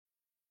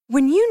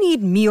When you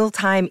need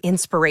mealtime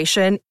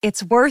inspiration,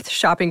 it's worth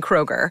shopping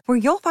Kroger, where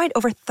you'll find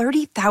over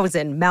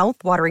 30,000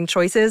 mouth-watering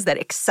choices that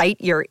excite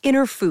your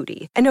inner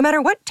foodie. And no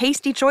matter what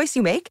tasty choice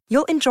you make,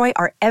 you'll enjoy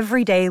our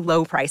everyday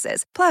low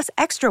prices, plus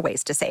extra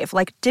ways to save,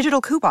 like digital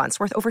coupons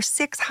worth over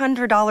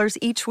 $600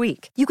 each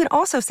week. You can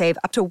also save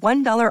up to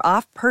 $1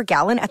 off per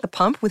gallon at the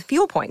pump with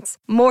fuel points.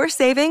 More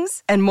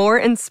savings and more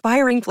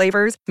inspiring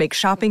flavors make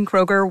shopping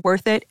Kroger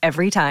worth it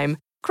every time.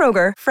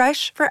 Kroger,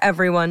 fresh for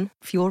everyone.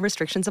 Fuel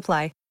restrictions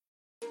apply.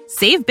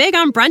 Save big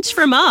on brunch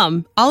for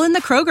mom, all in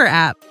the Kroger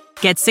app.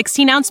 Get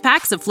 16-ounce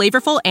packs of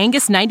flavorful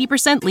Angus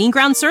 90% lean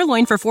ground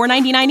sirloin for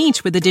 $4.99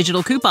 each with a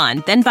digital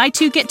coupon. Then buy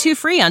 2, get 2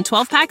 free on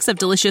 12 packs of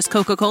delicious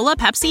Coca-Cola,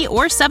 Pepsi,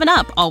 or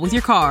 7-Up, all with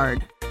your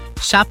card.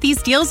 Shop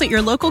these deals at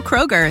your local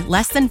Kroger,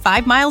 less than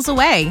 5 miles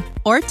away.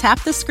 Or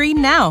tap the screen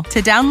now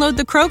to download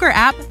the Kroger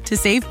app to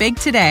save big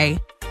today.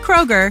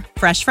 Kroger,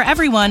 fresh for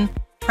everyone.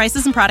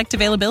 Prices and product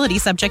availability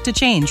subject to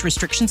change.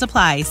 Restrictions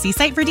apply. See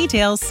site for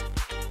details.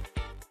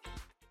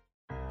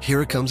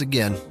 Here it comes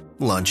again.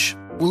 Lunch.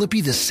 Will it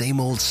be the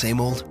same old,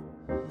 same old?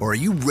 Or are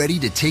you ready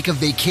to take a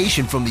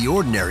vacation from the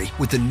ordinary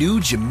with the new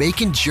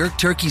Jamaican Jerk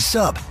Turkey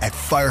Sub at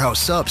Firehouse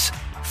Subs?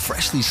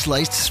 Freshly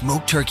sliced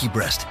smoked turkey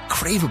breast,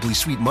 craveably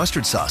sweet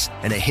mustard sauce,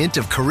 and a hint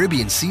of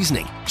Caribbean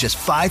seasoning. Just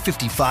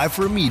 $5.55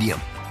 for a medium.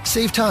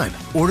 Save time.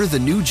 Order the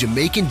new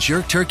Jamaican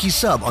Jerk Turkey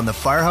Sub on the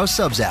Firehouse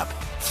Subs app.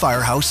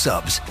 Firehouse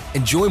Subs.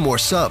 Enjoy more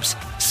subs.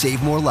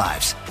 Save more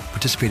lives.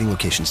 Participating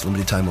locations.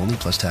 Limited time only,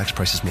 plus tax.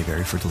 Prices may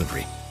vary for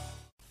delivery.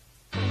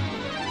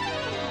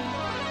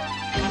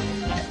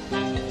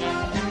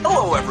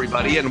 Hello,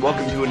 everybody, and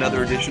welcome to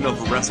another edition of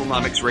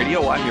WrestleNomics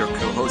Radio. I'm your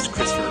co-host,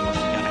 Christopher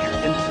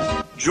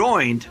Harrington.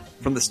 Joined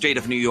from the state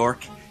of New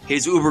York,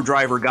 his Uber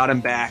driver got him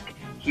back.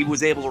 He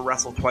was able to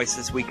wrestle twice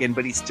this weekend,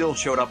 but he still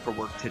showed up for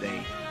work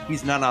today.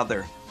 He's none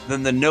other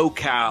than the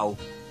no-cow,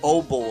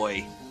 oh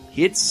boy,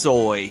 hit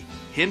soy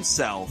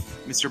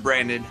himself, Mr.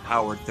 Brandon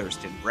Howard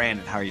Thurston.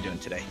 Brandon, how are you doing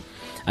today?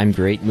 I'm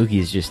great.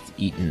 Mookie's just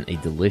eaten a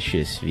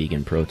delicious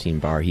vegan protein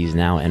bar. He's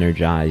now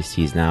energized.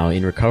 He's now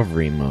in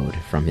recovery mode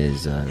from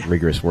his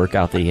rigorous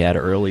workout that he had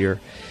earlier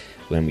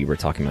when we were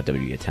talking about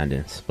WWE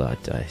attendance.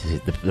 But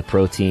the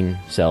protein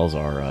cells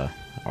are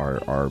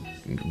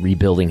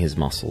rebuilding his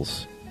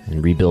muscles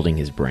and rebuilding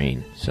his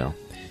brain. So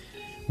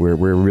we're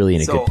really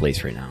in a good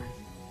place right now.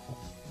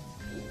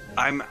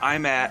 I'm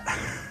at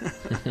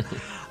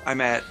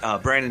I'm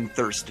at Brandon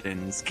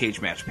Thurston's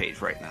cage match page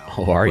right now.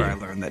 Oh, are you? Where I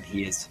learned that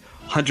he is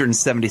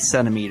 170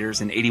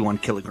 centimeters and 81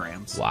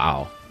 kilograms.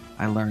 Wow.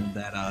 I learned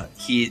that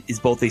he is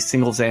both a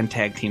singles and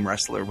tag team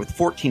wrestler with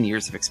 14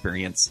 years of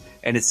experience,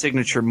 and his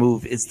signature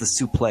move is the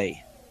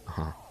suplex.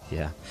 Uh-huh.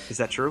 Yeah. Is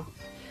that true?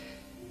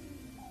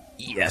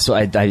 Yeah, so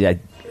I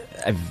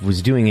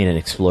was doing it in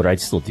Exploder. I'd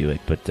still do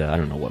it, but I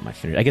don't know what my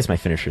finisher... I guess my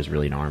finisher is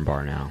really an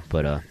armbar now.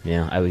 But,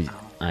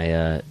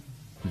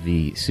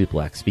 the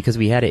suplex, because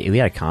we had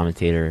a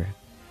commentator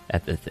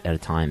at a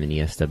time in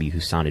ESW who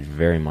sounded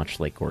very much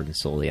like Gordon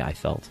Solie, I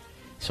felt.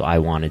 So I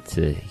wanted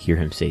to hear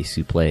him say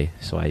suplex,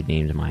 so I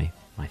named my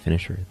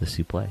finisher the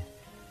suplex.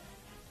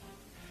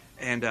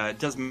 And it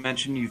does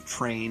mention you've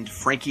trained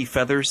Frankie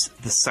Feathers,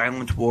 the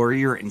Silent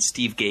Warrior, and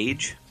Steve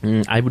Gage.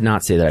 I would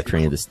not say that I've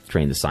trained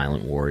the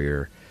Silent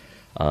Warrior.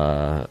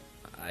 I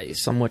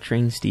somewhat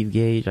trained Steve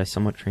Gage. I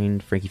somewhat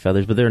trained Frankie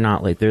Feathers, but they're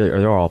not like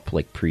they're all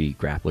like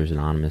pre-Grapplers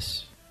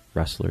Anonymous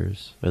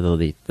wrestlers, although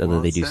they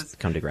do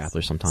come to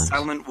Grapplers sometimes.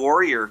 Silent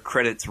Warrior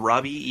credits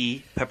Robbie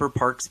E., Pepper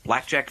Parks,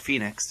 Blackjack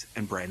Phoenix,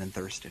 and Brandon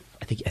Thurston.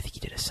 I think he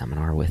did a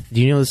seminar with.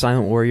 Do you know who the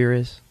Silent Warrior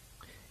is?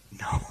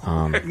 No,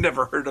 I've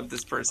never heard of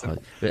this person.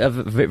 A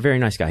very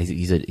nice guy.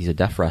 He's a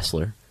deaf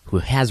wrestler who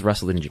has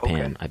wrestled in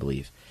Japan, I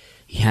believe.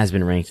 He has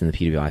been ranked in the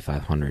PWI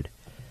 500.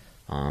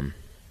 I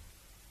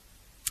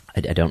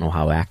don't know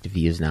how active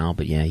he is now,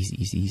 but yeah,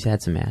 he's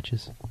had some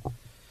matches.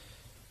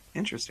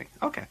 Interesting.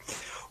 Okay.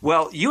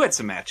 Well, you had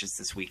some matches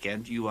this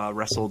weekend. You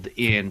wrestled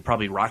in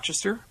probably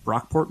Rochester,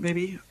 Brockport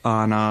maybe,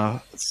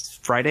 on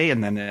Friday,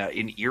 and then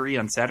in Erie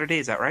on Saturday.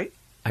 Is that right?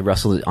 I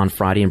wrestled on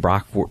Friday in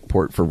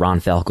Brockport for Ron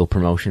Falco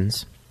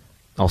Promotions,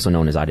 also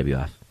known as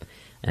IWF.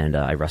 And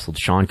I wrestled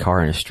Sean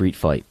Carr in a street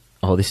fight.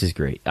 Oh, this is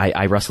great.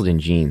 I wrestled in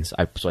jeans.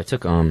 So I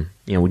took, when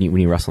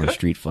you wrestle in a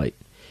street fight.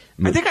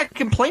 I think I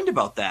complained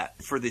about that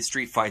for the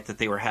street fight that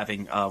they were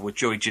having with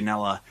Joey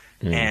Janela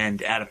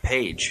and Adam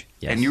Page.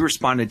 Yes. And you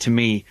responded to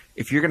me,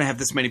 if you're going to have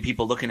this many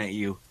people looking at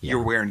you,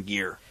 you're wearing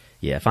gear.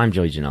 Yeah, if I'm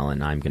Joey Janela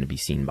and I'm going to be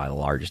seen by the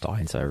largest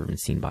audience I've ever been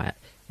seen by,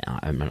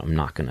 I'm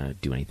not going to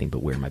do anything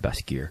but wear my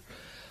best gear.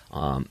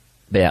 So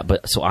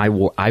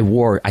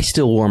I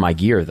still wore my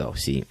gear though,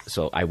 see.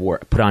 So I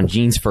put on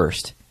jeans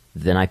first,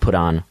 then I put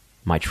on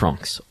my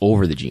trunks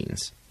over the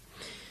jeans.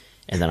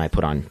 And then I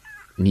put on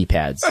knee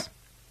pads,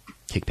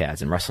 kick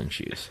pads, and wrestling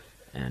shoes,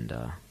 and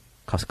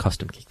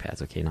custom kick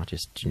pads. Okay, not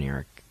just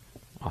generic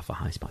off of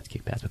high spots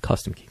kick pads, but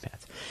custom kick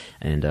pads.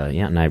 And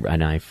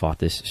and I fought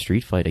this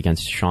street fight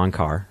against Sean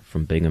Carr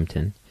from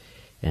Binghamton,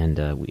 and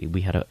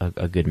we had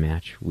a good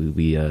match.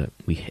 There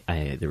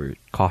were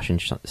caution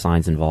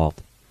signs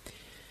involved,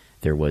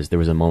 there was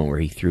a moment where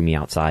he threw me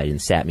outside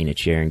and sat me in a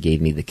chair and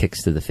gave me the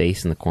kicks to the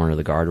face in the corner of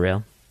the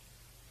guardrail,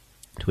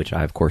 to which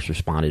I, of course,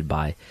 responded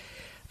by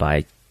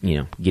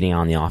getting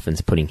on the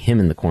offense, putting him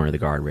in the corner of the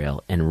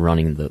guardrail, and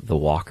running the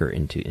walker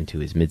into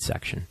his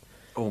midsection.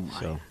 Oh my!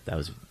 So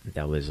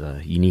that was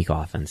a unique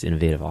offense,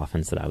 innovative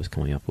offense that I was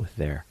coming up with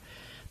there.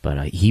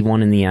 But he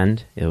won in the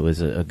end. It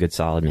was a good,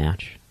 solid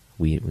match.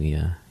 I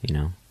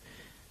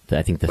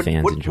think the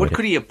fans enjoyed it. What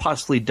could he have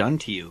possibly done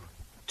to you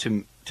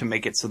to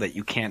make it so that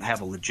you can't have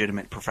a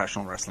legitimate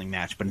professional wrestling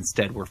match, but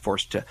instead we're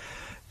forced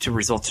to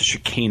resort to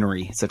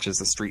chicanery, such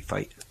as a street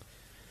fight?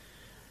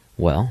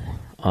 Well,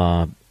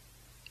 I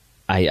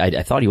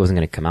thought he wasn't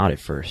going to come out at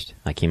first.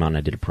 I came out and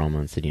I did a promo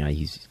and said,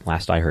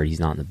 last I heard, he's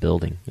not in the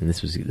building. And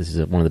this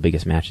is one of the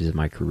biggest matches of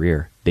my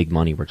career. Big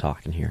money we're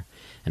talking here.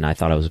 And I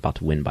thought I was about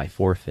to win by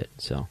forfeit.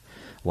 So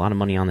a lot of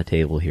money on the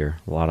table here.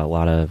 A lot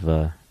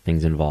of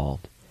things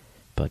involved.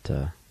 But,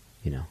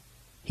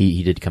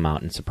 he did come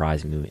out and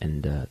surprise me,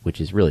 and which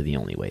is really the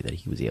only way that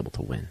he was able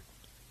to win.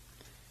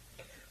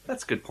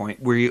 That's a good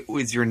point.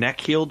 Was your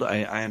neck healed?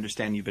 I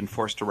understand you've been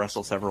forced to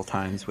wrestle several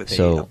times with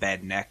a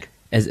bad neck.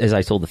 As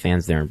I told the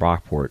fans there in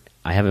Brockport,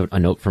 I have a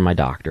note from my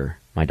doctor.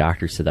 My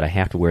doctor said that I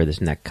have to wear this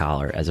neck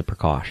collar as a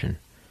precaution.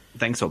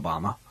 Thanks,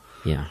 Obama.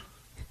 Yeah.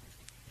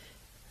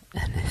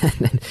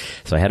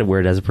 So I had to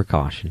wear it as a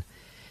precaution,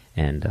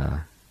 and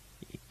a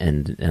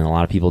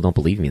lot of people don't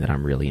believe me that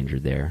I'm really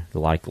injured there. A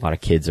lot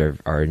of kids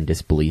are in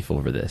disbelief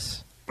over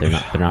this. They're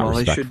not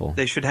respectful.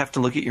 They should have to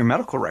look at your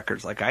medical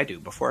records like I do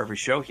before every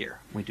show here.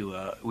 We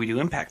do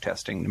impact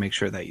testing to make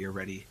sure that you're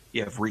ready.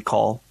 You have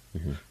recall.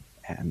 Mm-hmm.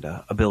 And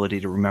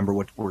ability to remember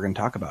what we're going to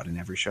talk about in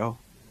every show.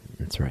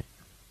 That's right.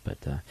 But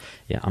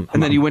yeah,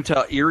 then you went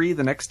to Erie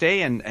the next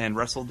day and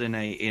wrestled in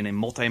a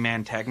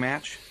multi-man tag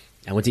match.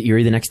 I went to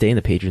Erie the next day in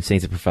the Patron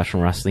Saints of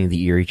Professional Wrestling,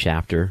 the Erie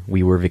chapter.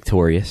 We were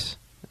victorious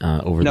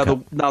over.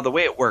 Now the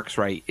way it works,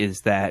 right,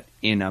 is that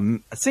in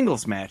a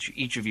singles match,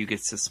 each of you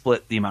gets to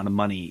split the amount of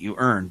money you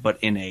earn. But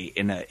in a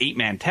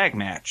 8-man tag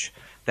match,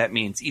 that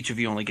means each of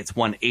you only gets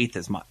 1/8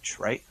 as much,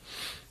 right?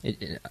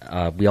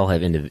 We all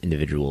have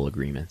individual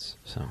agreements.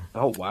 So.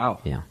 Oh, wow.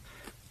 Yeah.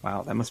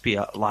 Wow, that must be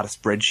a lot of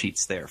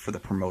spreadsheets there for the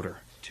promoter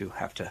to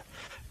have to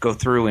go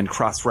through and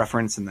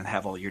cross-reference and then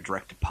have all your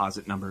direct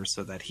deposit numbers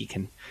so that he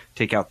can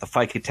take out the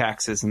FICA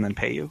taxes and then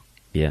pay you.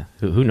 Yeah,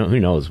 who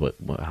knows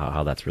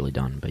how that's really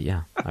done, but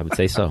yeah, I would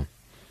say so.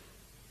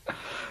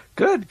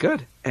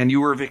 Good. And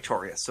you were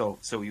victorious, so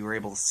you were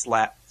able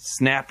to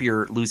snap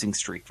your losing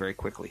streak very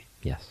quickly.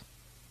 Yes.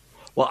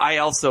 Well, I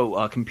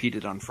also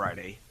competed on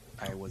Friday.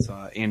 I was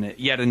in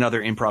yet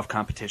another improv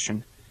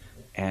competition,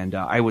 and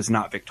I was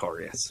not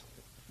victorious.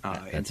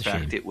 In fact,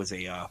 shame. It was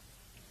a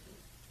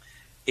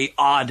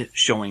odd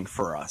showing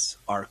for us.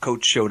 Our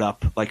coach showed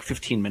up like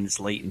 15 minutes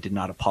late and did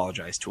not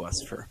apologize to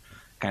us for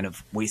kind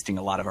of wasting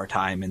a lot of our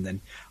time, and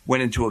then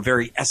went into a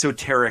very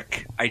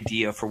esoteric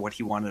idea for what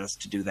he wanted us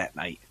to do that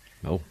night.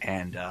 Oh.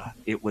 And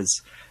it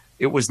was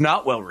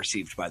not well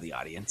received by the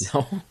audience.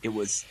 No. It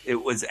was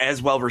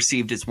as well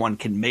received as one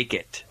can make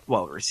it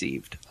well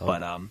received. Oh.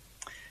 But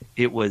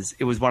it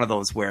was one of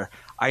those where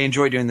I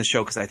enjoy doing the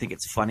show because I think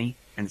it's funny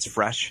and it's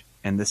fresh.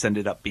 And this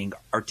ended up being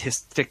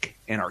artistic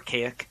and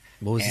archaic.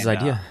 What was his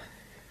idea?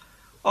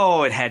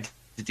 It had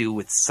to do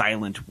with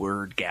silent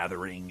word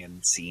gathering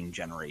and scene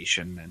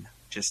generation, and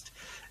just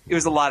it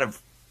was a lot of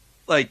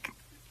like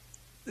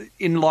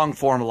in long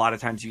form. A lot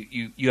of times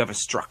you have a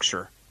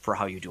structure for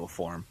how you do a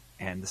form.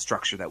 And the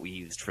structure that we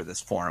used for this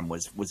forum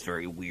was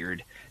very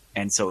weird.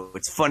 And so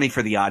it's funny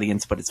for the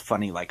audience, but it's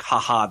funny like,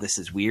 haha, this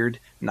is weird,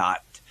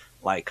 not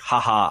like,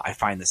 haha, I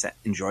find this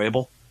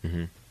enjoyable.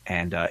 Mm-hmm.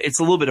 And it's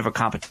a little bit of a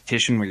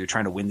competition where you're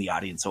trying to win the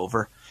audience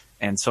over.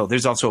 And so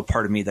there's also a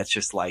part of me that's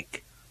just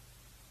like,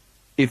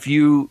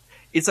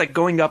 it's like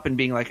going up and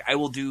being like, I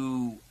will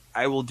do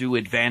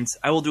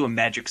a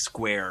magic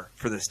square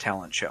for this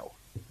talent show.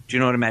 Do you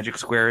know what a magic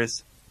square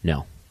is?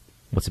 No.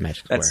 What's a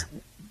magic square?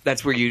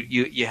 That's where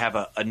you have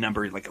a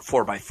number like a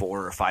 4x4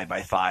 or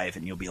 5x5,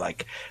 and you'll be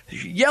like,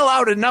 yell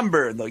out a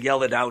number, and they'll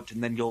yell it out,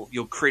 and then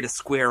you'll create a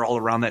square all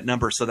around that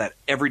number so that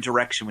every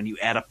direction, when you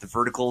add up the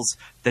verticals,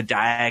 the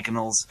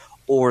diagonals,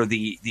 or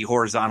the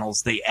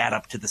horizontals, they add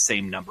up to the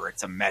same number.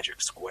 It's a magic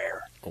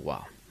square. Oh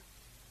wow.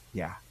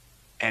 Yeah.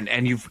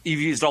 And you've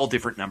used all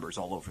different numbers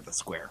all over the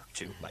square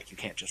too. Like you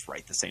can't just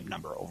write the same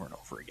number over and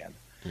over again.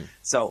 Mm.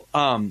 So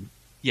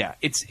yeah,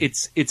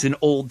 it's an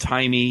old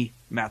timey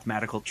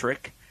mathematical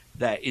trick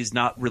that is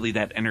not really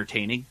that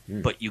entertaining,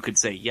 but you could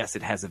say, yes,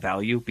 it has a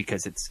value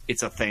because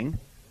it's a thing.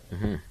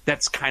 Mm-hmm.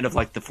 That's kind of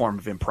like the form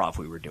of improv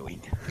we were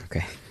doing.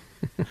 Okay.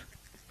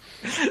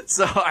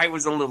 So I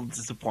was a little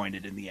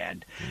disappointed in the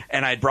end.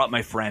 And I brought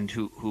my friend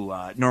who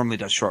normally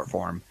does short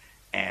form.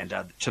 And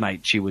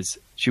tonight she was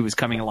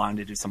coming along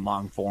to do some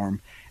long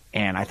form.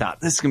 And I thought,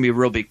 this is going to be a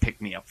real big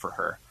pick-me-up for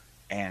her.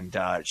 And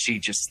she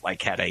just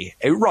like had a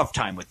rough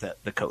time with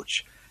the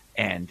coach.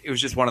 And it was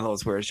just one of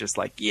those where it's just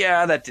like,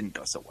 yeah, that didn't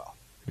go so well.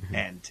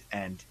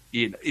 And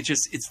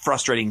it's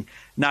frustrating,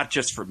 not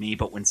just for me,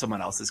 but when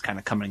someone else is kind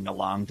of coming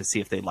along to see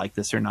if they like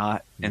this or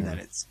not, and then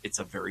it's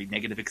a very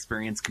negative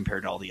experience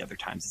compared to all the other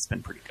times. It's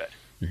been pretty good.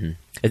 Mm-hmm.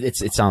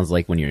 It sounds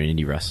like when you're an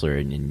indie wrestler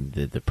and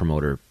the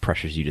promoter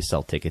pressures you to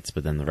sell tickets,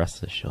 but then the rest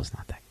of the show's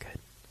not that good.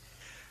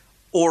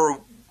 Or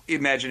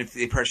imagine if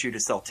they pressure you to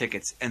sell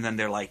tickets and then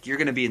they're like, you're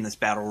going to be in this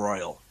battle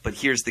royal, but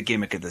here's the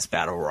gimmick of this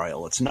battle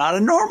royal. It's not a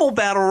normal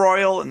battle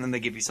royal. And then they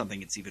give you something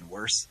that's even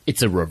worse.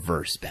 It's a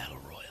reverse battle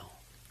royal.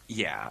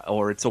 Yeah.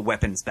 Or it's a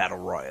weapons battle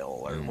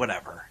royal or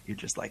whatever. You're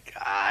just like,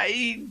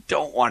 I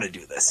don't want to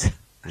do this.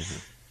 Mm-hmm.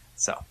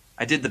 So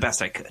I did the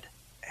best I could.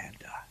 And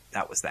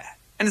that was that.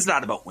 And it's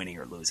not about winning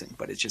or losing,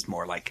 but it's just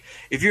more like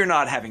if you're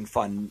not having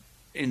fun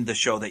in the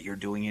show that you're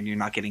doing and you're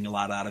not getting a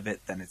lot out of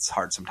it, then it's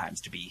hard sometimes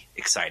to be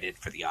excited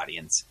for the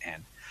audience.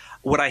 And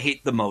what I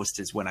hate the most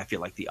is when I feel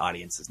like the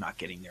audience is not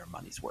getting their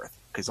money's worth,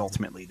 because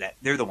ultimately that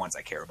they're the ones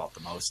I care about the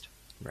most.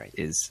 Right.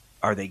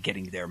 Are they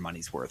getting their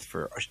money's worth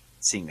for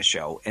seeing the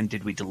show? And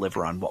did we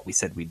deliver on what we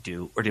said we'd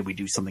do? Or did we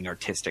do something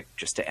artistic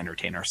just to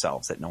entertain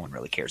ourselves that no one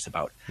really cares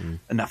about?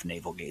 Enough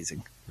navel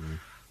gazing.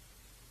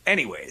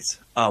 Anyways,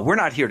 we're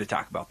not here to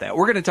talk about that.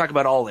 We're going to talk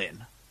about All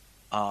In.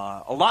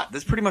 A lot.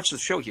 That's pretty much the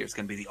show here. It's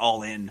going to be the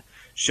All In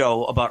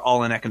show about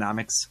All In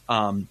Economics.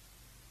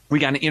 We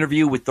got an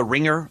interview with the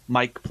Ringer,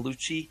 Mike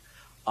Paolucci,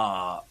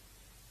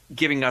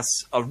 giving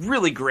us a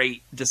really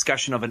great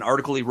discussion of an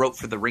article he wrote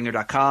for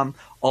TheRinger.com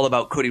all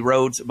about Cody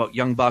Rhodes, about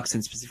Young Bucks,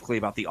 and specifically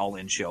about the All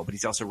In show. But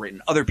he's also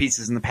written other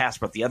pieces in the past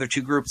about the other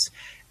two groups,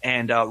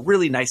 and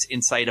really nice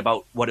insight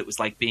about what it was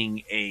like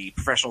being a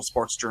professional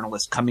sports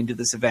journalist coming to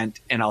this event,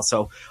 and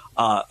also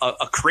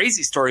a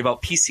crazy story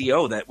about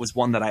PCO that was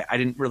one that I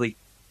didn't really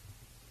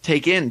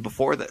take in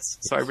before this.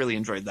 So I really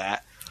enjoyed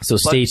that. So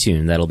stay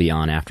tuned. That'll be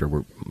on after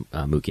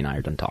Mookie and I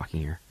are done talking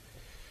here.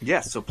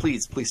 Yes, so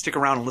please stick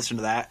around and listen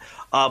to that.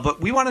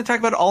 But we want to talk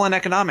about All In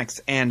Economics,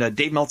 and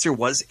Dave Meltzer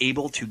was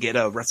able to get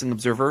a Wrestling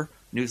Observer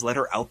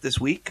newsletter out this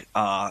week.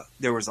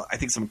 There was, I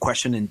think, some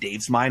question in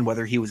Dave's mind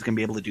whether he was going to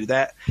be able to do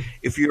that.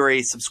 If you're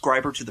a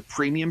subscriber to the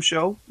premium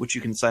show, which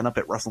you can sign up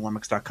at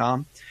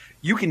WrestleNomics.com,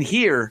 you can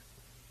hear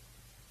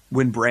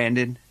when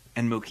Brandon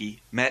and Mookie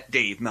met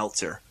Dave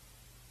Meltzer.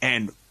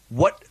 And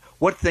what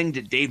thing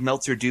did Dave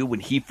Meltzer do when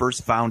he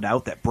first found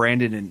out that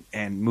Brandon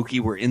and Mookie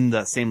were in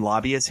the same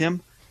lobby as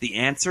him? The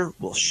answer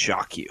will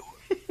shock you.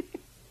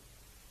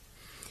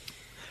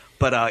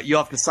 But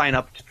you'll have to sign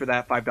up for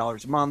that,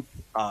 $5 a month.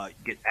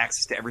 Get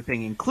access to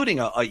everything,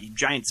 including a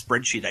giant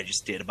spreadsheet I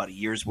just did about a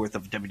year's worth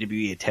of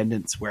WWE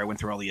attendance, where I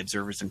went through all the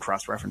observers and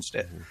cross-referenced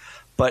it.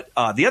 But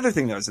the other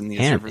thing that was in the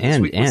observer this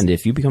week was... And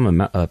if you become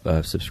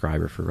a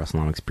subscriber for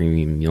WrestleNomics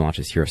Premium, you'll not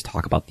just hear us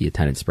talk about the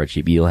attendance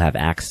spreadsheet, but you'll have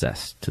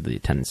access to the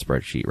attendance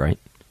spreadsheet, right?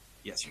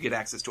 Yes, you get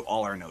access to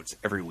all our notes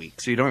every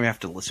week. So you don't even have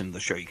to listen to the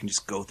show. You can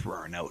just go through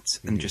our notes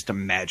and just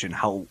imagine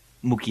how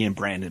Mookie and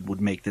Brandon would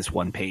make this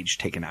one page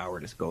take an hour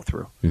to go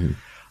through.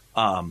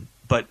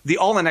 But the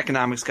All In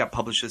Economics got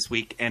published this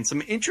week, and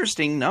some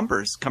interesting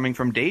numbers coming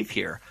from Dave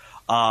here.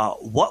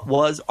 What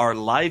was our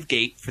live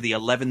gate for the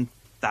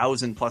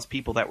 11,000 plus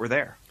people that were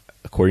there?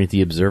 According to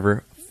the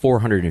Observer,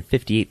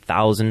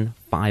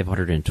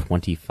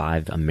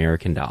 $458,525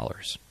 American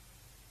dollars.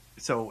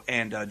 So,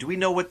 and do we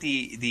know what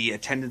the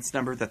attendance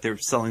number that they're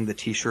selling the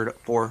T-shirt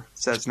for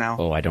says now?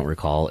 Oh, I don't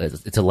recall.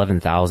 It's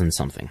 11,000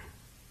 something.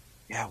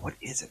 Yeah, what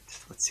is it?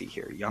 Let's see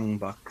here. Young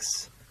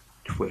Bucks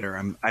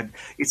Twitter.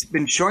 It's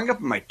been showing up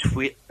in my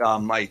tweet,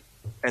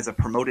 as a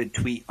promoted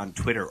tweet on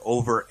Twitter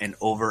over and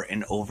over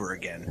and over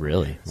again.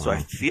 Really? Wow. So I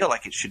feel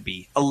like it should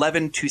be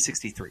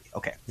 11,263.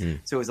 Okay,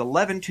 so it was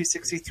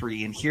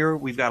 11,263, and here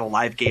we've got a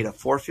live gate of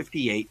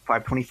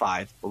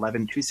 458,525.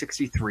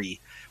 11,263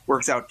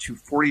 works out to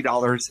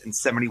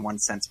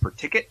 $40.71 per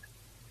ticket.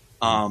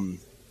 The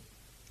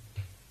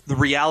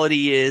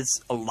reality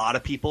is, a lot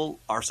of people,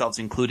 ourselves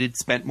included,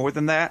 spent more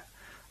than that.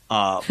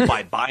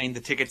 By buying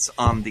the tickets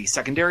on the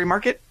secondary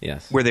market,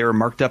 yes, where they were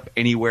marked up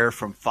anywhere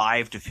from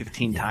 5 to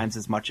 15 times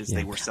as much as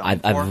they were selling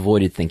for. I've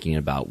avoided thinking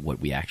about what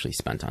we actually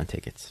spent on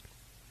tickets.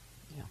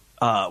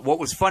 What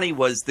was funny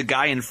was the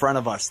guy in front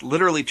of us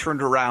literally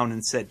turned around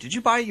and said, "Did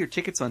you buy your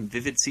tickets on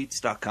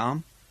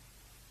VividSeats.com?"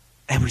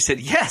 And we said,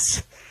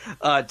 "Yes."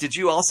 Did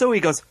you also?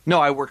 He goes,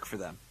 "No, I work for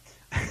them."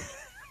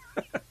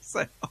 It's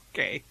like,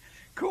 okay,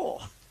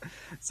 cool.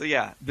 So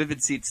yeah,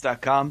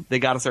 VividSeats.com. They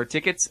got us our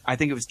tickets. I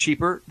think it was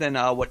cheaper than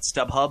what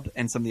StubHub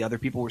and some of the other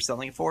people were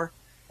selling it for,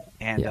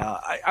 and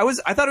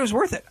I thought it was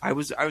worth it. I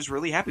was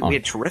really happy. We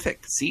had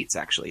terrific seats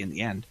actually in the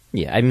end.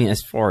 Yeah, I mean,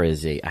 as far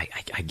as I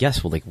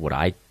guess like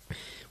what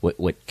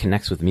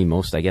connects with me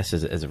most, I guess,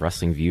 as a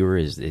wrestling viewer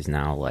is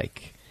now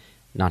like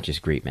not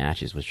just great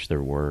matches, which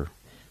there were,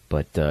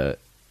 but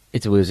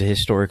it was a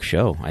historic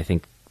show. I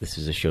think this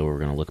is a show we're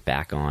going to look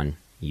back on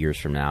years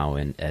from now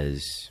and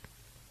as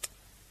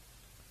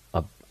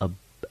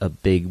a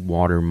big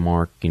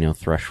watermark,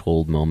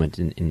 threshold moment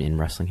in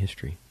wrestling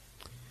history.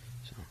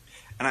 So.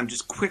 And I'm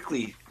just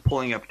quickly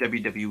pulling up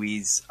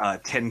WWE's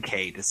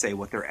 10K to say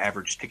what their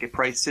average ticket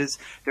price is.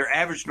 Their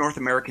average North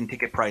American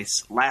ticket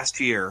price last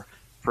year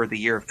for the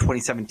year of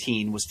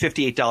 2017 was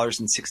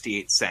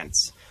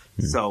 $58.68.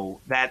 So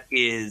that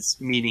is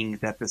meaning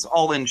that this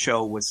all-in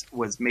show was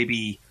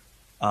maybe,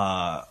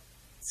 let's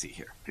see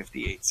here,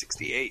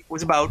 58.68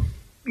 was about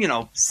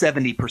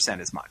 70%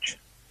 as much.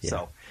 Yeah.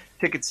 So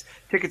tickets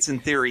in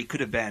theory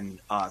could have been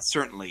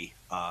certainly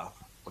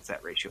what's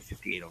that ratio?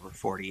 58 over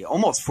 40,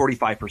 almost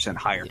 45%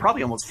 higher,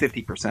 probably almost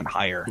 50%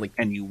 higher,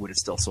 and you would have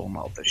still sold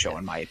out the show,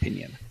 in my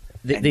opinion.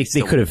 They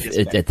could have,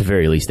 at the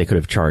very least, they could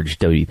have charged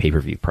WWE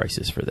pay-per-view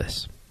prices for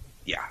this.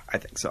 Yeah, I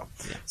think so.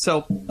 Yeah.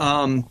 So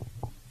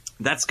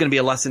that's going to be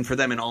a lesson for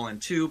them in All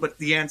In too. But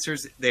the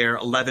answers there,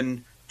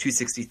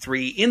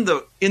 11,263 in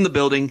the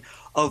building,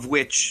 of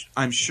which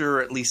I'm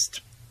sure at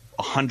least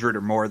 100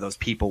 or more of those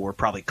people were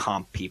probably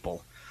comp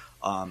people.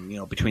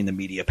 Between the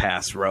Media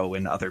Pass row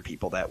and other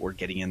people that were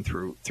getting in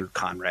through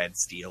Conrad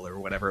Steel or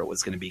whatever it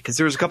was going to be, because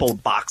there was a couple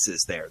of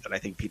boxes there that I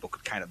think people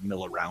could kind of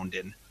mill around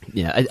in.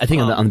 Yeah, I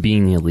think on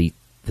Being the Elite,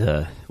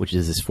 which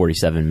is this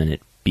 47-minute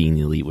Being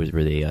the Elite,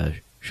 where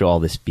they show all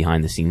this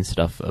behind-the-scenes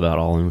stuff about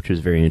All In, which was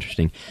very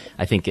interesting.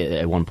 I think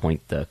at one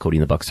point Cody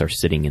and the Bucks are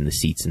sitting in the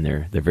seats, and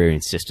they're very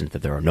insistent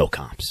that there are no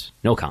comps.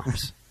 No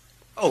comps.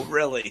 Oh,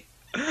 really?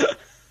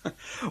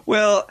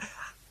 Well,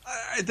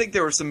 I think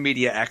there were some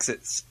media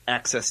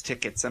access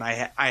tickets, and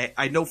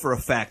I know for a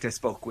fact I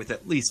spoke with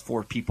at least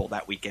 4 people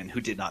that weekend who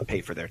did not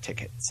pay for their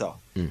ticket. So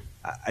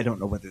I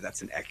don't know whether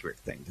that's an accurate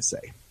thing to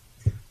say.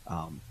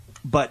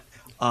 But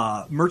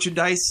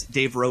merchandise,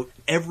 Dave wrote,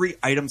 every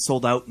item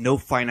sold out, no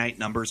finite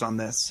numbers on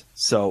this.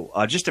 So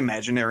just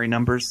imaginary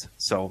numbers.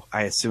 So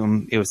I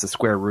assume it was the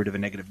square root of a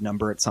negative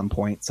number at some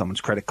point.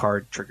 Someone's credit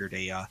card triggered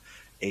a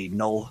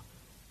null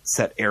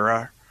set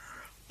error.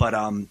 But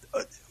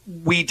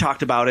we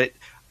talked about it.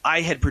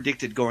 I had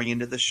predicted going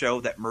into the show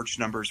that merch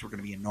numbers were going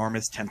to be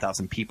enormous.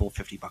 10,000 people,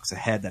 $50 a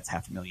head. That's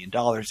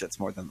 $500,000. That's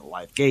more than the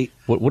live gate.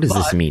 What does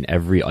this mean?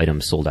 Every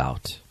item sold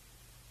out?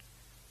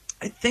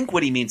 I think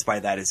what he means by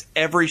that is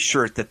every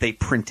shirt that they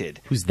printed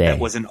Who's they? That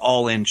was an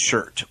all-in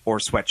shirt or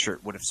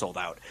sweatshirt would have sold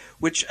out.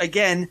 Which,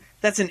 again,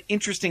 that's an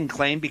interesting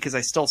claim because I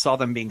still saw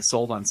them being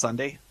sold on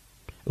Sunday.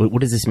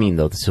 What does this mean,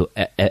 though? So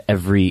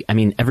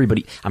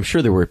everybody, I'm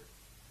sure there were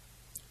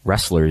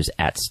wrestlers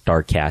at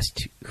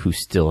StarCast who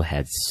still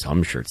had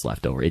some shirts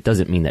left over. It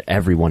doesn't mean that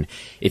everyone,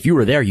 if you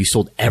were there, you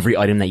sold every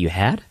item that you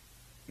had?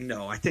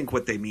 No, I think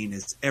what they mean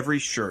is every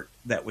shirt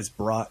that was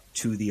brought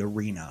to the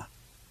arena,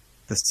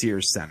 the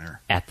Sears Center.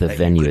 At the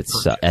venue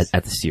itself, at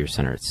the Sears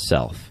Center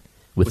itself.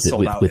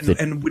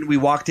 And when we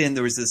walked in,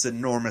 there was this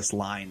enormous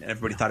line, and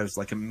everybody thought it was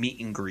like a meet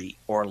and greet,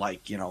 or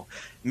like,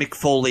 Mick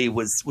Foley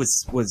was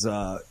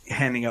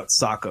handing out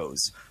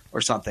Sockos or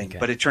something, okay.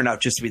 But it turned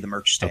out just to be the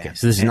merch stand. Okay,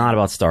 so this is not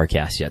about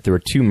StarCast yet. There were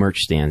 2 merch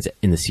stands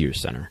in the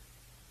Sears Center.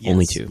 Yes,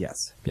 only 2.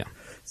 Yes. Yeah.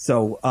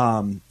 So,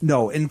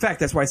 no, in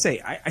fact, that's why I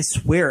say, I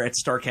swear at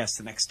StarCast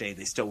the next day,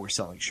 they still were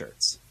selling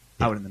shirts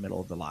out in the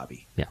middle of the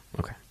lobby. Yeah,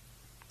 okay.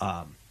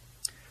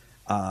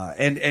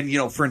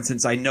 And for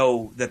instance, I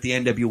know that the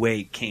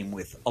NWA came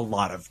with a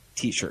lot of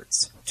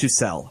T-shirts to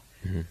sell,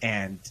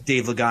 and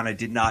Dave Lagana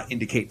did not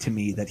indicate to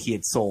me that he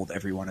had sold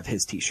every one of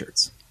his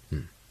T-shirts.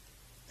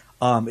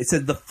 It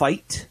said the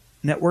Fight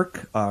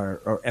Network,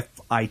 or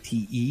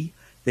FITE,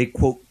 they,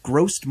 quote,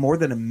 grossed more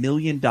than $1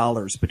 million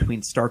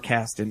between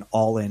StarCast and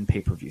All In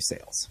pay-per-view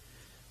sales.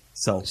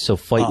 So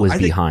Fight was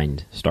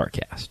behind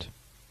StarCast.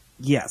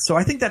 Yeah, so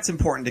I think that's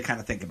important to kind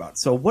of think about.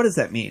 So what does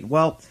that mean?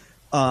 Well,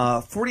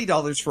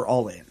 $40 for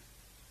All In.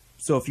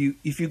 So if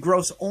you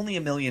gross only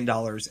 $1 million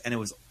and it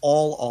was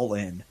all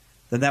in,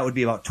 then that would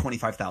be about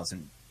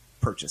 25,000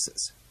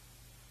 purchases.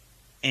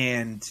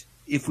 And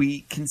if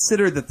we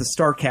consider that the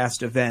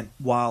StarCast event,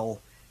 while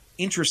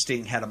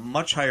interesting, had a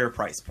much higher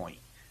price point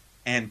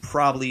and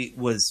probably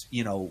was,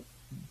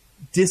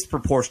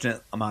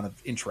 disproportionate amount of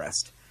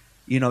interest,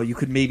 you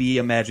could maybe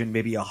imagine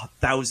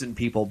 1,000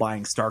 people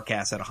buying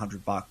StarCast at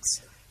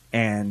 $100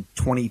 and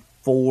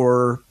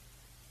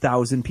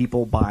 24,000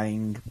 people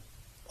buying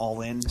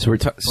All In. So we're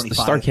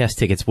StarCast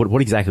tickets.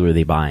 What exactly were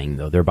they buying,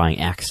 though? They're buying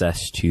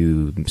access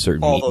to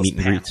certain meet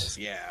and greets,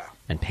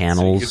 and panels.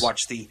 So you could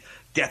watch the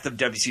Death of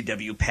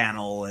WCW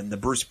panel and the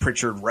Bruce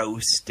Pritchard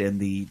roast and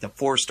the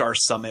 4-Star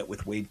Summit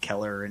with Wade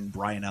Keller and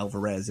Brian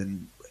Alvarez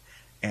and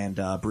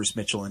Bruce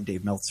Mitchell and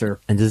Dave Meltzer.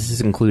 And does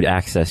this include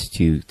access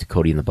to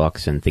Cody and the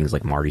Bucks and things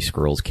like Marty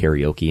Scurll's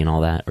karaoke and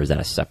all that, or is that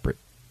a separate?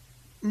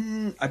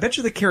 I bet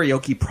you the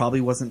karaoke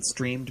probably wasn't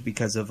streamed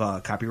because of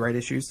copyright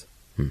issues.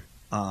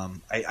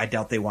 I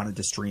doubt they wanted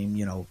to stream,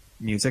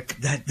 music.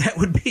 That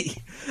would be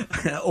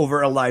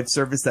over a live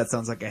service. That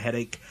sounds like a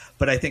headache.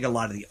 But I think a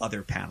lot of the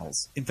other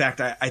panels. In fact,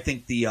 I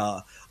think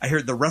I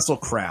heard the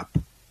WrestleCrap.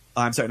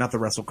 I'm sorry, not the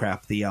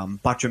WrestleCrap. The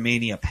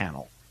Botchamania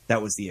panel.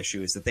 That was the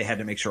issue, is that they had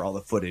to make sure all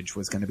the footage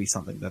was going to be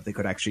something that they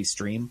could actually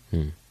stream.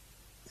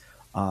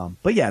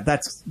 But yeah,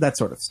 that's that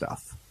sort of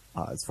stuff.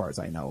 As far as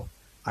I know,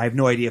 I have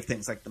no idea if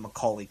things like the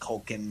Macaulay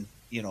Culkin,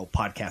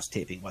 podcast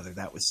taping, whether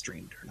that was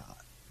streamed or not.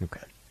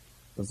 Okay.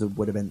 Those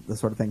would have been the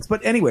sort of things.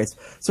 But anyways,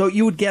 so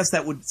you would guess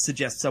that would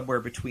suggest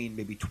somewhere between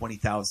maybe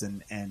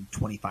 20,000 and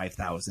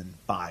 25,000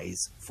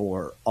 buys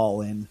for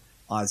All In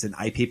as an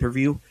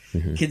iPay-per-view,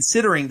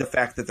 considering the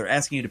fact that they're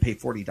asking you to pay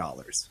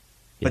 $40.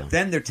 But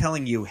then they're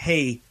telling you,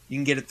 hey, you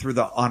can get it through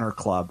the Honor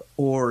Club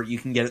or you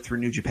can get it through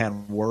New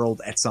Japan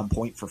World at some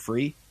point for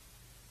free.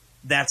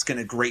 That's going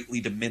to greatly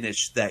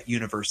diminish that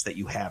universe that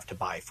you have to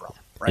buy from.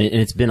 Right?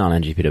 And it's been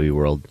on NJPW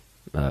World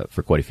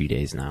for quite a few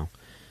days now.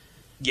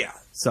 Yeah,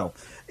 so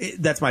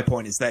that's my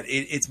point, is that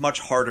it's much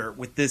harder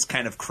with this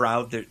kind of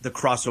crowd. The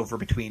crossover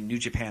between New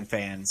Japan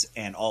fans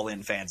and All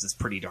In fans is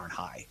pretty darn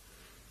high.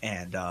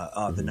 And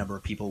the number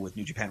of people with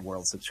New Japan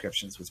World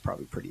subscriptions was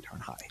probably pretty darn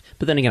high.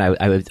 But then again,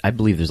 I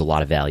believe there's a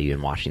lot of value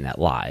in watching that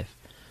live.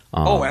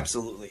 Oh,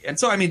 absolutely. And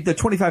so, I mean, the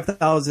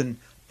 25,000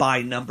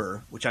 by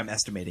number, which I'm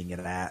estimating it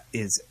at,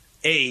 is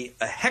a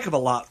heck of a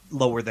lot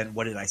lower than,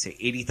 what did I say,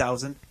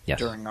 80,000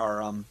 during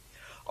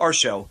our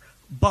show,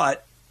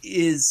 but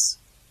is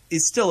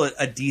still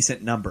a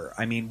decent number.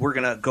 I mean, we're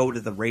going to go to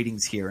the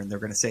ratings here, and they're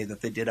going to say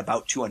that they did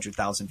about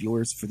 200,000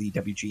 viewers for the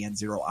WGN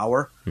 0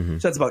 Hour. So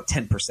that's about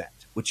 10%,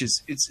 which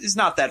is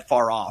not that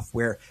far off.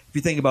 Where if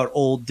you think about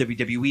old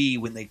WWE,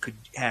 when they could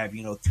have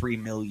 3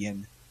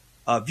 million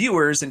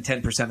viewers, and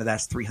 10% of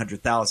that's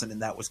 300,000,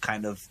 and that was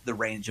kind of the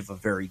range of a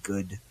very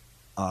good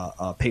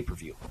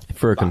pay-per-view.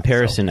 For a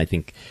comparison, I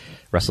think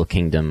Wrestle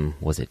Kingdom,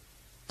 was it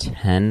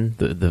 10?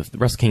 The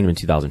Wrestle Kingdom in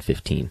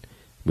 2015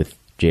 with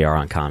JR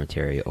on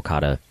commentary,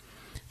 Okada,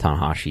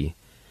 Tanahashi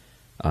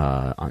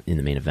in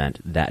the main event,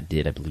 that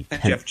did, I believe, 10,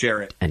 and Jeff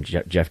Jarrett and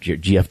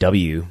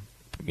GFW,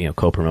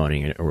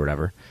 co-promoting it or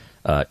whatever,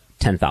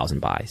 10,000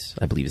 buys,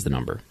 I believe, is the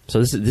number. So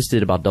this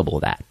did about double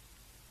of that.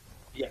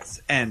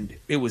 Yes, and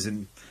it was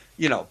in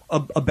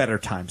a better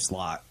time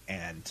slot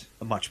and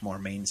a much more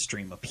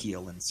mainstream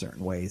appeal in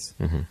certain ways.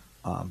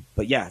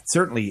 But yeah,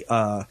 certainly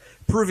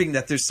proving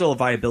that there's still a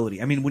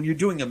viability. I mean, when you're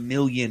doing $1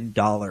 million,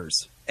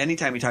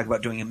 anytime you talk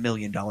about doing $1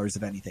 million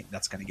of anything,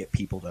 that's going to get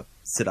people to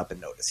sit up and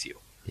notice you.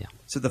 Yeah.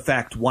 So the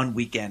fact one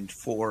weekend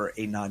for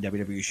a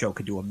non-WWE show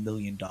could do $1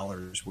 million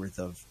worth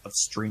of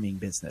streaming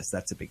business,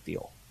 that's a big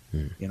deal.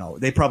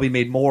 They probably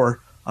made more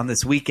on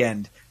this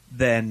weekend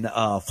than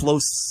Flow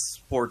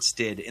Sports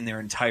did in their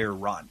entire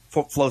run.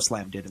 Flow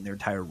Slam did in their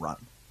entire run.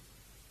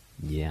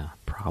 Yeah,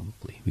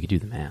 probably. We could do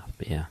the math,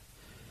 but yeah.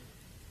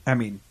 I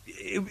mean,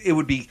 it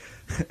would be.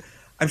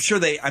 I'm sure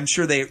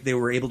they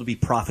were able to be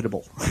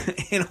profitable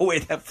in a way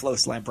that Flow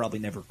Slam probably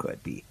never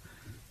could be.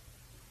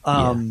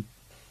 What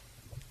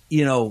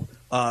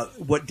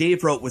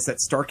Dave wrote was that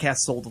StarCast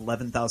sold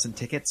 11,000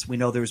 tickets. We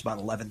know there was about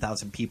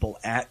 11,000 people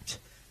at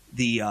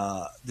the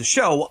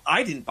show.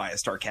 I didn't buy a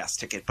StarCast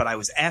ticket, but I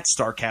was at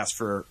StarCast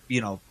for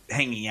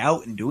hanging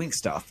out and doing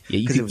stuff. Yeah,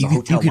 you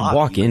could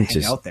walk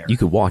into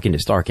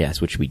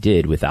StarCast, which we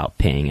did without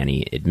paying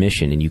any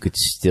admission, and you could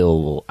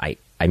still. I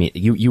mean,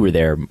 you were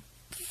there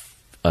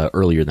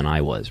earlier than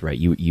I was, right?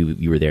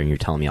 You were there, and you're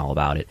telling me all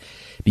about it.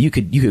 But you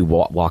could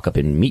walk up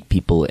and meet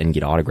people and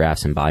get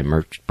autographs and buy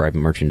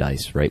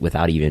merchandise, right,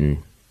 without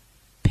even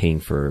paying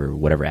for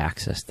whatever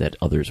access that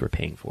others were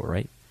paying for,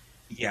 right?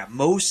 Yeah,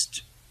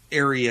 most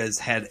areas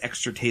had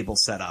extra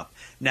tables set up.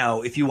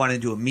 Now, if you wanted to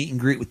do a meet and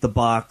greet with the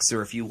Bucks,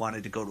 or if you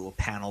wanted to go to a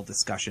panel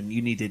discussion,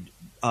 you needed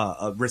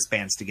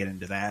wristbands to get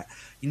into that.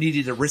 You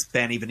needed a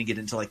wristband even to get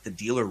into like the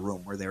dealer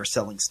room where they were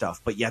selling stuff.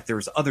 But yet there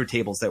was other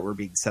tables that were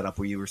being set up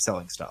where you were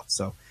selling stuff.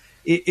 So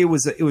it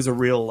was a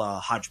real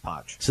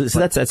hodgepodge. So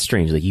that's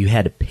strange. Like, you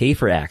had to pay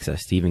for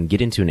access to even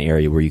get into an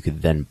area where you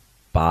could then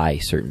buy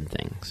certain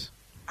things.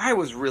 I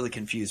was really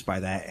confused by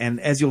that. And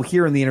as you'll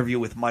hear in the interview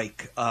with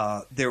Mike,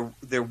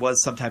 there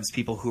was sometimes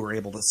people who were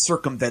able to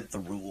circumvent the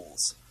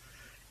rules.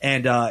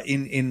 And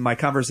in my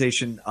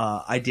conversation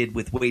I did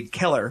with Wade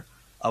Keller,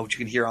 which you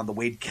can hear on the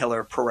Wade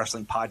Keller Pro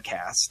Wrestling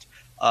Podcast,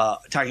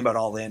 talking about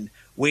All In,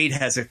 Wade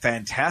has a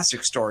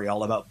fantastic story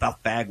all about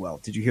Buff Bagwell.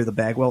 Did you hear the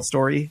Bagwell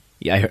story?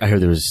 Yeah, I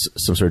heard there was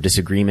some sort of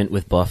disagreement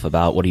with Buff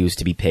about what he was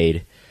to be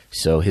paid.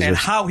 And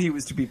how he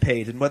was to be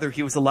paid, and whether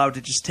he was allowed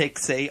to just take,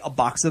 say, a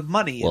box of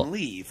money and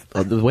leave.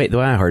 The way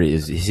I heard it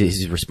is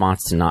his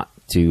response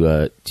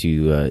to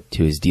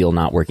his deal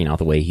not working out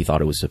the way he thought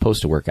it was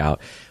supposed to work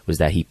out was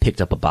that he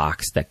picked up a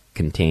box that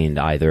contained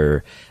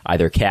either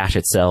cash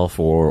itself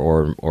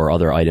or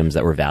other items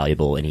that were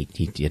valuable, and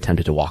he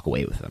attempted to walk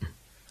away with them.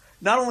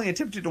 Not only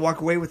attempted to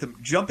walk away with them,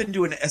 jump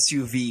into an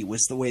SUV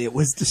was the way it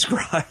was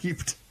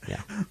described.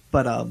 Yeah,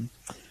 but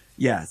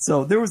yeah,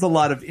 so there was a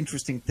lot of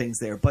interesting things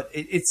there, but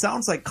it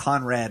sounds like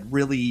Conrad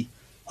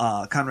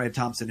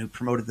Thompson, who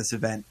promoted this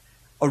event,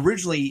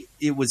 originally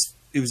it was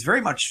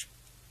very much,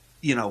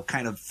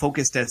 kind of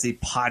focused as a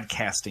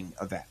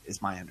podcasting event, is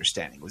my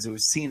understanding. It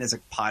was seen as a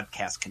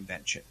podcast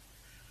convention.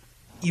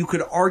 You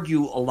could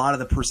argue a lot of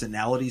the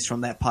personalities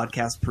from that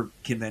podcast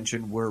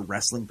convention were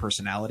wrestling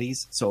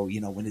personalities. So,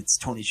 when it's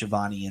Tony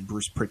Schiavone and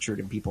Bruce Pritchard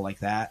and people like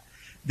that,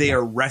 they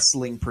are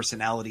wrestling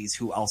personalities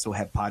who also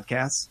have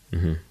podcasts.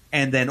 Mm-hmm.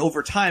 And then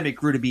over time, it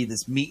grew to be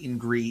this meet and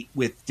greet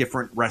with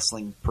different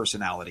wrestling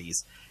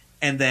personalities.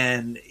 And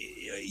then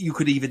you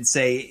could even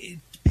say it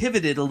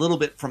pivoted a little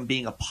bit from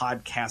being a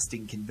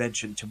podcasting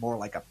convention to more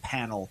like a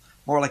panel,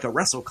 more like a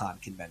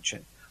WrestleCon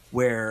convention,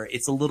 where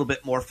it's a little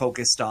bit more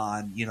focused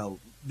on,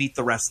 meet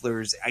the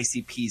wrestlers.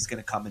 ICP is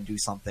going to come and do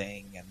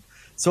something and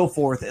so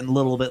forth, and a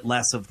little bit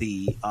less of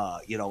the,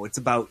 it's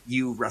about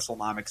you,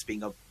 WrestleNomics,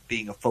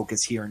 being a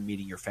focus here and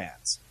meeting your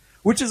fans,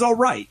 which is all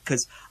right,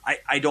 because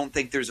I don't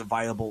think there's a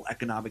viable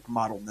economic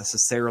model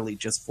necessarily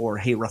just for,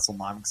 hey,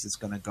 WrestleNomics is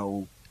going to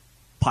go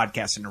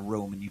podcast in a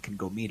room and you can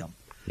go meet them.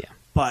 Yeah.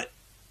 But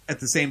at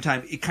the same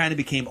time, it kind of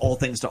became all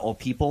things to all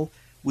people,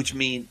 which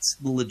means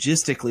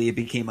logistically it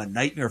became a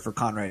nightmare for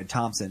Conrad and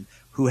Thompson,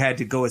 who had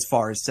to go as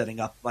far as setting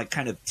up like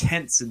kind of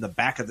tents in the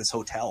back of this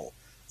hotel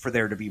for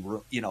there to be,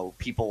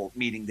 people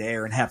meeting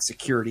there and have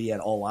security at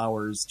all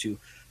hours to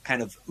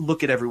kind of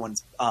look at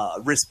everyone's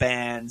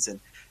wristbands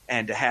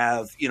and to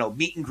have,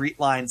 meet and greet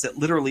lines that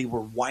literally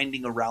were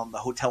winding around the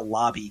hotel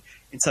lobby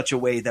in such a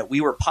way that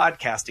we were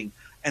podcasting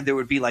and there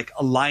would be like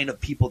a line of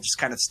people just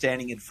kind of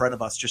standing in front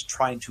of us, just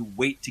trying to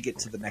wait to get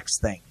to the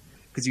next thing.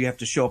 Because you have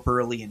to show up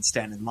early and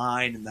stand in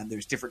line, and then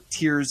there's different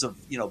tiers of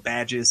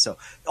badges. So,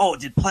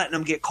 did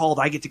Platinum get called?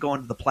 I get to go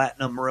into the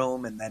Platinum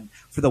room, and then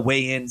for the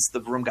weigh-ins, the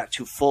room got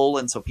too full,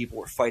 and so people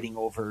were fighting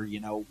over.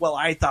 Well,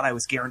 I thought I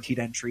was guaranteed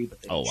entry,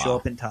 but they didn't show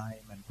up in time.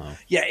 And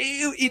yeah,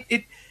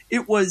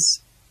 it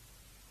was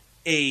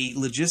a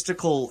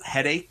logistical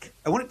headache.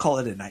 I wouldn't call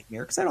it a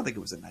nightmare because I don't think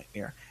it was a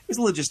nightmare. It was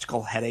a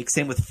logistical headache.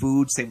 Same with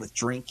food, same with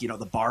drink.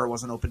 The bar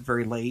wasn't open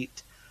very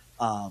late.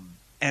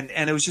 And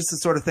it was just the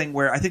sort of thing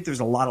where I think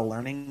there's a lot of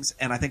learnings.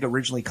 And I think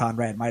originally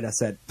Conrad might have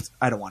said,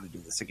 I don't want to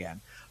do this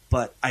again.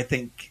 But I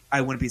think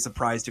I wouldn't be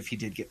surprised if he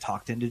did get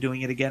talked into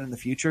doing it again in the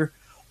future.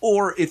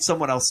 Or if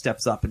someone else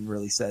steps up and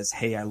really says,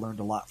 hey, I learned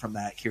a lot from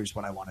that. Here's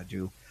what I want to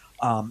do.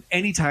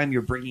 Anytime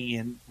you're bringing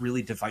in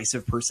really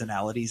divisive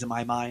personalities in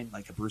my mind,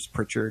 like a Bruce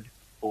Pritchard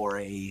or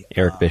a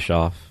Eric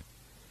Bischoff.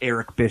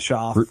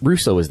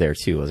 Russo was there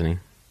too, wasn't he?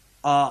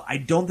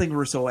 I don't think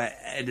Russo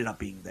ended up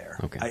being there.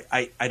 Okay.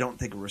 I don't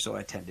think Russo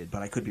attended,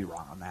 but I could be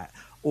wrong on that.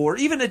 Or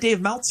even a Dave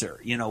Meltzer,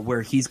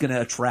 where he's going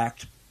to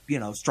attract,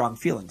 strong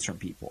feelings from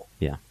people.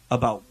 Yeah.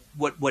 About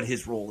what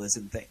his role is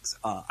in things.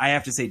 I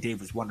have to say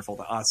Dave was wonderful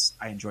to us.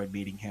 I enjoyed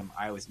meeting him.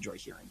 I always enjoy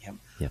hearing him.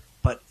 Yeah.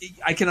 But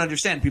I can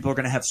understand people are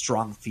going to have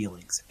strong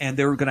feelings, and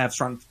they're going to have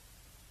strong.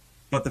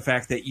 But the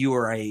fact that you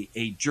are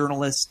a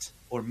journalist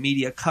or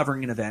media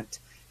covering an event,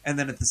 and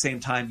then at the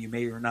same time you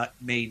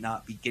may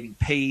not be getting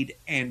paid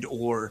and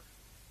or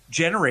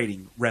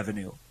generating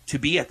revenue to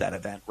be at that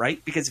event,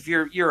 right? Because if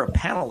you're a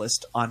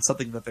panelist on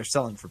something that they're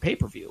selling for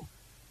pay-per-view,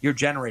 you're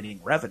generating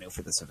revenue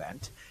for this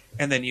event,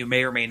 and then you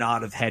may or may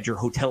not have had your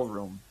hotel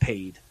room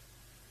paid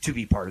to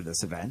be part of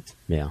this event.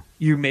 Yeah.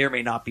 You may or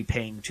may not be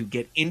paying to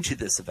get into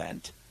this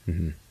event.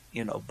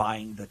 Mm-hmm.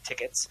 Buying the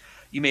tickets.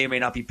 You may or may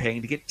not be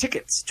paying to get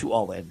tickets to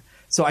All In.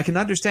 So I can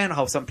understand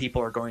how some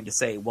people are going to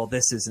say, well,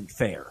 this isn't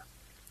fair.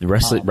 The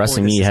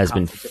wrestling media has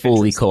been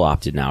fully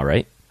co-opted now,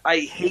 right? I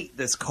hate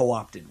this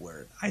co-opted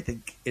word. I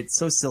think it's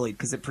so silly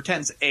because it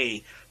pretends,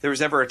 there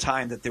was ever a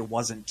time that there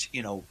wasn't,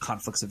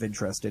 conflicts of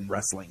interest in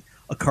wrestling.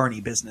 A carny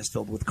business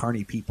filled with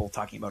carny people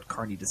talking about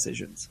carny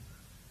decisions.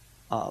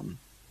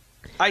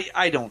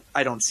 I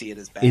don't see it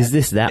as bad. Is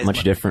this that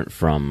much different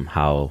from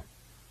how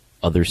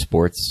other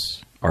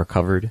sports are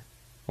covered?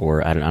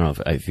 Or I don't know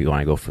if you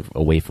want to go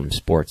away from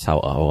sports, how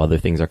other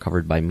things are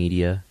covered by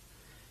media,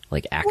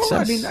 like access.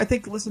 Well, I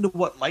think listen to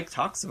what Mike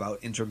talks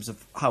about in terms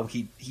of how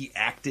he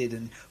acted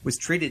and was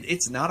treated.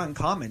 It's not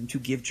uncommon to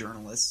give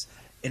journalists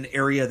an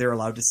area they're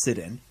allowed to sit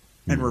in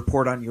and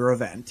report on your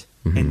event,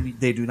 and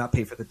they do not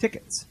pay for the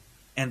tickets.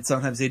 And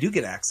sometimes they do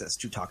get access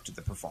to talk to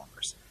the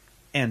performers.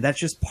 And that's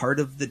just part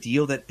of the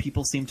deal that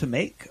people seem to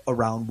make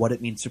around what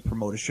it means to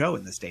promote a show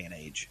in this day and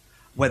age.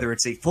 Whether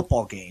it's a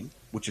football game,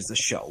 which is a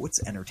show,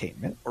 it's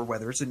entertainment, or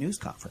whether it's a news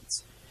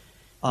conference.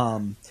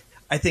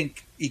 I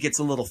think it gets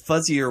a little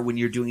fuzzier when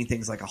you're doing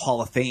things like a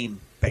Hall of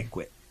Fame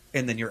banquet,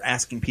 and then you're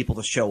asking people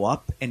to show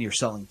up and you're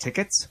selling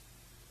tickets.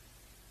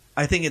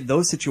 I think in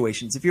those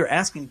situations, if you're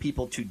asking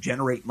people to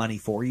generate money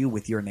for you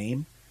with your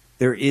name,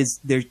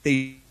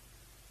 they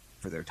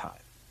for their time.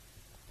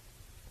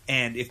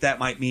 And if that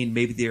might mean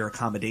maybe their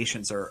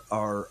accommodations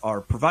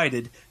are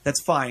provided,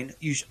 that's fine.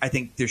 I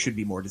think there should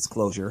be more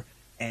disclosure.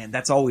 And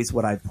that's always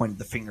what I've pointed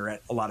the finger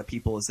at a lot of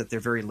people, is that they're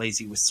very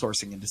lazy with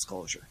sourcing and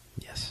disclosure.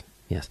 Yes.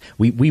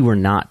 We were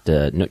not.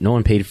 No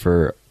one paid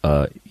for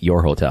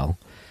your hotel.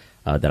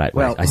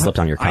 I slept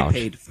on your couch. I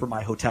paid for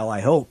my hotel.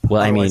 I hope.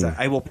 Well, otherwise,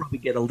 I will probably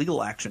get a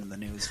legal action in the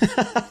news.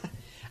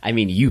 I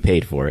mean, you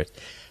paid for it.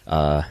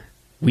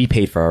 We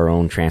paid for our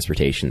own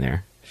transportation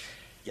there.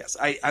 Yes,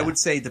 I would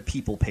say the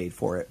people paid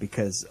for it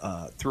because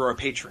through our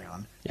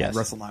Patreon at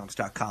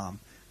WrestleNomics.com,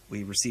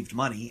 we received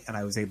money, and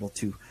I was able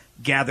to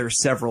gather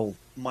several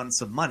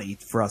months of money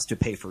for us to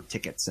pay for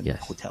tickets and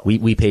hotel.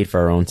 We paid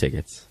for our own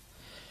tickets.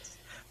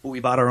 We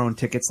bought our own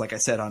tickets, like I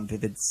said, on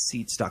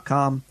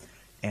VividSeats.com,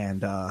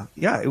 and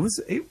it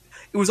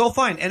was all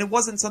fine. And it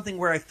wasn't something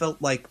where I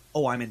felt like,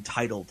 I'm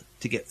entitled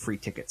to get free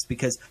tickets,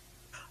 because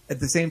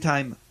at the same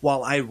time,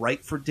 while I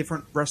write for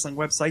different wrestling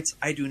websites,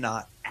 I do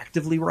not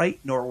actively write,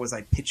 nor was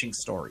I pitching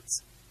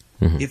stories.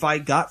 Mm-hmm. If I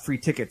got free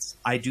tickets,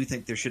 I do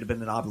think there should have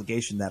been an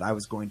obligation that I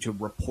was going to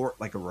report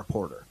like a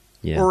reporter.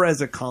 or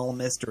as a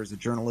columnist or as a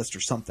journalist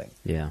or something.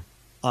 Yeah.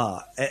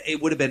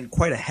 It would have been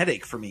quite a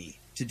headache for me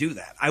to do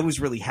that. I was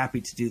really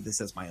happy to do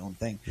this as my own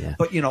thing. Yeah.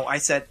 But, I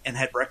sat and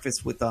had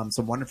breakfast with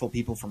some wonderful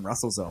people from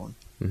WrestleZone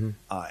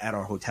at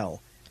our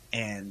hotel.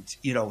 And,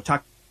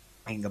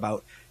 talking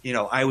about,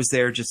 I was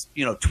there just,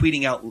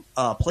 tweeting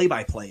out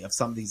play-by-play of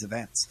some of these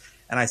events.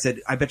 And I said,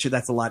 I bet you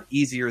that's a lot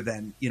easier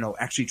than,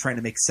 actually trying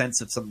to make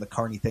sense of some of the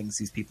carny things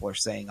these people are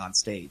saying on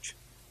stage.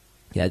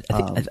 Yeah,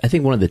 I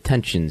think one of the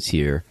tensions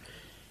here,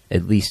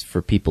 at least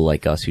for people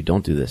like us who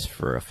don't do this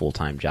for a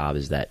full-time job,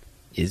 is that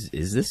is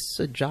this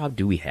a job?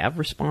 Do we have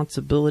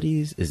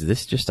responsibilities? Is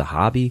this just a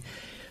hobby?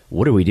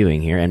 What are we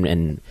doing here?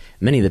 And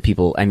many of the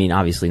people, I mean,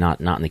 obviously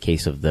not in the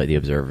case of the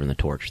Observer and the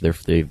Torch.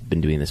 They've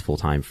been doing this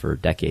full-time for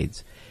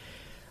decades.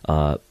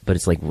 But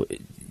it's like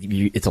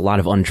it's a lot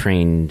of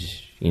untrained,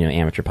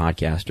 amateur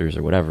podcasters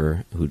or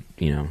whatever who,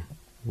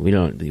 who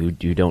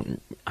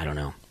don't, I don't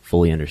know,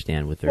 fully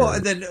understand what their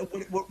and then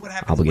what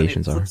happens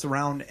obligations when it are. flips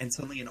around and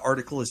suddenly an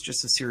article is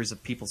just a series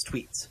of people's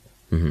tweets,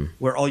 Mm-hmm.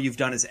 where all you've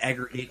done is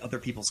aggregate other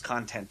people's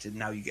content, and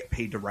now you get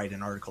paid to write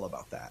an article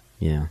about that.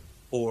 Yeah.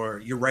 Or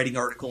you're writing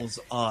articles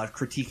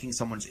critiquing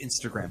someone's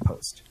Instagram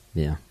post.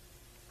 Yeah.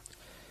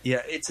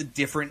 Yeah, it's a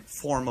different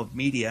form of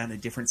media and a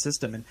different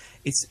system, and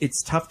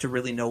it's tough to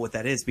really know what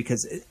that is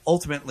because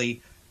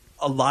ultimately,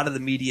 a lot of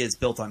the media is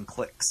built on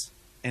clicks,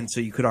 and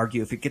so you could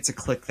argue if it gets a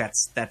click,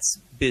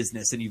 that's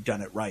business, and you've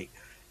done it right.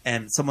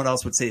 And someone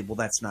else would say, well,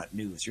 that's not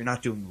news. You're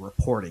not doing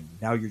reporting.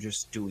 Now you're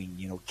just doing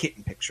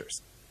kitten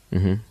pictures.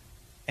 Mm-hmm.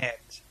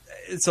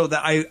 And so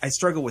that I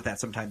struggle with that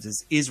sometimes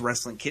is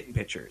wrestling kitten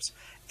pictures,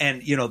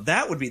 and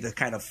that would be the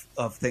kind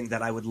of thing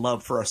that I would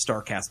love for a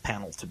StarCast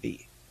panel to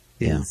be.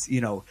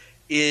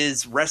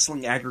 Is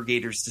wrestling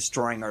aggregators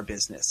destroying our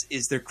business?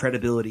 Is there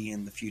credibility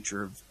in the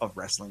future of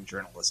wrestling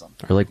journalism?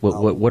 Or like,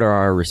 what are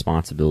our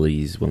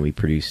responsibilities when we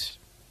produce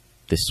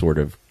this sort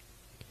of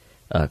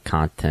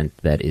content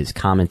that is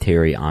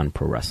commentary on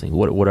pro wrestling?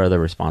 What are the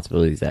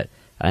responsibilities that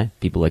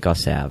people like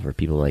us have, or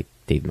people like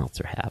Dave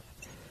Meltzer have?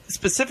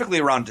 Specifically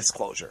around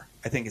disclosure,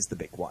 I think is the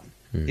big one.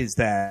 Is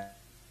that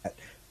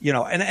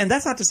and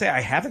that's not to say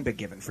I haven't been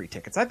given free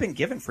tickets. I've been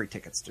given free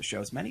tickets to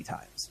shows many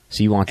times.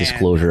 So you want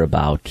disclosure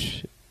about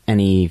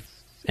any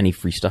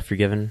free stuff you're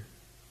given,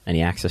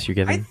 any access you're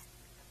given?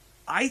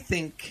 I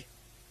think,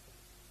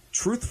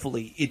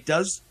 truthfully, it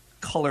does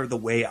color the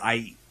way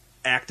I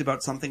act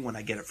about something when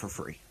I get it for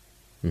free.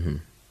 Mm-hmm.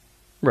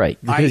 Right,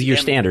 because your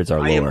standards are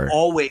lower. I am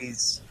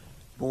always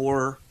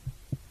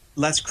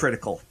less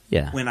critical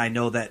Yeah. when I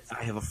know that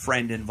I have a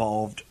friend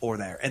involved or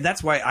there. And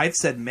that's why I've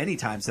said many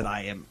times that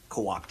I am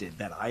co-opted,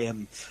 that I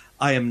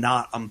am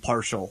not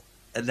impartial,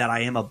 that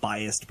I am a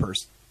biased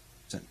person.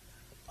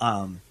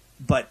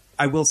 But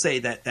I will say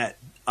that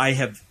I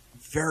have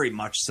very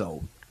much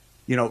so.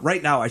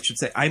 Right now I should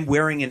say I'm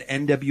wearing an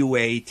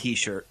NWA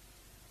t-shirt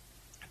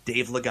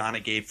Dave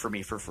Lagana gave for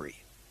me for free.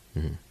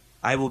 Mm-hmm.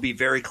 I will be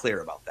very clear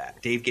about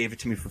that. Dave gave it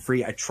to me for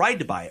free. I tried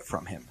to buy it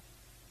from him.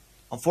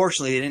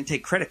 Unfortunately, they didn't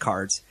take credit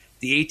cards.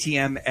 The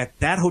ATM at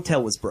that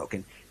hotel was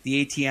broken.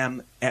 The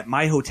ATM at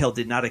my hotel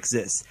did not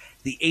exist.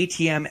 The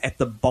ATM at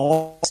the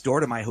bar next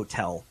door to my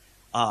hotel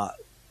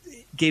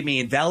gave me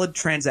invalid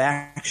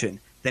transaction.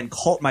 Then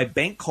my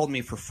bank called me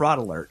for fraud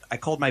alert. I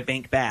called my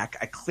bank back.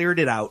 I cleared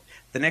it out.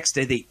 The next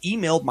day, they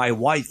emailed my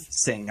wife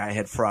saying I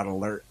had fraud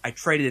alert. I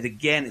tried it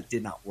again. It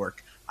did not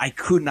work. I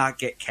could not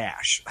get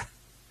cash.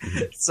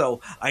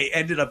 So I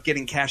ended up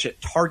getting cash at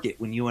Target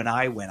when you and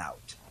I went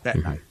out that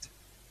night.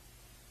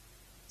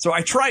 So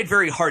I tried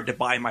very hard to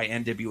buy my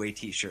NWA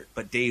t-shirt,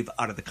 but Dave,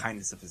 out of the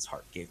kindness of his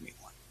heart, gave me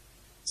one.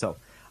 So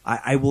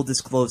I will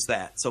disclose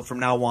that. So from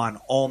now on,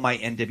 all my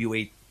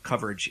NWA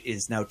coverage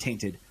is now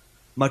tainted,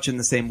 much in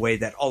the same way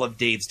that all of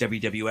Dave's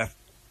WWF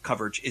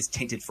coverage is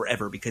tainted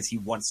forever because he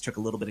once took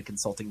a little bit of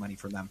consulting money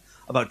from them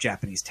about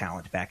Japanese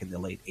talent back in the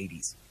late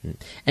 80s.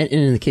 And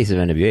in the case of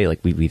NWA, like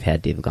we've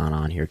had Dave Lagana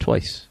on here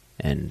twice,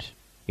 and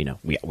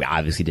we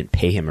obviously didn't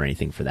pay him or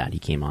anything for that. He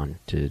came on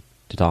to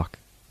talk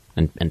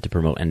and to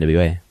promote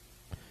NWA.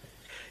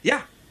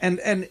 Yeah, and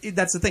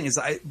that's the thing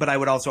but I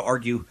would also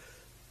argue,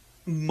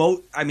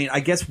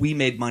 I guess we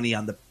made money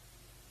on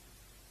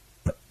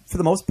but for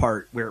the most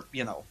part, where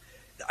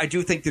I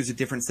do think there's a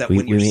difference that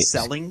when you're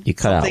selling, you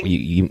cut out.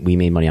 We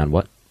made money on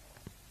what?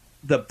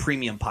 The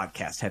premium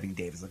podcast, having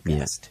Dave as a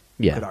guest.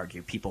 Yeah. You could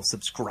argue people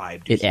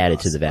subscribed. It added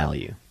to the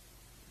value.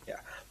 Yeah,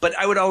 but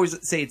I would always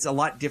say it's a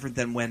lot different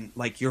than when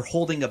you're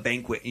holding a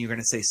banquet and you're going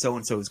to say so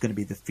and so is going to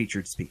be the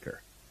featured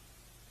speaker.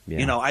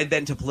 Yeah. I've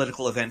been to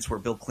political events where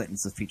Bill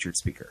Clinton's the featured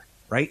speaker,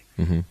 right?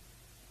 Mm-hmm.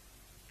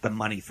 The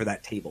money for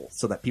that table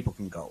so that people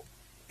can go.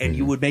 And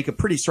you would make a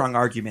pretty strong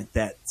argument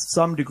that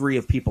some degree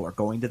of people are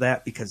going to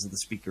that because of the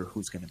speaker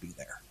who's going to be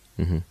there.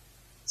 Mm-hmm.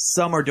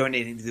 Some are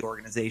donating to the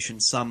organization.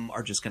 Some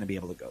are just going to be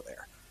able to go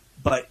there.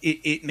 But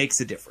it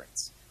makes a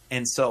difference.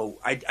 And so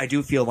I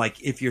do feel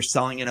like if you're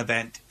selling an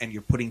event and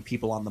you're putting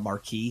people on the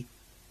marquee,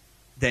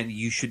 then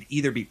you should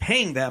either be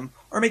paying them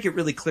or make it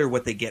really clear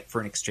what they get for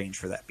an exchange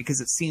for that.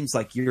 Because it seems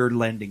like you're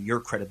lending your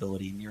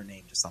credibility and your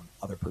name to some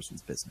other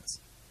person's business.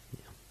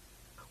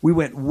 we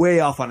went way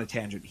off on a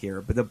tangent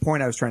here, but the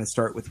point I was trying to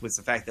start with was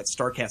the fact that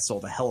StarCast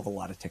sold a hell of a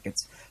lot of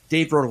tickets.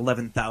 Dave wrote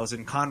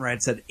 11,000.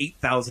 Conrad said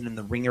 8,000 in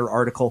the Ringer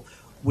article.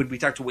 When we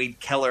talked to Wade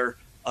Keller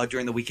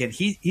during the weekend,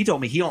 he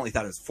told me he only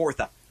thought it was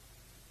 4,000.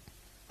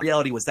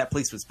 Reality was that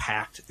place was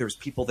packed. There's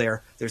people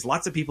there. There's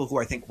lots of people who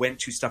I think went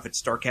to stuff at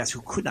StarCast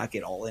who could not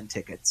get all-in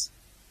tickets.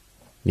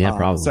 Yeah,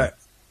 probably.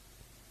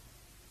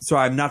 So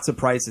I'm not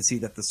surprised to see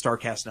that the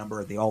StarCast number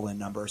and the all-in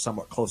number are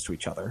somewhat close to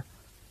each other.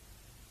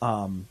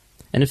 And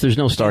if there's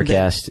no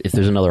StarCast, if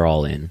there's another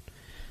all-in,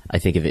 I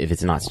think if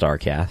it's not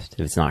StarCast, if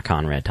it's not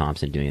Conrad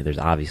Thompson doing it, there's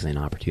obviously an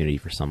opportunity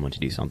for someone to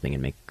do something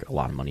and make a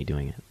lot of money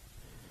doing it.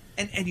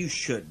 And you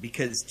should,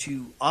 because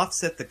to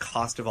offset the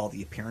cost of all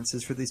the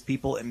appearances for these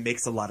people, it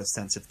makes a lot of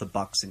sense if the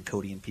Bucks and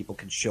Cody and people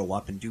can show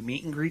up and do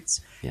meet and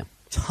greets. Yeah.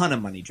 Ton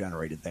of money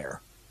generated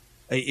there.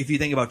 If you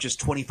think about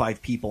just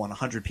 25 people and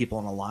 100 people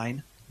in a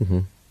line,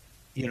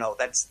 you know,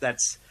 that's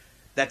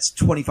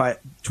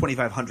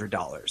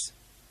 $2,500,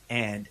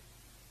 and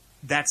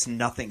that's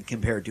nothing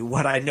compared to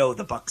what I know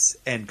the Bucks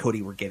and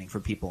Cody were getting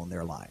for people in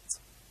their lines.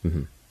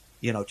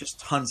 You know, just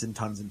tons and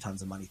tons and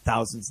tons of money,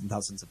 thousands and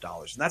thousands of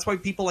dollars. And that's why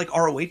people like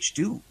ROH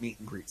do meet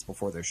and greets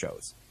before their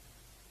shows.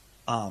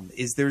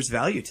 There's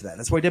value to that.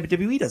 That's why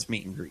WWE does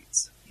meet and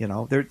greets. You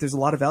know, there's a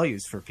lot of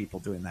values for people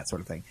doing that sort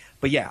of thing.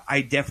 But yeah,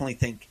 I definitely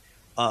think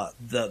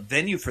the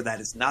venue for that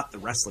is not the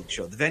wrestling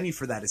show. The venue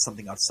for that is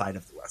something outside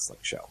of the wrestling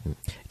show.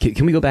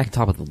 Can we go back and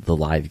talk about the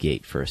live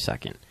gate for a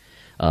second?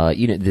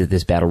 You know,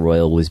 this battle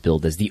royal was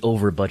billed as the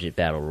over-budget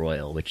battle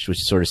royal, which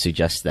sort of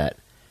suggests that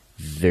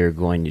they're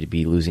going to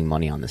be losing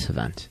money on this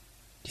event.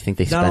 Do you think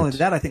they spent... Not only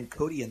that, I think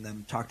Cody and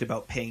them talked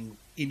about paying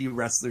indie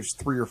wrestlers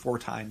 3 or 4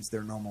 times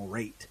their normal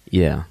rate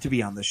to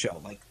be on the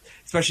show. Like,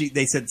 especially,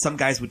 they said some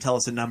guys would tell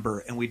us a number,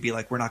 and we'd be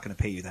like, we're not going to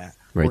pay you that.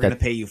 Right, we're going to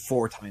pay you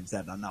 4 times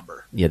that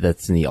number. Yeah,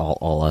 that's in the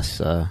All Us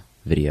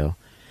video.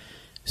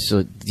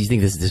 So do you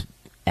think this is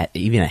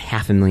even at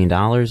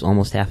 $500,000,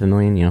 almost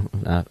 $500,000, you know,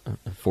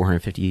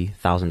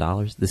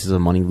 $450,000, this is a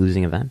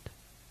money-losing event?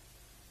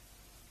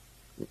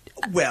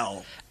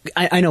 Well...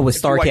 I know with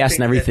StarCast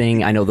and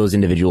everything, I know those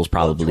individuals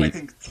probably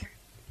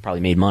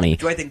made money.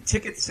 Do I think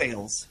ticket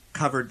sales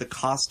covered the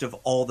cost of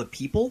all the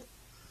people?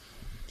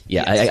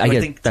 Yeah, yes. I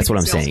get that's what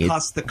I'm saying.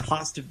 Cost the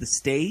cost of the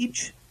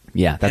stage.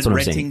 Yeah, that's what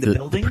I'm saying. The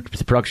building,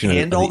 the production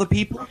and all the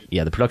people.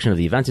 Yeah, the production of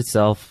the event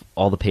itself,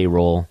 all the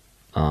payroll,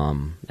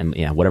 and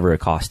yeah, whatever it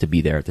costs to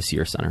be there at the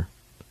Sears Center.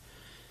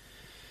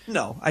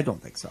 No, I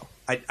don't think so.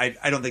 I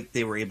don't think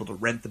they were able to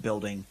rent the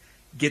building,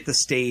 get the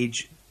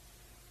stage,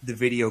 the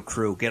video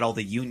crew, get all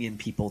the union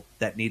people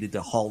that needed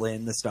to haul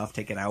in the stuff,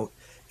 take it out,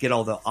 get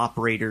all the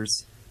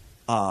operators,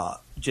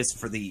 just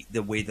for the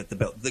way that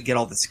get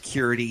all the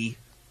security,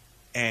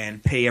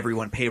 and pay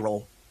everyone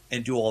payroll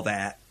and do all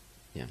that.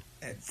 Yeah,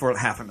 for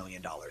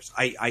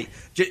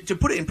 $500,000. To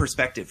put it in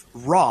perspective,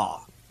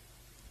 Raw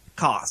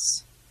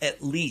costs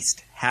at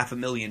least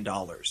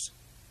 $500,000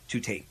 to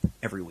tape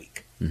every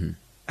week.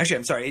 Actually,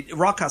 I'm sorry,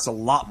 Raw costs a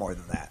lot more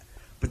than that,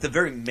 but the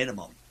very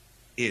minimum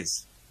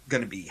is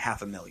going to be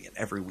 $500,000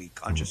 every week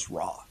on just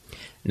Raw.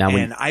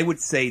 And I would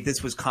say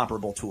this was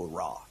comparable to a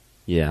Raw.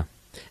 Yeah.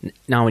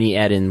 Now, when you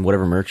add in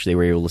whatever merch they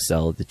were able to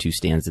sell at the 2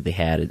 stands that they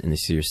had in the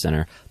Sears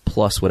Center,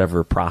 plus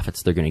whatever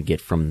profits they're going to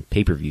get from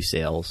pay-per-view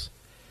sales,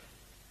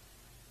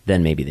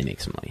 then maybe they make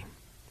some money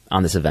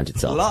on this event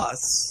itself.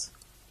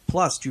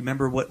 Plus, do you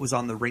remember what was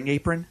on the ring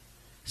apron?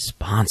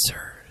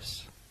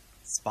 Sponsors.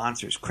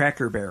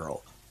 Cracker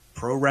Barrel,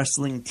 Pro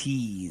Wrestling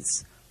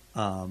Tees.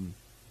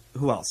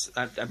 Who else?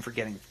 I'm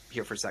forgetting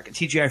here for a second.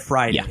 TGI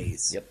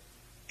Fridays. Yeah. Yep.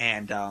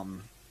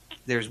 And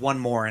there's one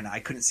more, and I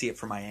couldn't see it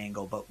from my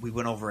angle, but we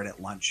went over it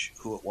at lunch,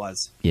 who it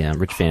was. Yeah,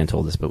 Rich Fan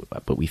told us,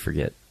 but we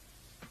forget.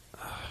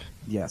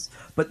 Yes.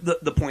 But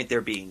the point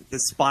there being, the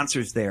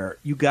sponsors there,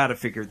 you got to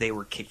figure they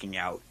were kicking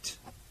out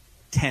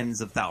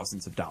tens of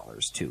thousands of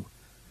dollars, too.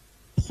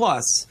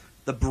 Plus,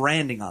 the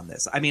branding on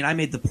this. I mean, I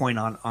made the point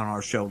on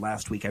our show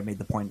last week. I made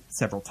the point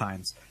several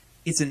times.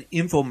 It's an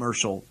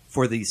infomercial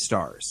for these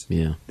stars.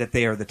 Yeah. That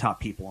they are the top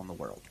people in the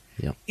world.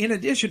 Yep. In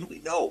addition, we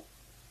know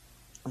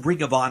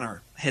Ring of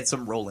Honor had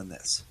some role in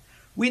this.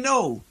 We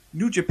know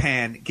New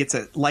Japan gets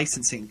a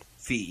licensing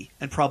fee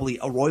and probably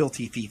a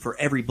royalty fee for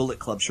every Bullet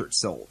Club shirt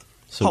sold.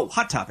 So,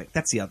 Hot Topic.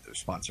 That's the other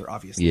sponsor,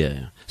 obviously.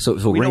 Yeah. So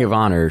Ring of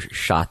Honor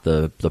shot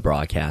the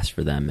broadcast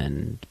for them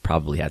and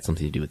probably had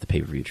something to do with the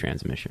pay-per-view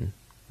transmission,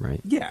 right?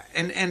 Yeah,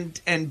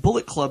 and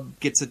Bullet Club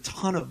gets a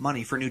ton of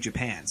money for New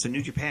Japan, so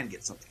New Japan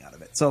gets something out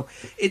of it. So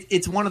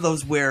it's one of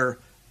those where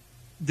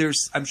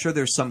I'm sure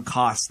there's some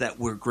costs that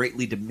were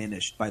greatly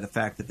diminished by the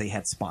fact that they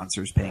had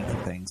sponsors paying for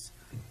things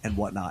and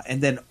whatnot.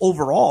 And then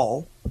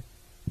overall,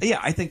 yeah,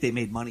 I think they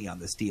made money on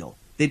this deal.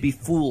 They'd be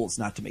fools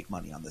not to make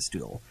money on this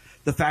deal.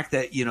 The fact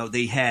that,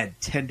 they had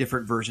 10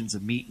 different versions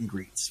of meet and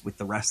greets with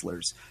the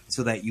wrestlers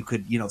so that you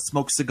could,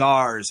 smoke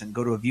cigars and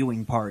go to a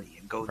viewing party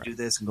and go do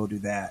this and go do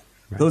that.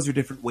 Right. Those are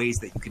different ways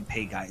that you can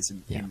pay guys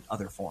in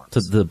other forms.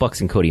 So the Bucks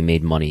and Cody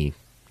made money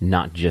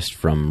not just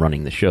from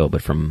running the show,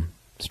 but from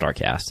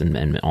StarCast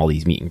and all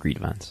these meet and greet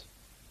events.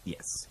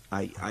 Yes.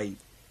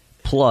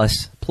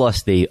 Plus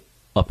they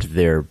upped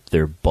their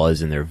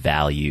buzz and their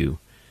value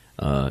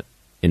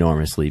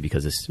enormously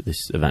because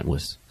this event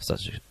was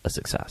such a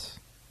success.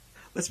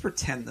 Let's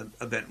pretend the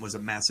event was a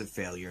massive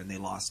failure and they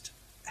lost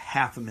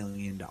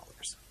 $500,000.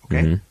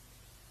 Okay. Mm-hmm.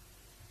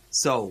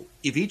 So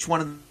if each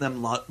one of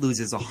them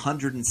loses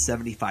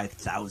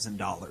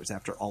 $175,000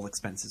 after all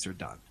expenses are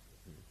done,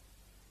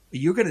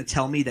 you're going to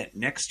tell me that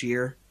next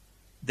year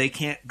they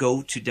can't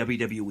go to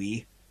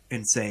WWE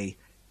and say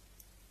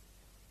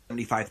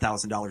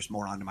 $75,000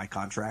 more onto my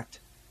contract?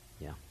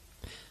 Yeah.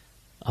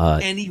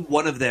 Any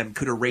one of them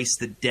could erase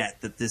the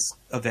debt that this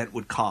event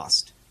would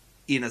cost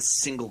in a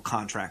single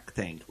contract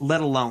thing,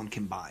 let alone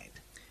combined.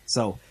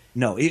 So,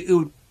 no, it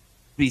would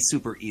be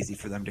super easy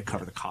for them to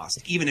cover the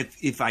cost, even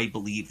if I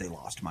believe they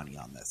lost money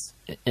on this.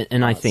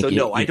 And I think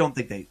I don't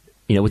think they.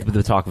 With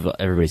the talk of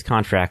everybody's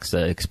contracts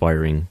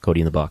expiring, Cody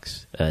and the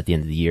Bucks at the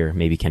end of the year,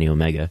 maybe Kenny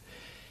Omega.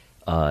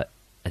 I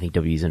think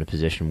WWE's in a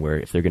position where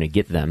if they're going to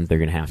get them, they're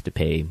going to have to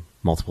pay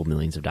multiple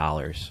millions of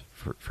dollars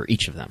for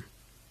each of them.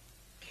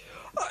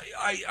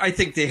 I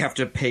think they have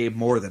to pay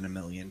more than $1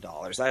 million.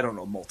 I don't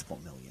know, multiple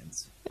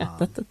millions. Yeah,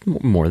 that's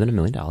more than $1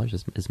 million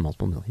is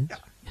multiple millions. Yeah.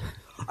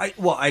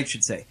 I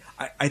should say,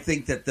 I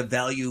think that the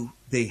value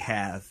they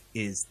have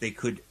is they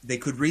could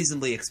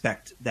reasonably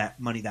expect that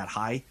money that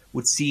high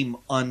would seem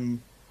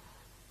unabsurd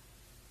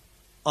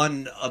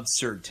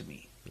to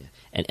me. Yeah.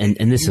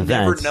 And this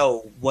event, you never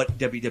know what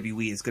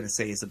WWE is going to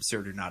say is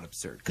absurd or not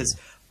absurd. Because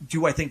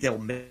do I think they'll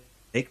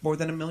make more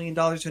than $1 million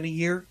in a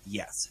year?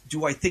 Yes.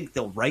 Do I think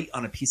they'll write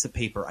on a piece of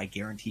paper, I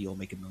guarantee you'll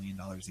make $1 million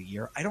a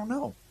year? I don't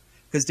know.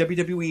 Because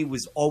WWE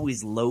was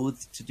always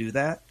loath to do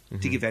that,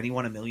 to give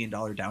anyone $1 million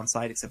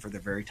downside, except for their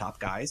very top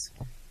guys.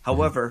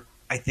 However,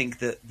 I think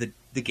that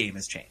the game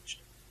has changed.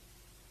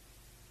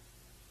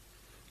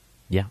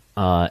 Yeah.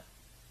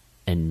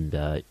 And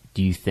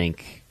do you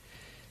think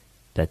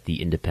that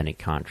the independent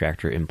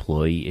contractor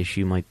employee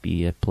issue might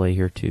be at play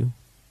here too?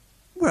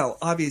 Well,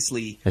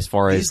 obviously, as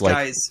far as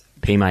guys,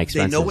 pay my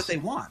expenses, they know what they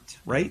want,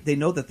 right? They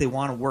know that they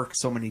want to work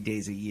so many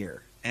days a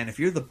year. And if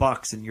you're the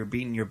Bucks and you're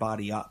beating your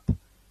body up,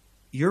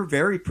 you're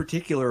very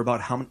particular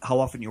about how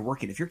often you're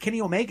working. If you're Kenny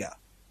Omega,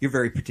 you're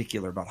very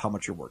particular about how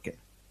much you're working.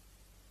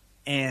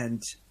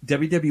 And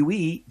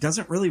WWE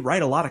doesn't really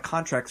write a lot of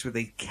contracts where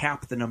they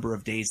cap the number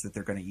of days that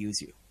they're going to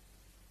use you.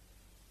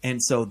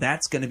 And so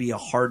that's going to be a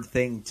hard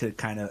thing to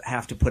kind of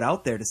have to put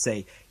out there to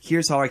say,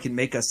 here's how I can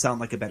make us sound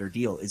like a better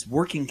deal, is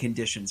working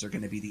conditions are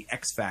going to be the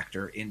X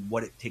factor in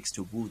what it takes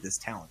to woo this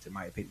talent, in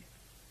my opinion.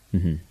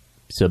 Mm-hmm.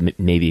 So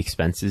maybe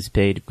expenses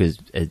paid? Because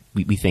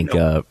we think,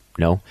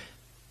 no.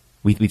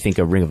 We think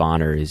a Ring of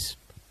Honor is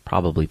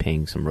probably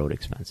paying some road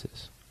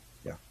expenses.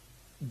 Yeah.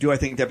 Do I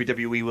think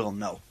WWE will?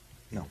 No,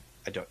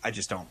 I don't. I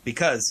just don't,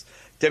 because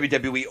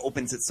WWE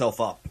opens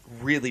itself up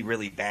really,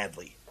 really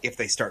badly if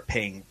they start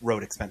paying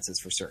road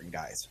expenses for certain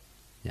guys.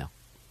 Yeah.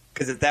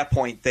 Because at that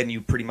point, then you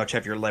pretty much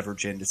have your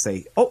leverage in to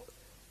say, "Oh,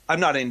 I'm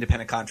not an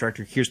independent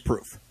contractor. Here's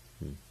proof."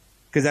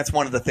 Because that's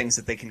one of the things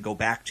that they can go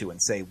back to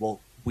and say, "Well,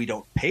 we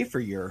don't pay for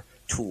your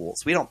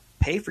tools. We don't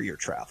pay for your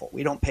travel.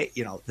 We don't pay,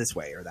 this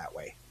way or that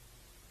way."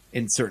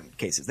 In certain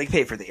cases, they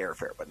pay for the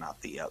airfare, but not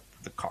the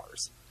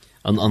cars.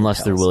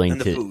 Unless they're willing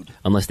to, food.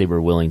 Unless they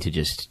were willing to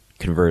just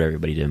convert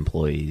everybody to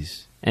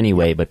employees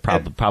anyway, but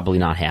probably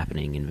not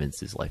happening in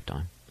Vince's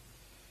lifetime.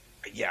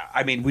 Yeah,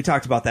 I mean, we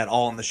talked about that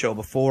all on the show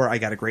before. I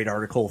got a great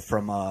article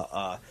from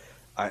I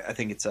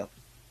think it's a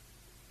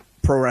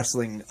pro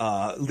wrestling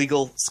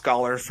legal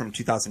scholar from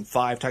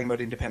 2005 talking about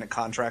independent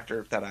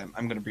contractor that I'm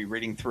going to be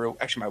reading through.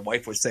 Actually, my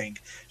wife was saying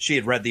she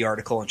had read the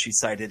article and she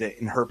cited it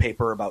in her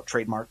paper about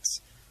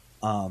trademarks.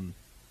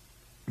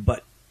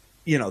 But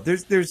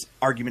there's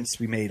arguments to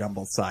be made on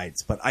both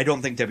sides, but I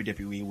don't think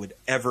WWE would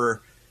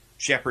ever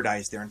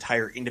jeopardize their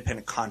entire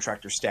independent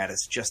contractor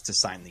status just to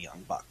sign the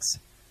Young Bucks.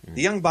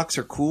 The Young Bucks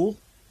are cool.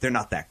 They're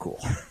not that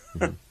cool.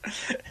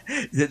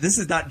 This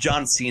is not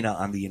John Cena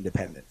on the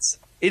independents.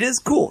 It is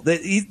cool.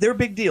 They're a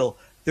big deal.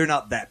 They're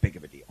not that big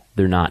of a deal.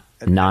 They're not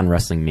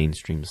non-wrestling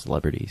mainstream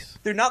celebrities.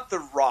 They're not The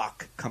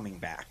Rock coming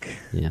back.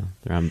 Yeah.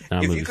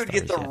 If you could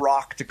get The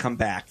Rock to come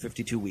back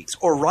 52 weeks,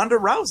 or Ronda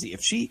Rousey,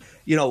 if she,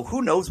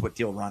 who knows what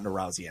deal Ronda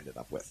Rousey ended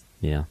up with.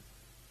 Yeah.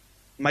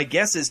 My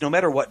guess is no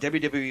matter what,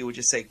 WWE would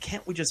just say,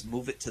 can't we just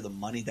move it to the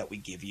money that we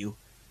give you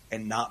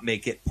and not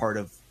make it part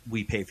of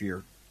we pay for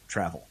your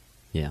travel?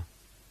 Yeah.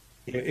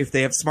 If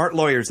they have smart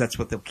lawyers, that's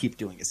what they'll keep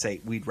doing, is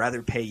say, we'd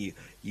rather pay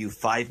you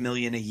 $5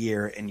 million a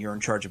year and you're in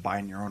charge of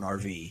buying your own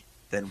RV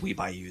than we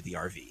buy you the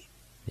RV.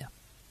 Yeah.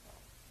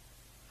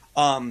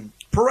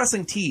 Pro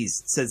Wrestling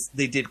Tees says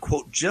they did,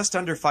 quote, just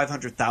under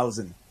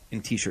 500,000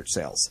 in T-shirt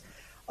sales.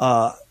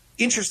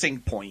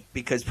 Interesting point,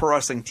 because Pro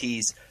Wrestling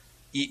Tees,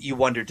 you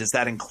wonder, does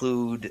that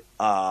include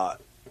all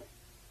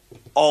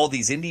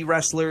these indie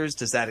wrestlers?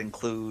 Does that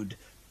include,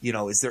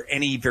 is there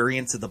any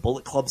variance of the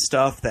Bullet Club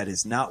stuff that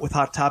is not with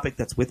Hot Topic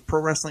that's with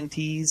Pro Wrestling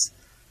Tees?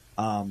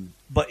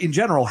 But in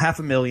general,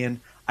 $500,000.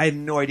 I have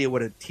no idea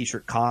what a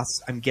T-shirt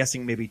costs. I'm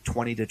guessing maybe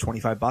 $20 to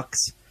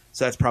 $25.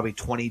 So that's probably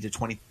 20 to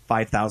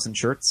 25,000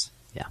 shirts.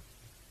 Yeah.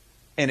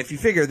 And if you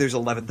figure there's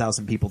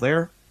 11,000 people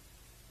there,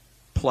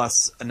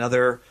 plus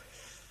another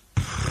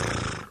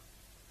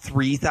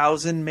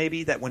 3,000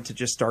 maybe that went to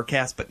just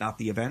StarCast, but not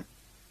the event.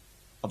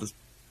 I'll just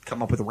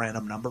come up with a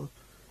random number.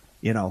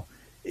 You know,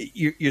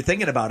 you're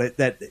thinking about it,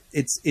 that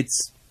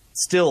it's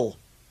still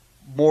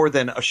more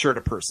than a shirt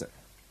a person.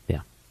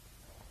 Yeah.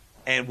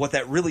 And what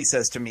that really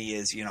says to me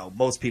is, you know,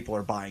 most people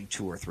are buying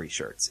 2 or 3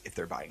 shirts if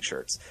they're buying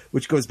shirts,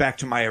 which goes back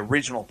to my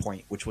original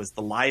point, which was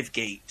the live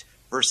gate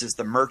versus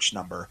the merch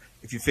number.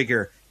 If you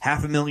figure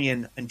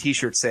 500,000 in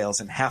T-shirt sales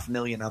and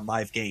 500,000 on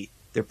live gate,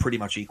 they're pretty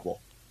much equal.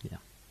 Yeah.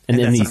 And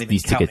then that's not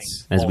these even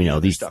tickets, counting as we all know,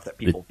 the these stuff that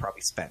people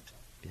probably spent.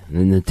 And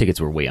then the tickets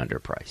were way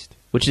underpriced,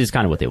 which is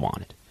kind of what they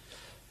wanted.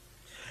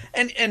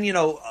 And you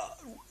know,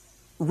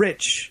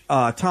 Rich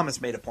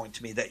Thomas made a point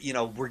to me that, you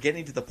know, we're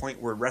getting to the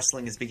point where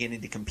wrestling is beginning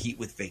to compete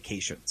with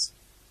vacations.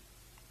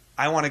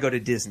 I want to go to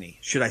Disney.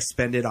 Should I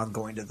spend it on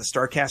going to the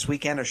StarCast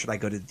weekend, or should I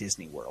go to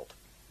Disney World?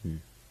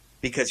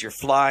 Because you're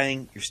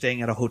flying, you're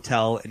staying at a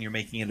hotel, and you're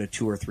making it a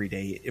 2 or 3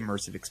 day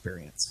immersive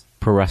experience.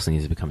 Pro wrestling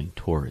is becoming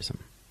tourism.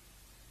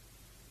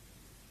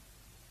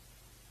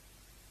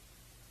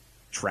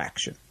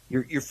 Traction.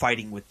 You're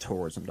fighting with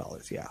tourism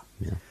dollars, yeah.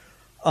 Yeah.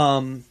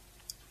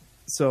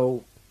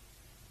 So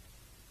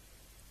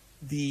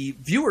the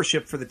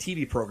viewership for the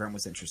TV program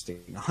was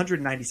interesting.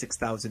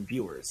 196,000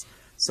 viewers.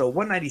 So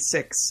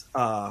 196,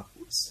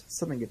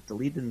 something get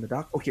deleted in the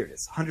doc. Oh, here it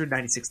is.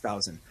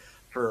 196,000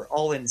 for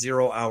All In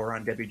 0 Hour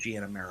on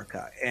WGN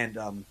America. And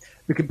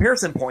the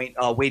comparison point,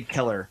 Wade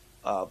Keller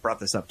brought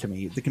this up to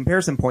me. The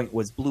comparison point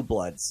was Blue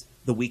Bloods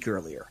the week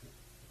earlier,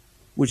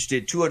 which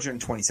did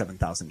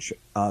 227,000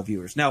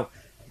 viewers. Now,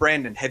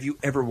 Brandon, have you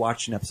ever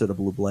watched an episode of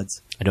Blue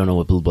Bloods? I don't know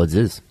what Blue Bloods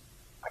is.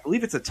 I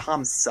believe it's a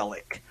Tom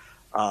Selleck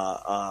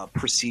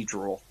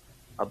procedural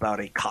about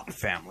a cop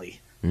family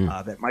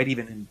that might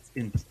even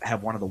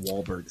have one of the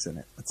Wahlbergs in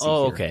it. Let's see here.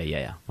 Okay.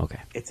 Yeah. Okay.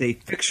 It's a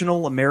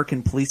fictional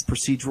American police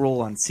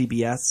procedural on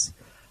CBS.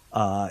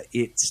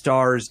 It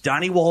stars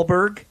Donnie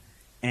Wahlberg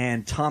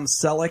and Tom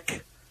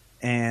Selleck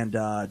and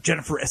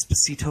Jennifer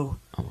Esposito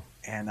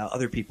and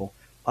other people.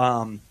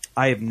 I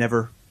have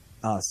never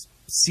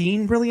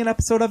seen really an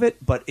episode of it,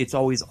 but it's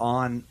always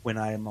on when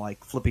I'm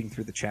like flipping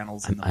through the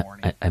channels in the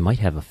morning. I might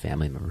have a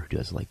family member who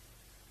does like,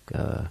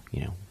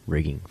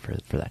 rigging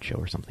for that show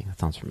or something. That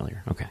sounds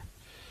familiar. Okay.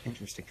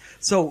 Interesting.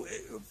 So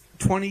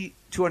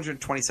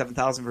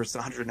 227,000 versus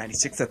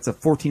 196, that's a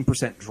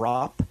 14%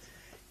 drop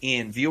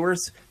in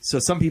viewers. So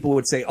some people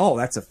would say, oh,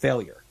 that's a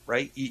failure,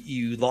 right?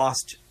 You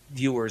lost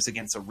viewers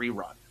against a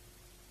rerun.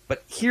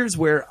 But here's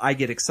where I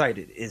get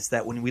excited, is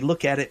that when we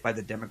look at it by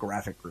the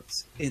demographic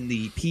groups, in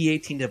the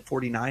P18 to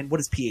 49, what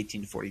does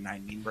P18 to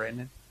 49 mean,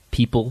 Brandon?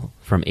 People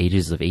from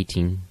ages of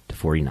 18 to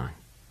 49.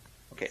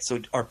 Okay, so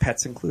are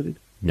pets included?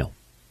 No.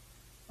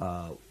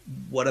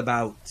 What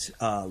about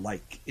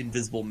like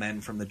Invisible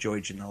Men from the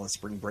Joey Janela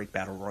Spring Break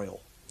Battle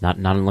Royal? Not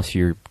unless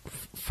you're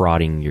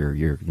frauding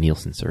your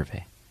Nielsen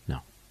survey.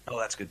 No. Oh,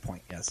 that's a good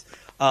point. Yes.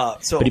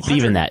 But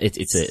even that,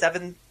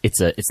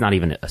 it's not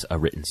even a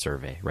written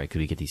survey, right? Because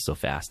we get these so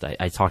fast.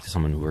 I talked to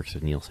someone who works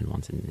with Nielsen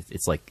once, and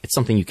it's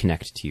something you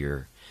connect to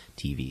your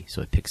TV,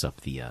 so it picks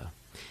up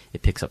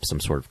some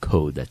sort of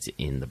code that's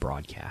in the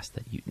broadcast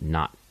that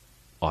not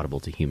audible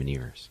to human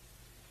ears.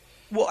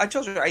 Well, I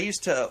told you I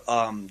used to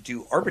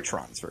do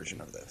Arbitron's version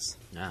of this.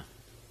 Yeah,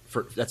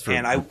 that's for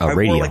and I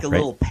radio, wore like a right?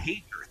 little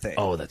pager thing.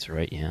 Oh, that's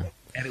right. Yeah,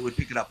 and it would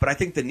pick it up. But I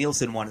think the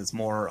Nielsen one is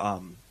more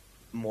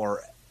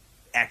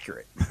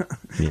accurate.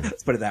 Yeah.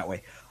 Let's put it that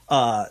way.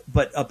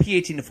 But a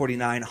P18 to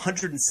 49,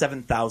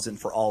 107,000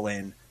 for All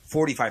In,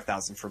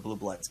 45,000 for Blue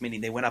Bloods,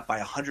 meaning they went up by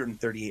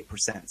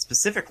 138%.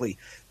 Specifically,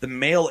 the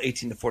male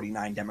 18 to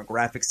 49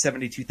 demographic,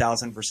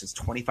 72,000 versus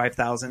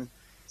 25,000.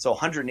 So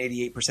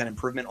 188%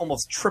 improvement,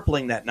 almost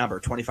tripling that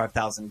number,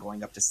 25,000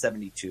 going up to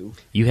 72.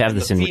 You have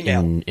and this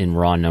in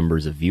raw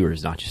numbers of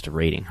viewers, not just a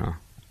rating, huh?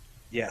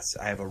 Yes,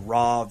 I have a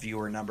raw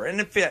viewer number.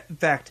 And in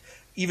fact,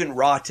 even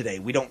raw today,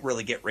 we don't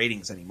really get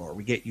ratings anymore.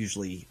 We get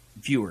usually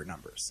viewer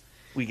numbers.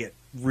 We get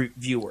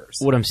viewers.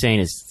 What I'm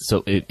saying is, so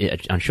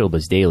on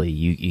Showbuzz Daily,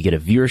 you get a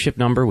viewership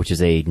number, which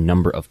is a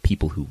number of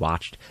people who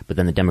watched, but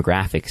then the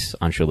demographics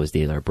on Showbuzz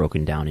Daily are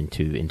broken down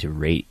into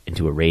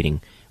a rating,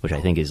 which I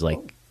think is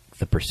like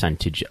the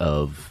percentage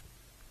of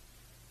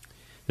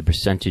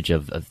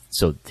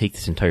so take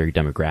this entire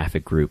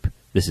demographic group.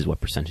 This is what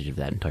percentage of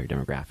that entire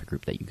demographic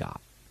group that you got.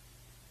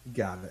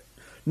 Got it.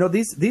 No,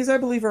 these I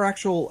believe are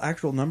actual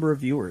number of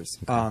viewers.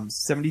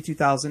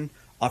 72,000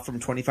 up from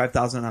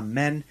 25,000 on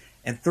men,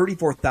 and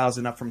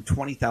 34,000 up from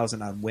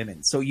 20,000 on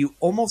women. So you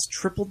almost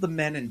tripled the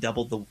men and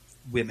doubled the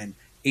women,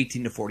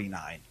 18 to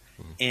 49.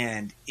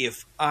 And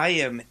if I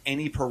am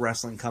any pro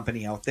wrestling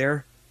company out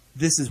there,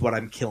 this is what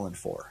I'm killing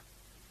for,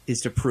 is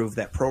to prove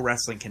that pro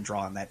wrestling can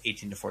draw on that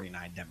 18 to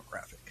 49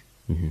 demographic.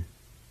 Mm-hmm.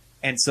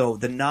 And so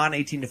the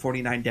non-18 to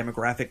 49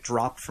 demographic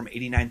dropped from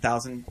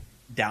 89,000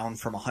 down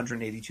from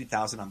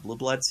 182,000 on Blue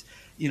Bloods.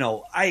 You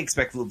know, I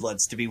expect Blue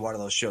Bloods to be one of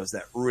those shows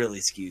that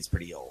really skews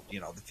pretty old, you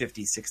know, the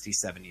 50, 60,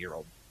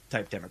 70-year-old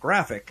type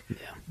demographic. Yeah.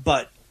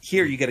 But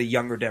here you get a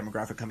younger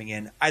demographic coming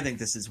in. I think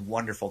this is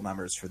wonderful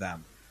numbers for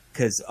them.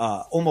 because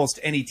almost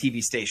any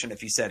TV station,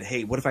 if you said,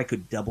 "Hey, what if I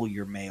could double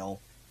your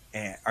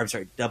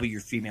double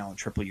your female and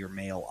triple your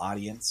male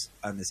audience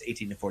on this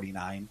 18 to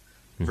 49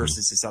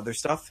 versus this other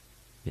stuff?"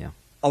 Yeah.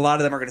 A lot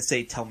of them are going to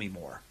say, "Tell me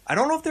more." I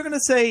don't know if they're going to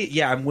say,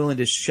 "Yeah, I'm willing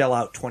to shell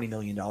out $20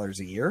 million a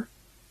year,"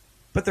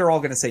 but they're all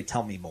going to say,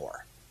 "Tell me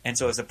more." And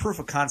so as a proof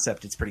of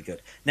concept, it's pretty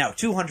good. Now,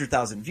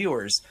 200,000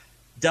 viewers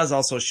does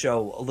also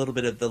show a little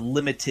bit of the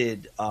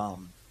limited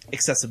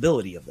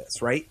accessibility of this,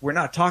 right? We're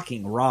not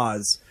talking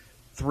Raw's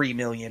 3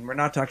 million. We're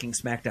not talking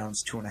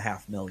SmackDown's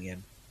 2.5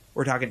 million.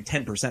 We're talking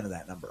 10% of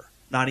that number.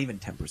 Not even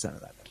 10%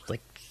 of that number.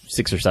 Like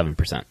 6 or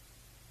 7%.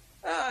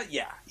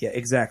 Yeah,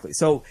 exactly.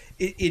 So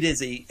it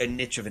is a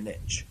niche of a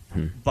niche.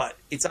 But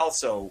it's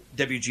also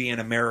WGN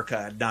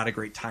America, not a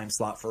great time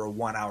slot for a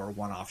 1 hour,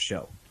 one-off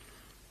show.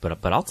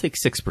 But I'll take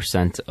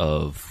 6%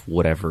 of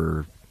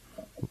whatever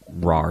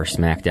Raw or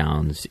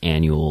SmackDown's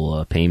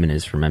annual payment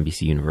is from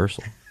NBC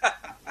Universal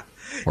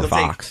or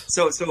Fox.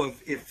 So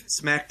if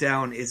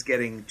SmackDown is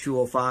getting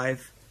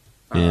 205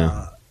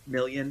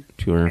 million,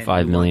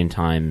 205 million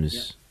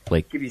times,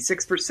 like give you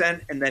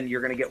 6%, and then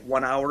you're going to get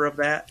 1 hour of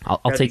that.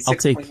 I'll take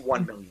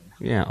 6.1 million.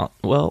 Yeah.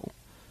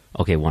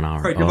 1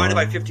 hour. Right, divided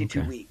by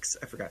 52 weeks.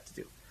 I forgot to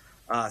do.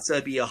 So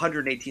it'd be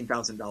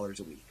 $118,000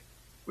 a week,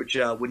 which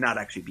would not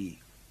actually be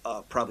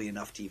probably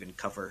enough to even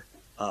cover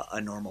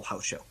a normal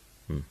house show.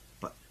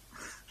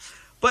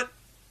 But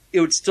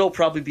it would still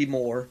probably be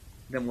more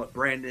than what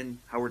Brandon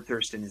Howard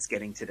Thurston is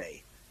getting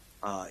today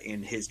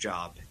in his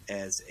job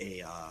as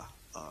a,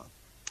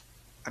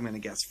 I'm going to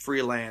guess,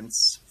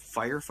 freelance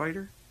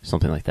firefighter.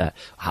 Something like that.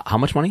 How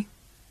much money?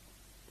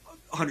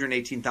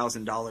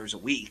 $118,000 a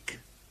week.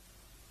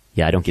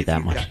 Yeah, I don't get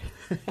that much.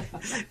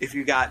 If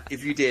you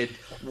did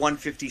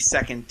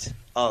 1/52nd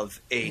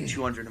of a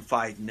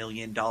 $205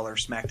 million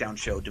SmackDown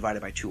show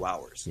divided by 2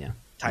 hours,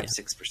 times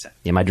 6%.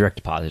 Yeah, my direct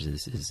deposit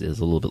is a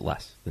little bit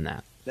less than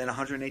that. Then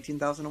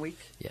 $118,000 a week.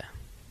 Yeah.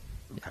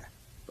 Okay.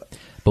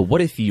 But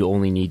what if you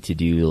only need to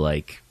do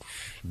like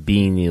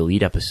Being the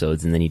Elite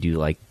episodes, and then you do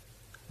like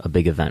a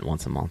big event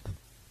once a month?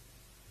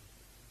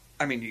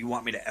 I mean, you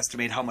want me to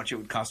estimate how much it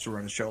would cost to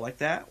run a show like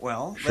that?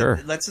 Well,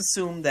 sure. Let's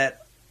assume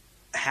that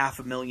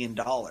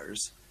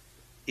 $500,000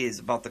 is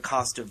about the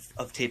cost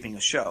of taping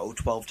a show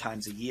 12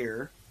 times a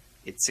year.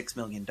 It's $6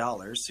 million,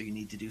 so you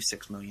need to do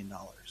 $6 million.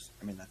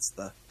 I mean, that's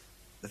the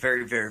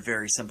very, very,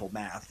 very simple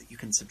math. You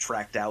can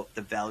subtract out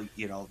the value,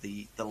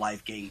 the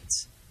live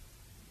gates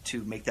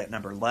to make that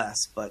number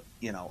less. But,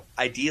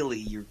 ideally,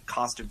 your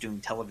cost of doing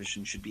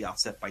television should be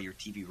offset by your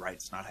TV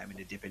rights, not having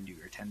to dip into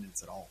your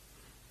attendance at all.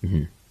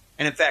 Mm-hmm.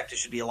 And in fact, it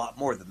should be a lot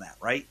more than that,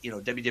 right?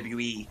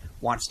 WWE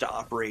wants to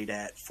operate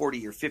at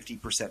 40 or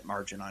 50%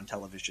 margin on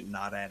television,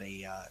 not at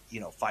a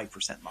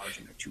 5%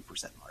 margin or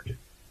 2% margin.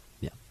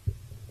 Yeah.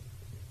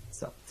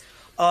 So,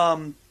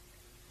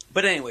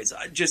 but anyways,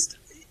 just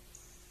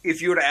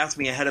if you were to ask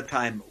me ahead of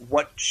time,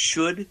 what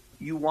should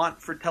you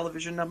want for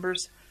television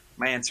numbers?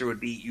 My answer would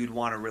be you'd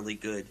want a really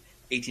good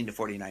 18 to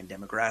 49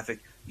 demographic.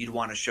 You'd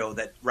want to show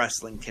that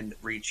wrestling can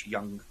reach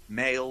young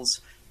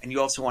males, and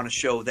you also want to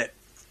show that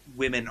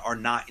women are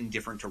not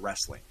indifferent to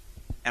wrestling.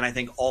 And I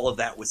think all of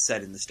that was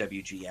said in this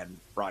WGN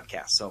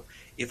broadcast. So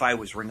if I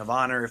was Ring of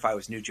Honor, if I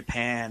was New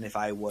Japan, if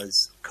I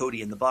was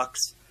Cody and the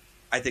Bucks,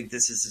 I think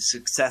this is a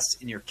success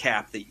in your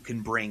cap that you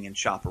can bring and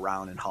shop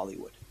around in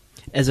Hollywood.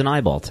 As an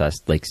eyeball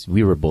test, like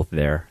we were both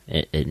there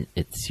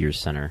at Sears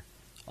Center,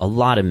 a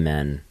lot of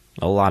men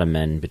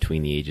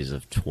between the ages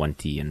of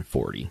 20 and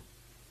 40.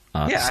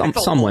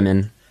 Some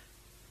women,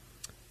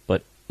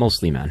 but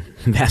mostly men.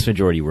 The vast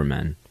majority were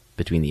men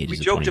between the ages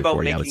of 20 and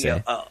 40, I would say. We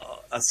joked about making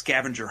a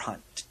scavenger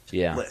hunt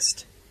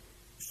list.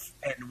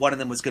 And one of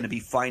them was going to be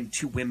find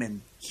two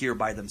women here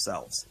by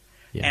themselves.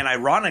 Yeah. And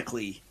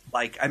ironically,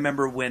 like I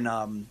remember when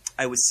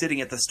I was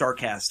sitting at the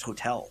StarCast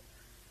Hotel,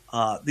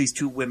 these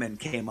two women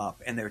came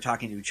up and they were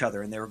talking to each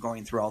other and they were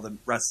going through all the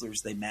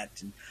wrestlers they met.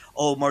 And,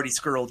 Marty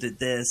Scurll did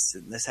this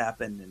and this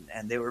happened.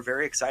 And they were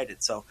very excited.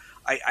 So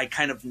I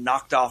kind of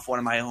knocked off one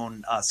of my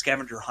own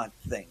scavenger hunt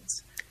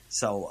things.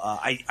 So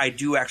I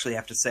do actually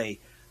have to say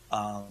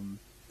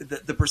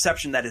the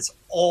perception that it's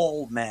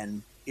all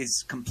men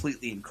is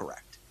completely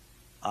incorrect.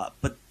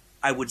 But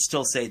I would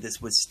still say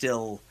this was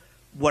still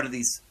one of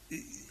these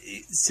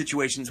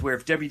situations where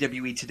if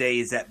WWE today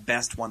is at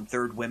best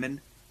 1/3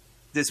 women,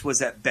 this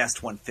was at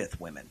best 1/5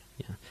 women.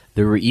 Yeah,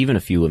 there were even a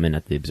few women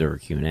at the Observer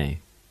Q&A.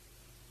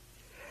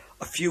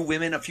 A few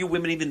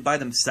women even by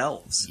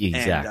themselves.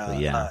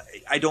 Exactly. And,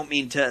 I don't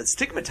mean to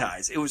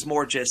stigmatize. It was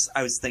more just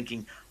I was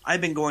thinking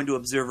I've been going to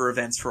Observer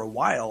events for a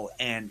while,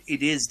 and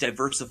it is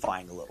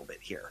diversifying a little bit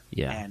here.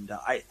 Yeah. And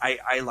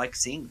I like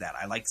seeing that.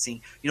 I like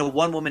seeing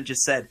one woman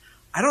just said,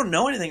 I don't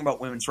know anything about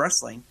women's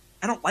wrestling.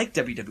 I don't like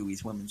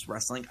WWE's women's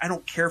wrestling. I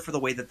don't care for the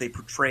way that they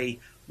portray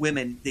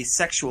women. They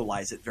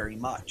sexualize it very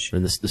much.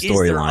 And the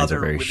storylines are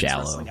very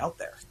shallow out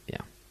there.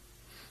 Yeah.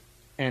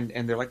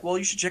 And they're like, well,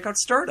 you should check out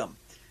Stardom.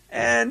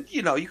 And,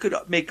 you could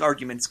make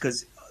arguments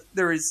because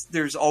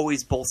there's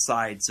always both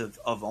sides of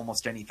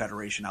almost any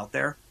federation out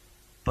there.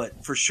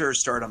 But for sure,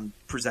 Stardom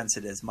presents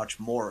it as much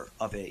more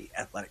of a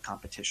athletic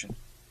competition.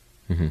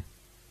 Mm-hmm.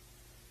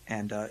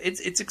 And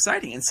it's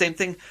exciting. And same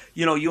thing,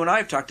 you and I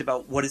have talked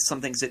about what is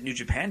some things that New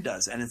Japan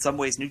does. And in some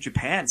ways, New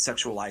Japan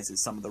sexualizes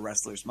some of the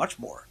wrestlers much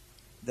more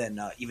than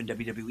even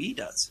WWE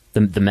does.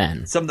 The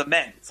men. Some of the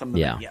men,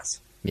 yes.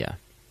 Yeah.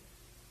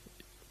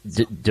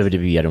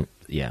 WWE, I don't.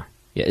 Yeah.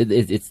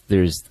 It's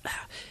there's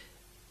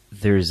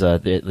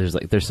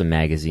some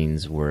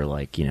magazines where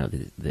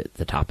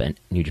the top end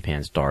New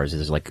Japan stars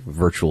is like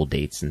virtual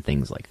dates and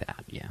things like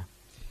that. Yeah.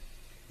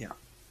 Yeah.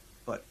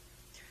 But.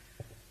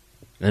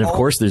 And of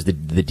course, there's the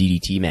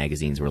DDT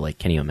magazines where like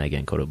Kenny Omega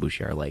and Kota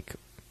Ibushi are like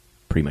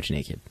pretty much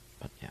naked.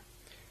 But yeah.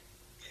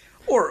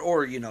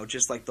 Or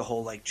just like the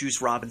whole like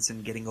Juice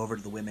Robinson getting over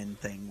to the women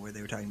thing where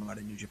they were talking about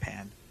in New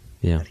Japan.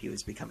 Yeah. That he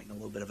was becoming a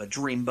little bit of a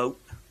dreamboat.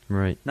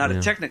 Right. Not a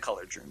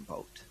Technicolor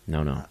dreamboat.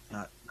 No. Not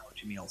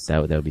Jimmy Olsen.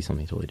 That would be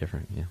something totally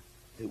different. Yeah.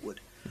 It would.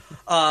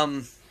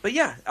 But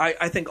yeah,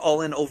 I think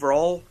all in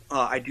overall,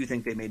 I do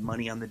think they made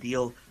money on the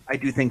deal. I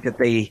do think that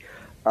they,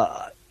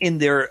 in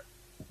their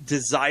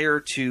desire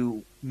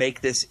to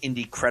make this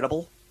indie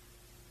credible,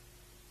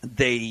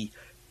 they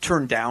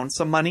turned down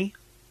some money.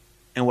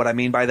 And what I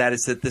mean by that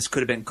is that this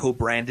could have been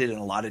co-branded in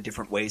a lot of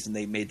different ways, and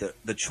they made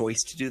the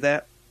choice to do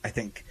that. I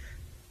think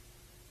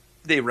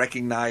they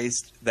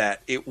recognized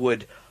that it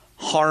would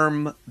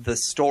harm the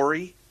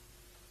story,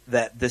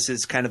 that this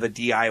is kind of a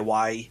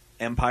DIY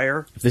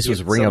empire. If this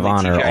was Ring of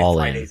Honor all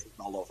in,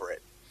 all over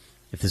it.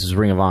 If this was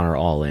Ring of Honor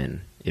all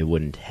in, it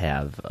wouldn't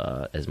have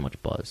as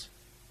much buzz.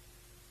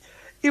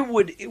 It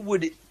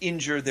would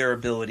injure their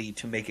ability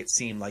to make it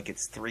seem like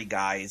it's three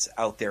guys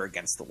out there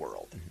against the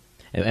world.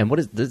 And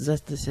does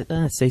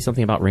that say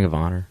something about Ring of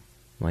Honor,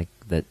 like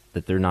that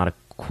they're not a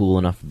cool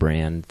enough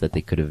brand that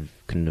they couldn't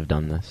have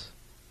done this?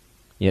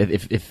 Yeah,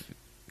 if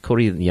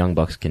Cody and the Young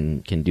Bucks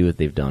can do what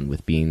they've done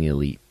with Being the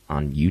Elite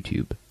on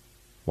YouTube,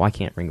 why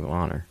can't Ring of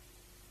Honor?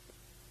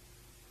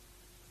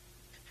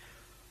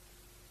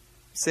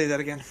 Say that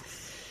again.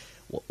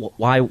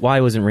 Why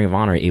wasn't Ring of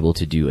Honor able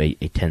to do a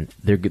 10th?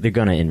 They're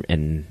gonna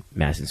in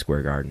Madison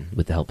Square Garden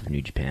with the help of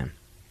New Japan,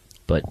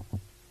 but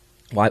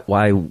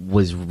why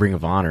was Ring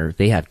of Honor?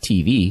 They have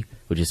TV,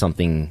 which is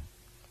something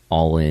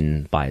All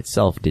In by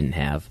itself didn't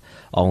have.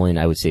 All In,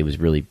 I would say, was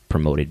really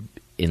promoted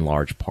in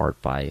large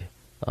part by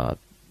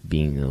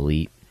Being the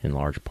Elite, in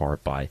large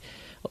part by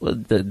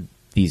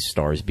these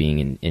stars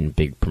being in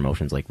big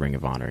promotions like Ring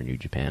of Honor and New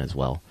Japan as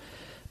well.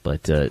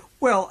 But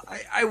well,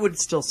 I would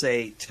still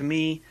say, to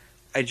me,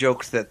 I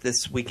joked that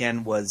this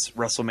weekend was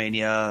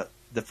WrestleMania.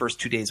 The first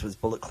 2 days was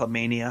Bullet Club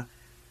Mania,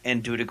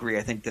 and to a degree,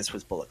 I think this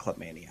was Bullet Club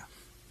Mania.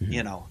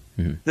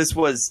 Mm-hmm.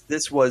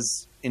 This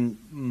was in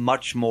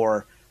much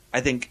more.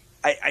 I think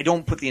I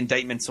don't put the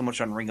indictment so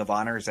much on Ring of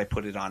Honor as I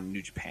put it on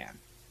New Japan.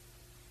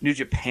 New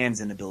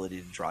Japan's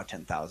inability to draw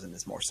 10,000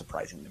 is more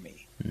surprising to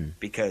me,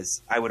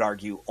 because I would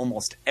argue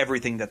almost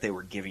everything that they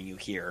were giving you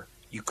here,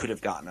 you could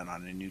have gotten it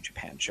on a New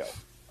Japan show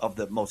of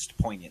the most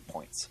poignant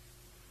points.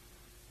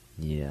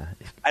 Yeah.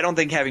 I don't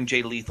think having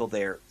Jay Lethal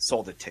there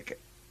sold a ticket.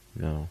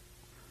 No.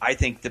 I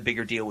think the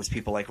bigger deal was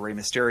people like Rey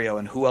Mysterio,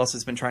 and who else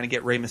has been trying to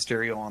get Rey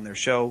Mysterio on their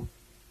show?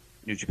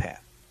 New Japan.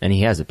 And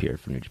he has appeared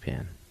for New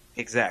Japan.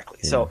 Exactly.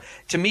 Yeah. So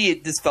to me,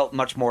 this felt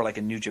much more like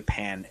a New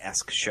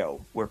Japan-esque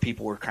show where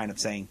people were kind of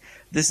saying,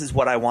 this is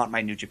what I want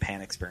my New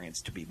Japan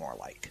experience to be more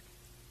like.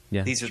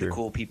 Yeah, these are the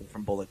cool people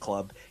from Bullet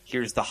Club.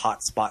 Here's the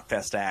hot Spot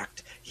Fest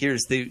act.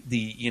 Here's the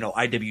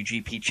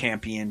IWGP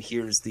champion.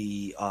 Here's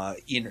the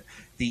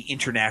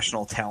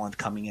international talent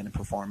coming in and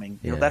performing.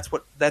 You know, that's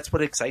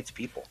what excites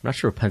people. I'm not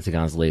sure what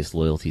Pentagon's latest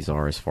loyalties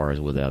are as far as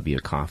whether that'll be a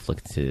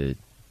conflict to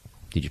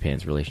New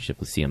Japan's relationship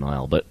with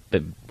CMLL,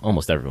 but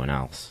almost everyone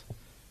else.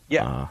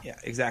 Yeah,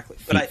 exactly.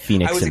 But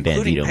Phoenix I was and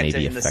including Bandito may Penta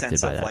be in the affected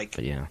sense by of that. like,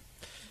 but yeah,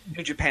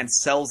 New Japan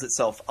sells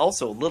itself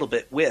also a little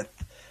bit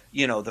with,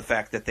 the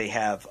fact that they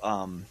have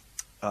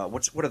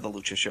what are the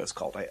lucha shows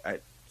called?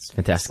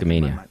 Fantastic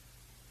Mania.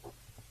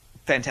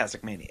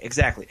 Fantastic Mania,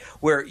 exactly.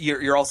 Where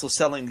you're also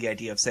selling the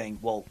idea of saying,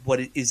 well,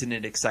 isn't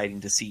it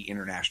exciting to see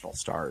international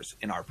stars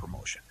in our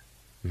promotion?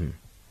 Mm-hmm.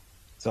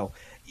 So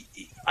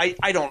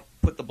I don't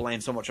put the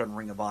blame so much on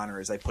Ring of Honor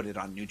as I put it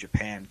on New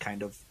Japan,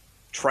 kind of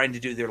trying to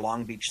do their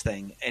Long Beach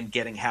thing and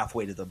getting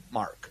halfway to the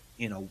mark,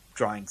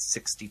 drawing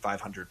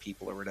 6,500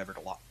 people or whatever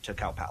to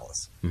Cow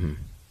Palace. Mm-hmm.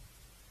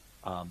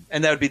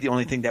 And that would be the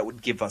only thing that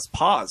would give us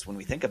pause when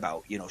we think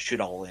about,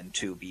 should All In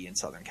 2 be in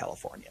Southern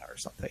California or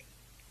something?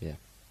 Yeah.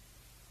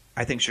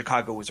 I think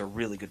Chicago was a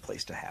really good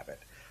place to have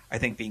it. I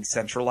think being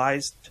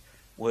centralized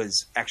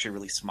was actually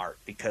really smart,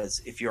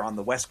 because if you're on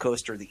the West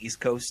Coast or the East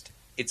Coast,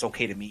 it's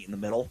okay to meet in the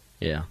middle.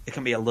 Yeah. It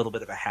can be a little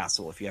bit of a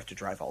hassle if you have to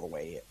drive all the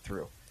way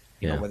through.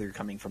 You know, whether you're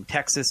coming from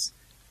Texas,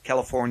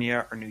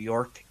 California, or New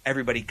York,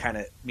 everybody kind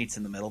of meets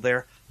in the middle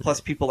there.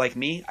 Plus, people like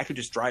me, I could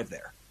just drive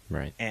there.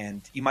 Right.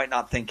 And you might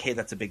not think, hey,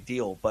 that's a big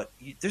deal, but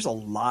there's a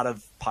lot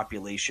of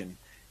population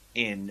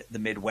in the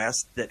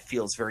Midwest that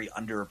feels very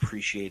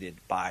underappreciated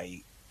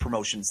by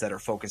promotions that are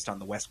focused on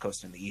the West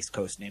Coast and the East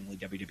Coast, namely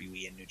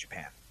WWE and New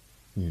Japan.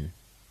 Mm.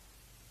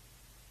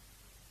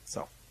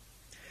 So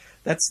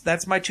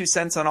that's my 2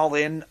 cents on All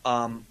In.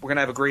 We're going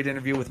to have a great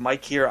interview with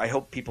Mike here. I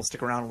hope people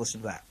stick around and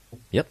listen to that.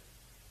 Yep.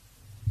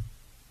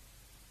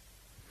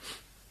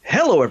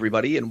 Hello,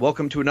 everybody, and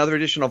welcome to another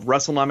edition of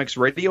WrestleNomics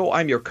Radio.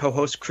 I'm your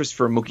co-host,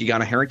 Christopher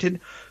Mukigana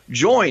Harrington,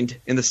 joined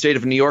in the state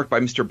of New York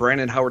by Mr.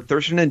 Brandon Howard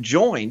Thurston, and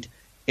joined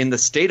in the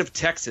state of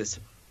Texas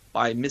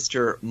by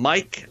Mr.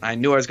 Mike. I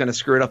knew I was going to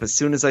screw it up as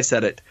soon as I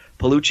said it.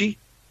 Palucci?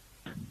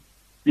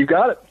 You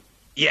got it.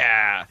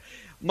 Yeah.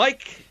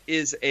 Mike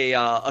is a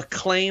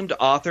acclaimed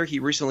author. He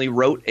recently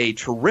wrote a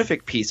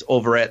terrific piece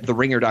over at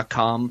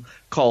TheRinger.com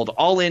called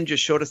All In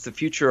Just Showed Us the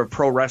Future of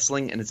Pro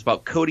Wrestling, and it's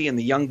about Cody and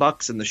the Young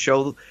Bucks and the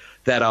show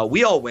that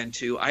we all went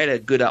to. I had a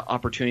good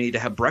opportunity to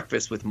have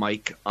breakfast with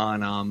Mike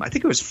on, I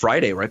think it was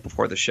Friday, right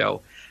before the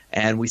show.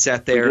 And we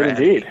sat there at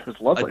indeed. It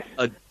was lovely.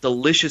 A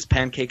delicious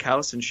pancake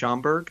house in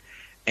Schaumburg.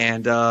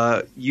 And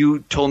you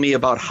told me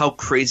about how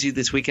crazy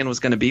this weekend was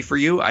going to be for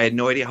you. I had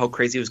no idea how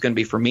crazy it was going to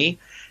be for me.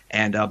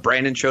 And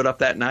Brandon showed up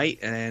that night,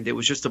 and it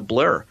was just a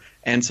blur.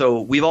 And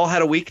so we've all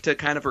had a week to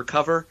kind of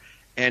recover.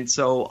 And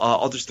so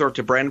I'll just throw it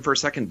to Brandon for a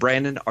second.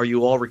 Brandon, are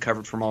you all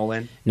recovered from All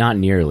In? Not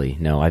nearly.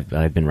 No,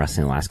 I've been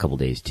wrestling the last couple of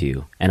days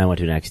too, and I went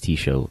to an NXT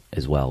show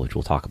as well, which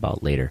we'll talk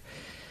about later.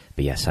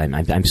 But yes,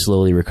 I'm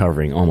slowly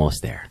recovering,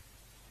 almost there.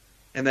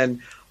 And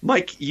then,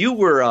 Mike, you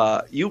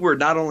were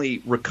not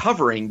only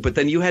recovering, but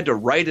then you had to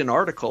write an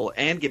article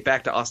and get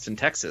back to Austin,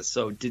 Texas.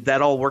 So did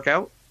that all work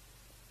out?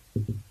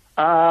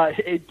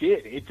 It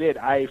did.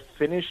 I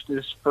finished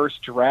this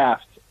first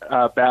draft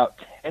about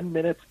 10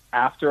 minutes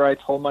after I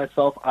told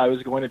myself I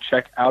was going to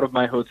check out of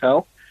my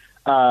hotel.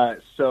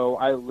 So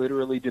I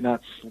literally did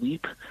not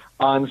sleep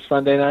on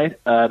Sunday night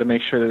to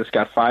make sure that this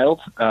got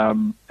filed.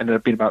 Ended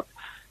up being about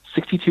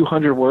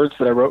 6,200 words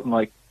that I wrote in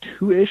like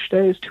 2-ish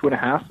days,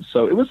 2.5.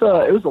 So it was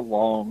a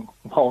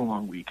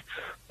long week,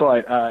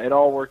 but it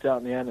all worked out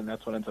in the end, and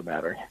that's what ends up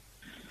mattering.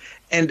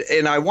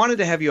 And I wanted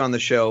to have you on the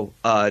show,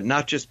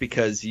 not just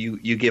because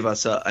you give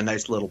us a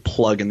nice little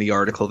plug in the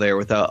article there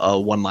with a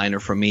one-liner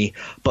from me,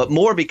 but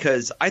more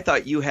because I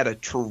thought you had a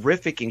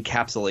terrific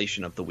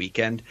encapsulation of the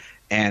weekend.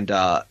 And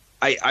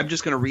I'm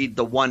just going to read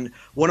the one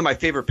of my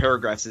favorite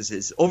paragraphs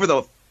is over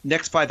the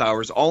next 5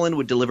 hours, All In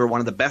would deliver one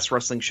of the best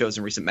wrestling shows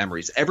in recent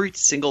memories. Every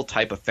single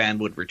type of fan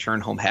would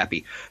return home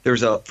happy.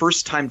 There's a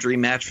first-time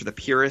dream match for the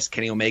purists,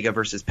 Kenny Omega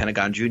versus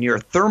Pentagon Jr., a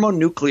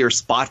thermonuclear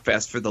spot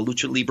fest for the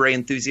Lucha Libre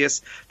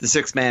enthusiasts, the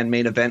six-man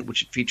main event,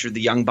 which featured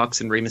the Young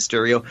Bucks and Rey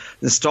Mysterio,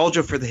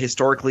 nostalgia for the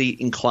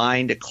historically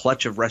inclined, a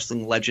clutch of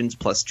wrestling legends,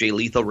 plus Jay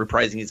Lethal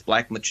reprising his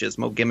Black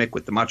Machismo gimmick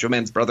with the Macho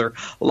Man's brother,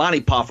 Lonnie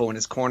Poffo in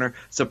his corner,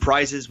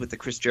 surprises with the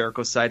Chris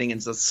Jericho sighting,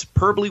 and a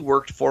superbly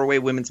worked four-way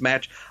women's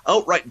match,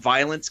 outright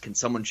violence, can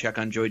someone check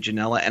on Joey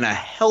Janela, and a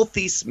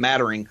healthy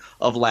smattering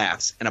of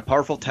laughs, and a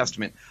powerful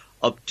testament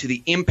to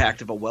the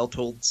impact of a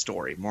well-told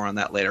story. More on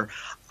that later.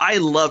 I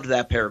loved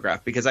that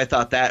paragraph because I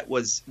thought that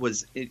was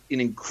an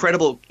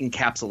incredible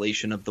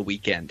encapsulation of the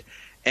weekend.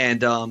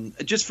 And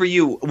just for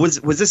you,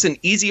 was this an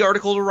easy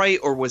article to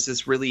write, or was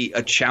this really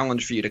a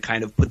challenge for you to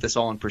kind of put this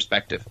all in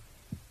perspective?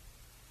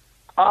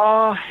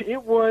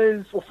 It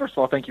was, well, first of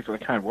all, thank you for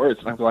the kind words,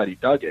 and I'm glad you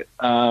dug it.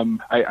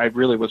 I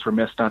really was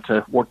remiss not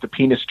to work the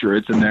penis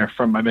druids in there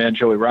from my man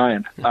Joey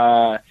Ryan.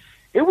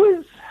 It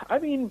was, I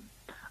mean,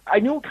 I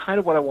knew kind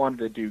of what I wanted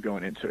to do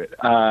going into it.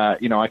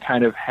 I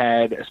kind of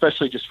had,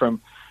 especially just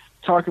from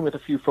talking with a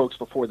few folks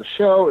before the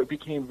show, it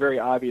became very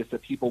obvious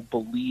that people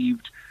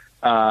believed,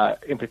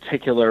 in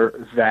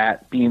particular,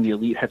 that being the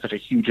elite had such a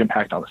huge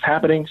impact on this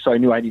happening. So I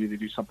knew I needed to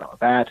do something with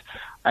that.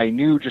 I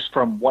knew just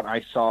from what I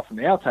saw from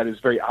the outside, it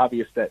was very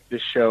obvious that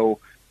this show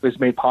was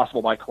made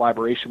possible by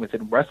collaboration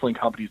within wrestling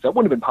companies that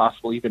wouldn't have been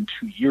possible even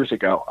 2 years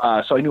ago.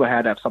 So I knew I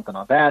had to have something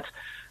on that.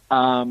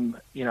 I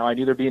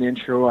knew there'd be an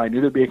intro. I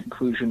knew there'd be a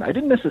conclusion. I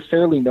didn't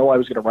necessarily know I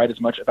was going to write as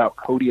much about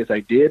Cody as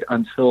I did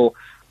until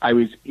I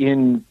was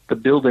in the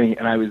building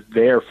and I was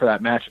there for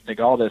that match at Nick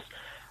Aldis.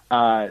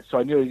 So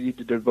I knew I needed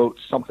to devote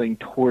something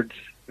towards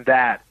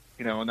that,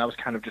 and that was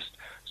kind of just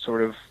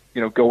sort of,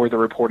 go where the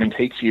reporting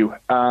takes you.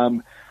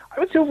 I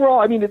would say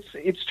overall, I mean,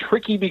 it's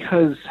tricky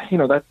because,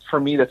 that for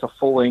me, that's a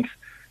full-length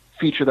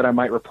feature that I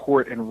might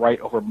report and write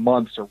over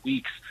months or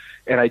weeks,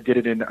 and I did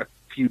it in a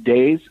few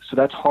days, so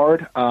that's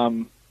hard.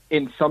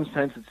 In some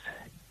sense,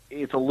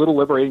 it's a little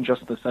liberating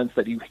just in the sense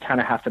that you kind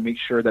of have to make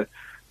sure that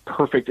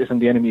perfect isn't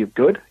the enemy of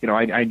good.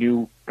 I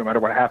knew no matter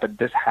what happened,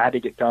 this had to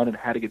get done and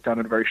had to get done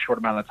in a very short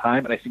amount of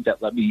time, and I think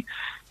that let me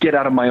get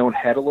out of my own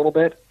head a little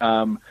bit.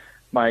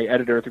 My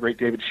editor, the great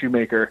David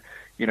Shoemaker,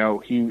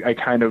 I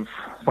kind of,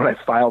 when I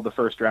filed the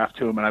first draft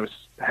to him and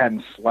I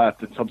hadn't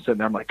slept, and so I'm sitting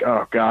there, I'm like,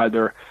 oh God,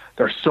 there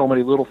are so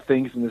many little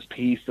things in this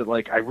piece that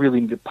I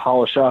really need to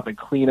polish up and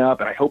clean up,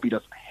 and I hope he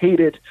doesn't hate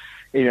it,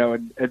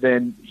 and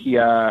then he,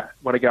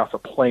 when I got off the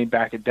plane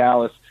back in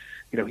Dallas,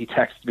 he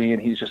texted me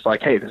and he's just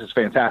like, hey, this is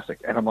fantastic.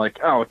 And I'm like,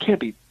 oh, it can't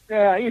be.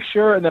 Yeah, are you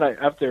sure? And then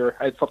after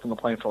I had slept on the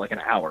plane for an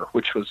hour,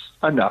 which was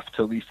enough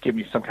to at least give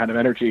me some kind of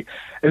energy.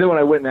 And then when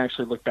I went and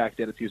actually looked back at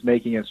it as he was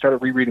making it and started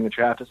rereading the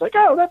draft, it's like,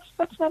 oh,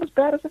 that's not as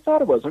bad as I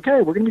thought it was.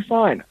 Okay, we're going to be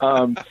fine.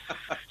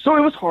 So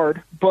it was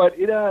hard, but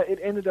it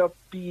ended up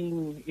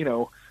being,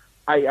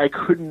 I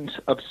couldn't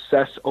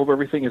obsess over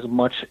everything as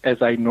much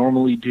as I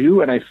normally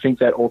do, and I think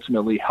that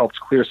ultimately helped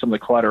clear some of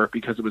the clutter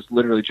because it was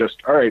literally just,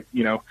 all right,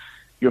 you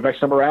have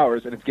X number of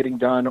hours, and it's getting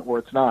done or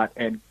it's not,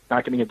 and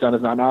not getting it done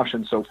is not an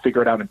option, so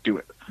figure it out and do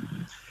it.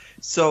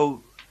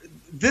 So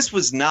this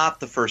was not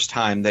the first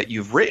time that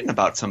you've written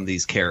about some of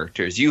these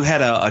characters. You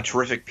had a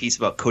terrific piece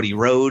about Cody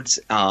Rhodes.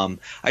 I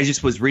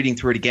just was reading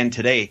through it again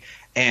today,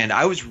 and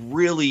I was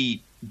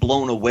really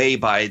blown away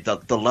by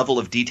the level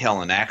of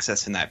detail and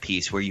access in that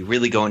piece, where you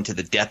really go into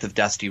the death of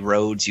Dusty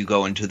Rhodes, you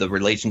go into the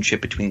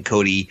relationship between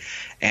Cody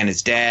and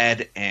his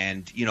dad,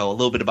 and a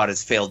little bit about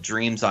his failed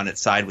dreams on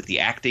its side with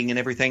the acting and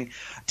everything.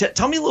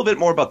 Tell me a little bit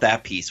more about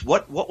that piece.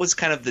 What was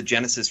kind of the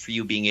genesis for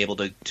you being able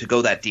to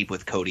go that deep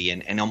with Cody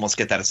and almost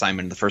get that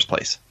assignment in the first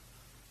place?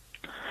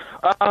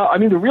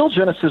 The real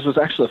genesis was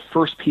actually the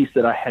first piece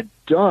that I had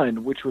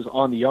done, which was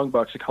on the Young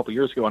Bucks a couple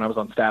years ago when I was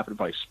on staff at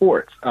Vice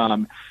Sports.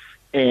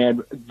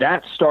 And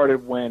that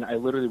started when I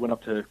literally went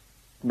up to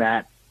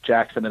Matt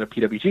Jackson at a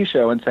PWG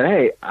show and said,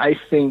 hey, I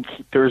think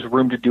there's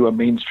room to do a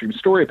mainstream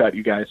story about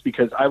you guys,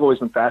 because I've always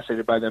been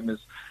fascinated by them as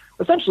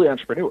essentially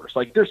entrepreneurs.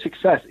 Like, their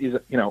success is,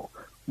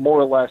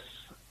 more or less,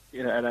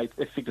 and I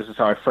think this is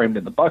how I framed it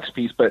in the Bucks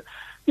piece, but,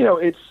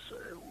 it's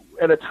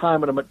at a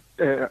time when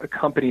a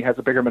company has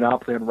a bigger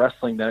monopoly on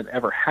wrestling than it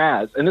ever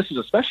has. And this is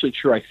especially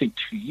true, I think,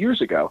 2 years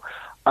ago.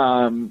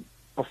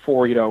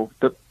 Before,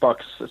 the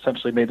Bucks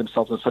essentially made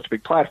themselves on such a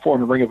big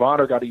platform, and Ring of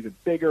Honor got even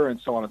bigger, and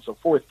so on and so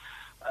forth.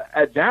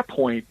 At that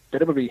point,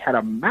 WWE had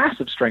a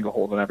massive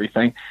stranglehold on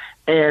everything.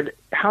 And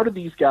how did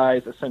these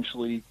guys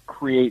essentially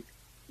create,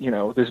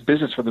 this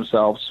business for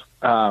themselves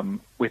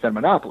within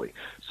Monopoly?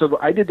 So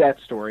I did that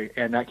story,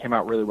 and that came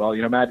out really well.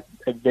 Matt,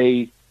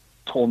 they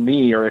told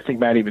me, or I think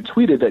Matt even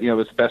tweeted that, it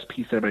was the best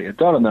piece anybody had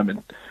done on them.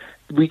 And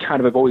we kind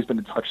of have always been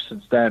in touch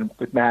since then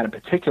with Matt in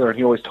particular. And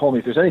he always told me,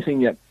 if there's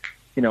anything that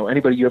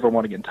anybody you ever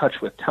want to get in touch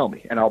with, tell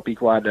me, and I'll be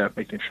glad to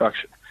make the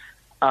introduction.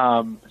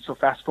 So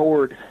fast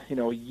forward,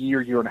 a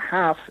year and a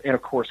half, and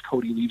of course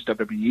Cody leaves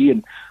WWE,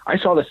 and I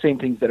saw the same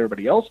things that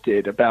everybody else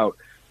did about,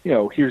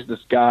 here's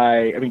this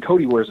guy.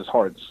 Cody wears his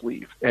heart on his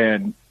sleeve,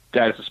 and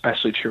that is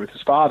especially true with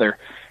his father.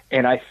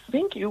 And I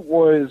think it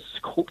was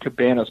Colt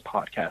Cabana's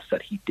podcast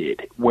that he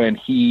did when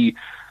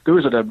there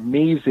was an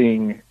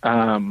amazing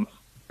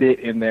bit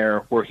in there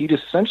where he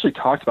just essentially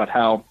talked about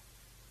how,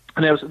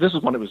 and this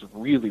was one that was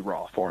really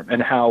raw for him,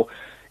 and how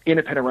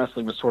independent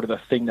wrestling was sort of the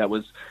thing that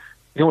was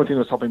the only thing that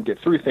was helping him get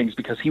through things,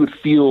 because he would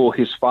feel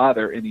his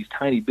father in these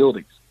tiny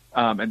buildings,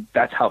 and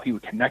that's how he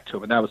would connect to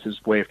him, and that was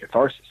his way of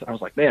catharsis. And I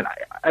was like, man,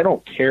 I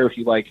don't care if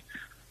you like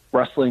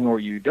wrestling or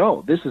you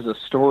don't. This is a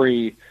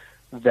story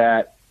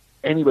that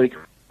anybody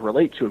can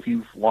relate to if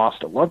you've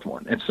lost a loved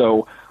one. And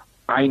so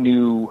I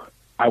knew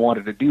I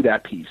wanted to do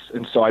that piece,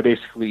 and so I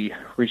basically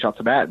reached out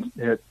to Matt.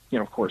 And,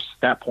 of course,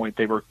 at that point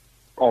they were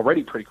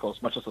already pretty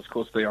close, much less as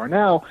close as they are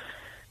now.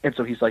 And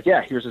so he's like,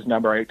 yeah, here's his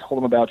number. I told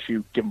him about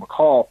you, give him a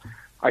call.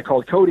 I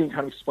called Cody and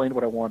kind of explained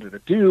what I wanted to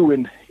do.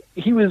 And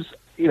he was,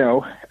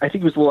 I think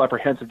he was a little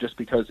apprehensive just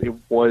because it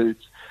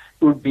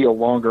would be a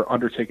longer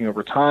undertaking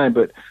over time.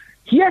 But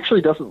he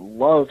actually doesn't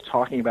love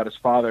talking about his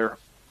father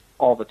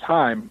all the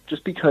time,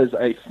 just because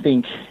I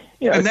think,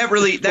 and that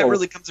really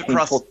comes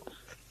across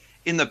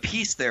in the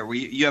piece there, where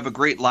you have a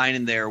great line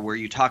in there where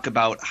you talk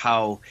about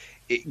how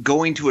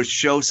going to a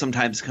show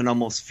sometimes can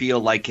almost feel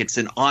like it's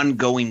an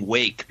ongoing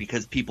wake,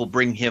 because people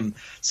bring him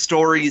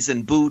stories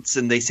and boots,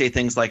 and they say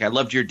things like, I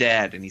loved your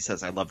dad, and he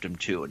says, I loved him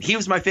too, and he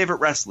was my favorite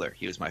wrestler,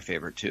 he was my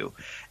favorite too.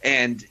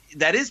 And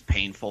that is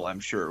painful,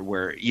 I'm sure,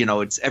 where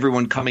it's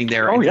everyone coming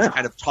there and just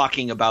kind of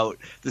talking about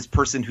this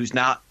person who's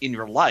not in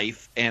your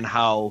life, and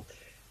how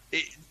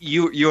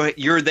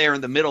you're there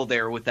in the middle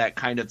there with that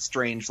kind of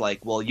strange,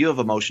 like, well, you have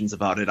emotions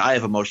about it, I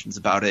have emotions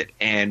about it,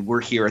 and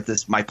we're here at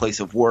my place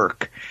of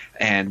work,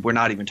 and we're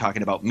not even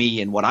talking about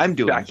me and what I'm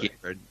doing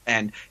here.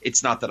 And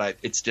it's not that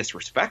it's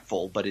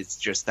disrespectful, but it's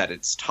just that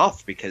it's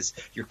tough, because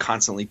you're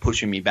constantly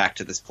pushing me back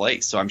to this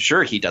place. So I'm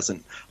sure he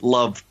doesn't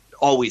love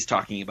always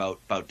talking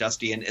about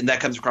Dusty, and that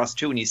comes across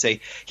too when you say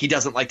he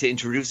doesn't like to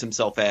introduce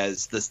himself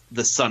as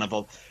the son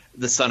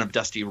of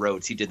Dusty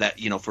Rhodes. He did that,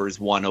 for his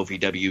one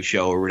OVW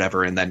show or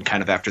whatever, and then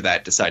kind of after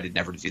that decided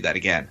never to do that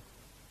again.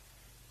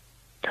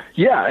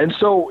 Yeah, and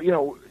so,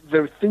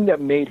 the thing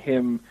that made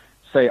him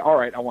say, all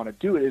right, I want to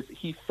do it, is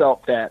he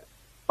felt that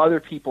other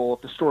people,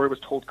 if the story was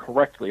told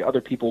correctly,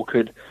 other people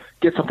could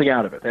get something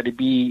out of it, that it'd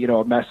be,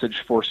 a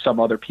message for some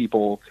other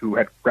people who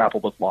had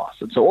grappled with loss.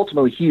 And so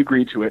ultimately he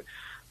agreed to it.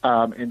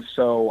 And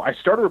so I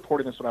started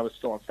reporting this when I was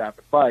still on staff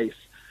at Vice.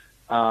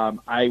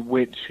 I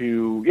went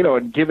to,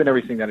 and given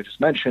everything that I just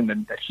mentioned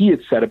and that he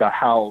had said about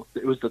how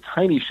it was the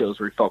tiny shows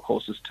where he felt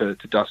closest to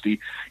Dusty,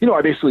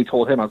 I basically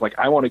told him, I was like,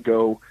 I want to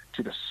go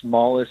to the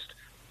smallest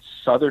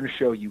southern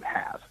show you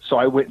have. So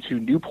I went to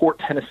Newport,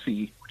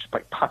 Tennessee, which is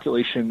like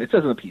population, it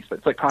says in the piece, but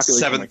it's like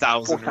population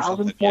 7,000 like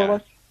 4,000 more or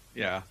less.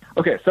 Yeah.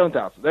 Okay,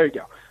 7,000. There you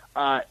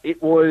go.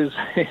 It was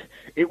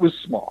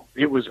small.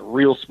 It was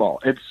real small.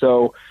 And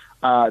so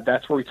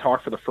that's where we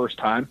talked for the first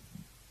time.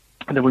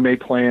 And then we made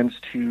plans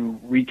to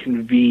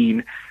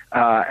reconvene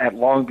at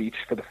Long Beach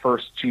for the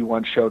first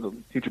G1 show that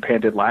New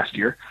Japan did last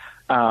year.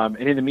 And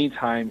in the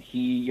meantime,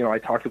 I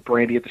talked with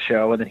Brandy at the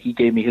show, and then he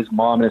gave me his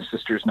mom and his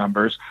sister's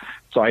numbers.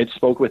 So I had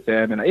spoke with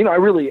them, and I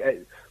really,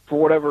 for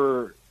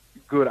whatever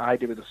good I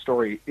did with the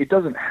story, it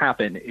doesn't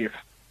happen if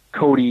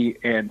Cody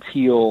and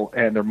Teal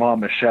and their mom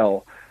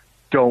Michelle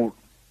don't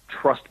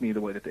trust me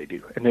the way that they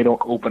do, and they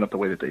don't open up the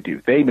way that they do.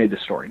 They made the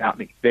story, not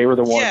me. They were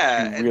the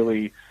ones who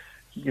really,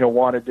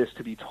 wanted this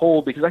to be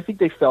told, because I think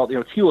they felt,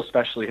 Teal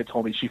especially had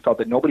told me she felt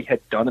that nobody had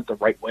done it the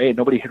right way, and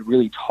nobody had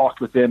really talked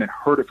with them and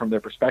heard it from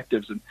their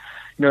perspectives. And,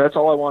 that's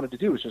all I wanted to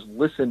do, was just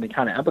listen and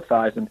kind of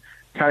empathize and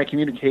kind of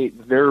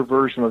communicate their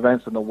version of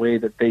events and the way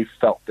that they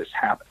felt this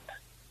happened.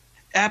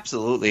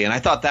 Absolutely. And I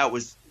thought that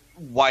was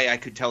why I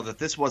could tell that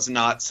this was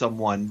not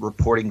someone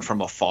reporting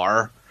from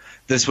afar.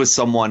 This was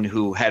someone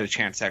who had a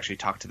chance to actually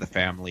talk to the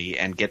family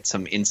and get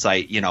some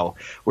insight,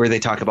 where they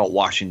talk about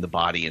washing the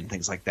body and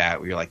things like that,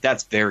 where you're like,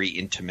 that's very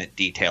intimate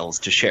details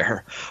to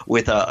share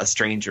with a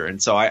stranger.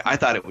 And so I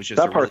thought it was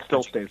just that part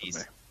still stays with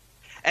me.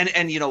 And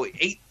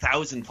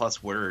 8,000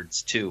 plus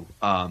words too.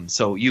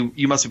 So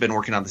you must have been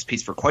working on this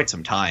piece for quite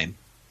some time.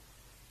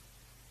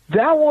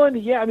 That one,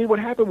 yeah. I mean, what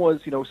happened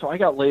was, so I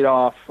got laid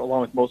off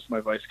along with most of my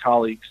Vice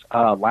colleagues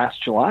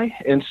last July.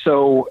 And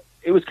so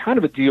it was kind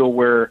of a deal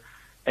where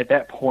at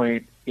that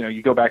point,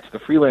 you go back to the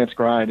freelance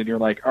grind and you're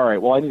like, all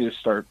right, well, I need to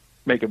start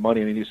making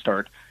money. I need to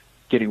start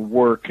getting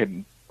work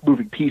and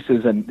moving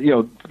pieces. And,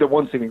 the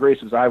one saving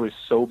grace was I was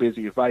so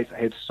busy with Vice. I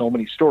had so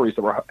many stories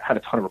that had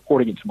a ton of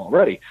reporting into them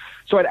already.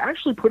 So I'd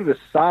actually put it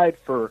aside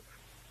for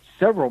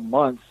several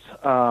months.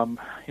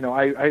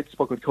 I had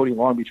spoken with Cody in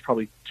Long Beach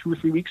probably 2 or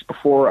 3 weeks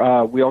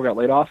before we all got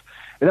laid off.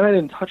 And then I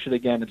didn't touch it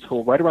again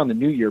until right around the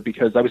new year,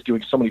 because I was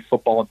doing so many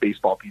football and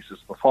baseball pieces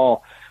in the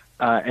fall.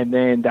 And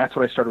then that's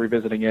when I started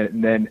revisiting it.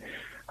 And then,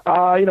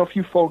 a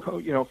few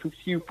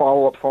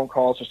follow-up phone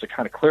calls just to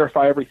kind of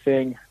clarify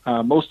everything.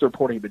 Most of the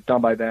reporting had been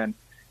done by then.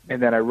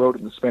 And then I wrote it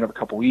in the span of a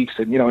couple weeks.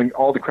 And, and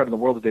all the credit in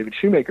the world to David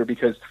Shoemaker,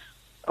 because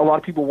a lot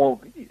of people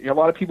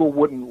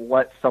wouldn't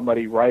let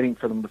somebody writing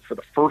for them for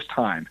the first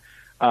time,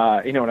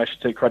 and I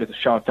should say credit to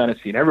Sean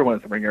Fennessy and everyone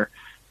at the Ringer,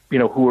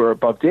 who are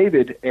above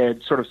David,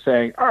 and sort of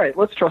saying, all right,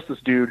 let's trust this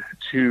dude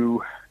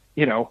to,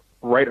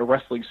 write a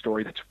wrestling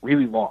story that's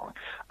really long.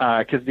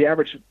 Because the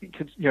average,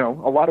 a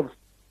lot of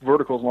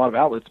verticals and a lot of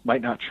outlets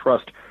might not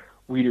trust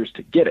readers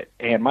to get it.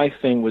 And my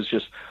thing was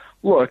just,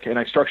 look, and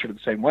I structured it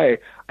the same way,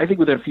 I think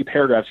within a few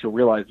paragraphs you'll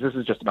realize this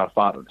is just about a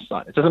father and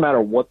son. It doesn't matter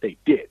what they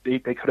did. They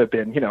could have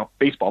been,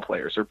 baseball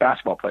players or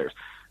basketball players.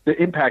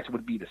 The impact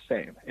would be the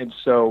same. And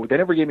so they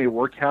never gave me a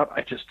word count.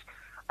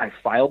 I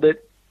filed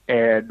it,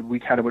 and we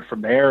kind of went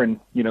from there. And,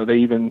 they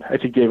even, I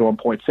think David at one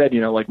point said,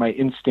 like my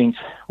instinct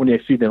when I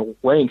see the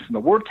length and the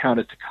word count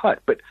is to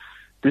cut, but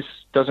this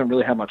doesn't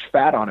really have much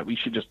fat on it. We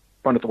should just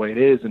run it the way it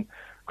is. And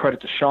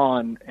credit to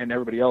Sean and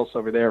everybody else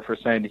over there for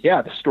saying,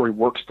 yeah, the story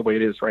works the way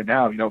it is right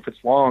now. If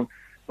it's long,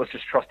 let's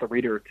just trust the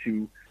reader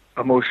to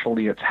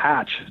emotionally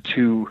attach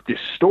to this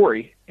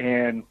story,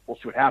 and we'll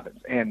see what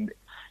happens. And,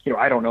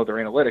 I don't know their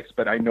analytics,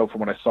 but I know from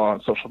what I saw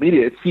on social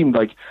media, it seemed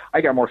like I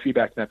got more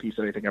feedback in that piece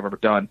than anything I've ever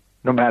done,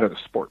 no matter the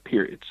sport,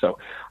 period. So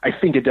I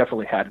think it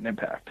definitely had an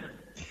impact.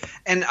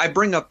 And I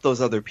bring up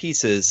those other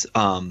pieces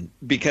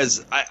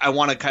because I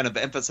want to kind of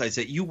emphasize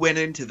that you went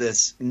into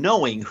this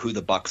knowing who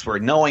the Bucks were,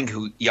 knowing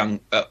who young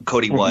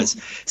Cody was,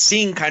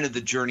 seeing kind of the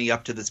journey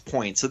up to this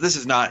point. So this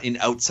is not an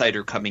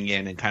outsider coming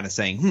in and kind of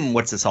saying,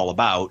 what's this all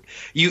about?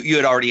 You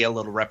had already a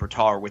little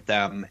repertoire with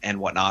them and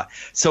whatnot.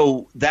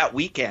 So that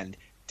weekend,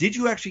 did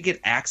you actually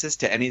get access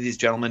to any of these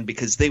gentlemen?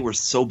 Because they were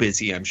so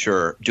busy, I'm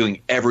sure,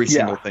 doing every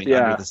single thing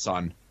under the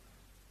sun.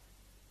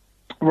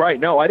 Right.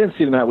 No, I didn't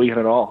see them that weekend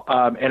at all.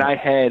 And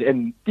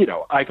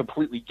I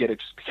completely get it,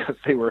 just because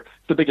they were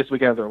the biggest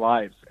weekend of their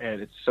lives,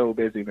 and it's so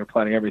busy and they're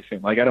planning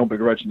everything. Like, I don't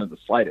begrudge them in the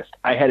slightest.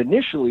 I had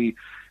initially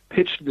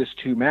pitched this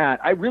to Matt.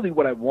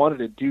 What I wanted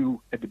to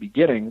do at the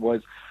beginning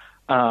was,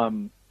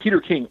 Peter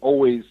King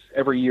always,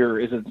 every year,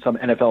 is in some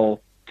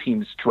NFL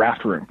team's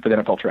draft room for the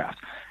NFL draft,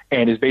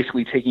 and is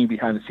basically taking you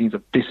behind the scenes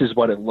of, this is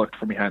what it looked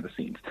from behind the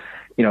scenes.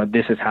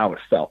 This is how it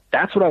felt.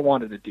 That's what I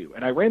wanted to do.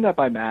 And I ran that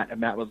by Matt,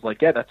 and Matt was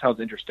like, yeah, that sounds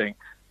interesting.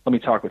 Let me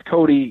talk with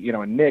Cody,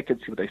 and Nick, and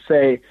see what they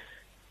say.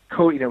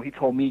 Cody, he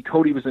told me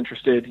Cody was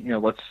interested.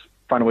 Let's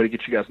find a way to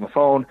get you guys on the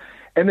phone.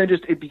 And then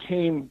it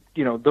became,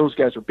 those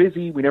guys are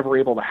busy. We never were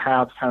able to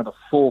have kind of the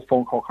full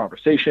phone call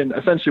conversation.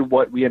 Essentially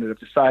what we ended up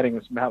deciding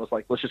was, Matt was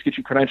like, let's just get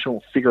you credentialed.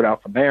 We'll figure it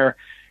out from there.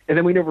 And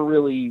then we never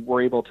really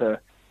were able to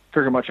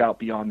figure much out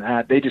beyond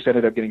that. They just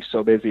ended up getting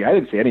so busy. I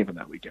didn't see any of them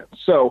that weekend.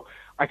 So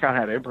I kind of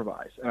had to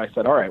improvise. And I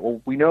said, all right, well,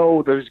 we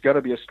know there's going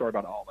to be a story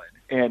about All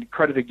In. And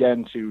credit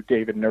again to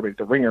David and everybody at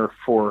the Ringer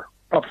for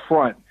up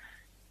front,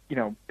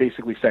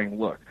 basically saying,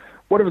 look,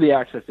 whatever the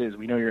access is,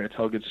 we know you're going to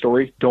tell a good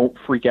story. Don't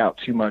freak out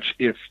too much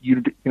if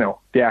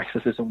the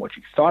access isn't what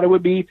you thought it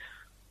would be.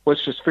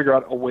 Let's just figure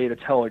out a way to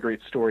tell a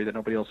great story that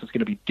nobody else is going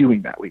to be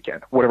doing that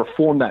weekend. Whatever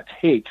form that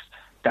takes,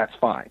 that's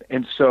fine.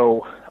 And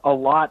so a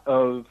lot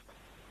of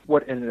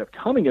what ended up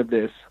coming of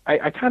this,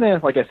 I kind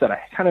of, like I said,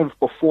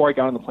 before I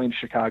got on the plane to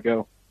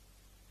Chicago,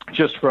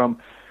 just from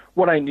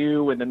what I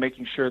knew, and then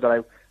making sure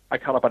that I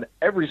caught up on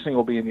every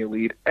single Being the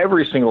Elite,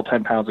 every single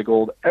 10 pounds of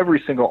gold,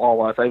 every single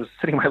All Outs. I was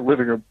sitting in my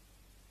living room,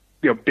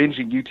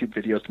 binging YouTube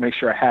videos to make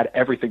sure I had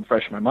everything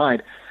fresh in my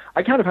mind.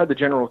 I kind of had the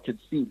general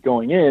conceit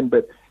going in,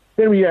 but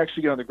then when you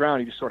actually get on the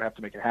ground, you just sort of have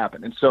to make it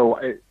happen. And so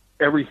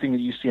everything that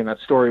you see in that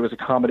story was a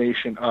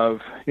combination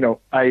of,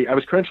 I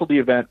was credentialed to the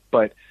event,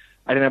 but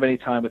I didn't have any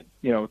time with,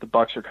 the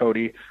Bucks or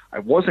Cody. I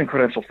wasn't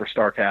credentialed for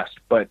StarCast,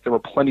 but there were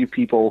plenty of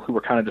people who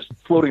were kind of just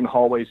floating the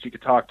hallways you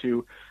could talk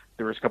to.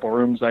 There was a couple of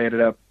rooms I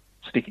ended up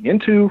sneaking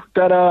into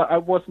that I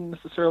wasn't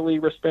necessarily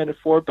wristbanded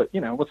for, but,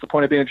 what's the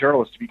point of being a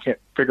journalist if you can't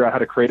figure out how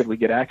to creatively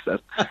get access?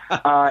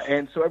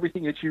 And so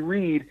everything that you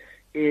read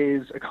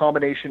is a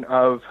combination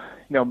of,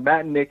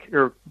 Matt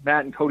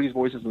and Cody's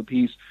voices in the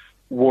piece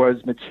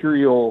was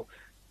material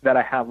that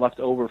I had left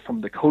over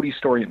from the Cody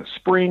story in the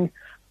spring.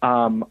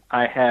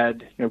 I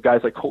had,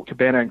 guys like Colt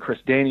Cabana and Chris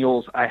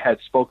Daniels I had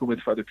spoken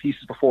with for other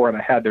pieces before, and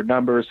I had their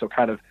numbers, so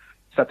kind of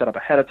set that up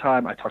ahead of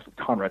time. I talked with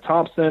Conrad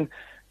Thompson.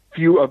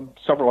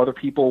 Several other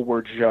people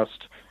were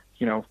just,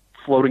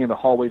 floating in the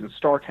hallways of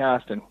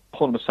StarCast and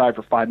pulling them aside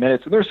for 5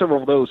 minutes. And there's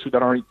several of those who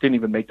didn't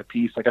even make the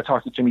piece. Like I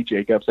talked to Jimmy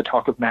Jacobs. I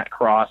talked with Matt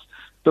Cross.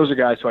 Those are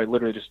guys who I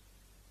literally just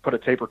put a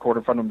tape recorder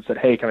in front of them and said,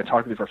 hey, can I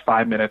talk to you for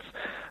 5 minutes?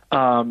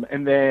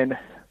 And then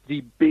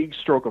the big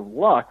stroke of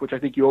luck, which I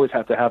think you always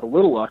have to have a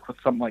little luck with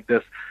something like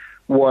this,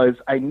 was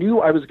I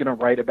knew I was going to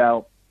write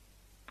about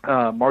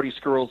Marty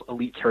Scurll's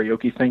elite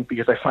karaoke thing,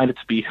 because I find it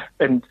to be,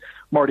 and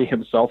Marty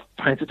himself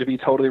finds it to be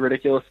totally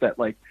ridiculous that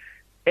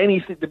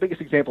the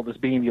biggest example of this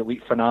Being the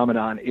Elite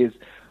phenomenon is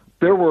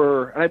there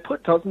were, and I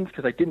put dozens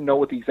because I didn't know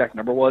what the exact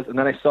number was, and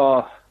then I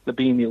saw the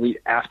Being the Elite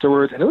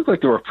afterwards, and it looked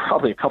like there were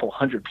probably a couple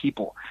hundred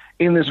people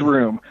in this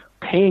room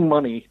paying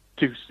money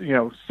to,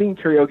 sing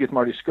karaoke with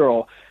Marty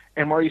Scurll,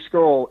 and Marty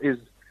Scurll is,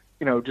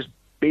 just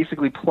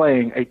basically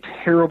playing a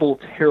terrible,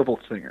 terrible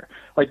singer.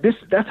 Like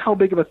that's how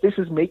big of this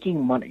is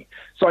making money.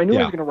 So I knew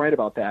I was going to write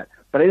about that,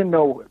 but I didn't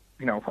know,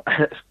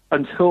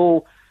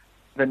 until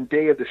the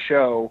day of the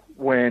show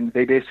when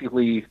they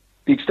basically,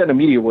 the extent of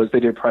media was they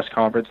did a press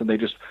conference and they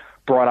just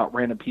brought out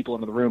random people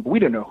into the room, but we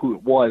didn't know who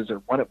it was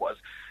or when it was.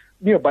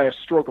 By a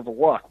stroke of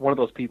luck, one of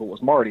those people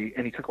was Marty,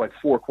 and he took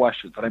 4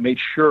 questions, and I made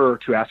sure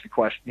to ask a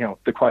question,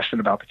 the question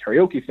about the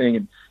karaoke thing,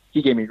 and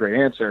he gave me a great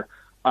answer.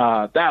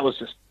 That was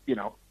just,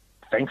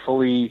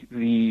 thankfully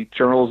the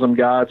journalism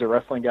gods or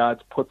wrestling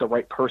gods put the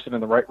right person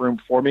in the right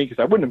room for me,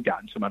 because I wouldn't have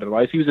gotten to him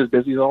otherwise. He was as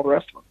busy as all the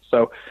rest of them.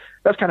 So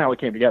that's kind of how it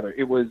came together.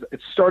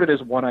 It started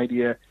as one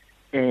idea,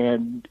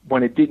 and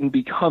when it didn't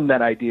become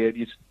that idea,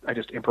 I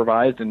just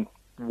improvised, and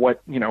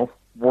what,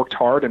 worked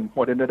hard, and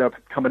what ended up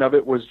coming of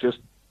it was just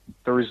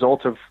the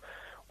result of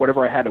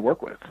whatever I had to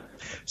work with.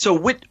 So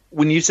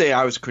when you say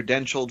I was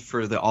credentialed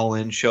for the All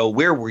In show,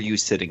 where were you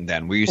sitting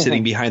then? Were you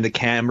sitting behind the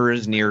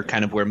cameras near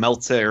kind of where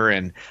Meltzer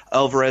and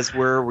Alvarez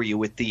were? Were you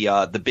with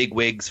the big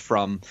wigs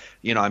from,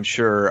 I'm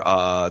sure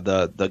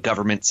the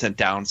government sent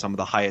down some of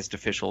the highest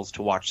officials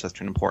to watch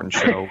such an important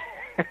show?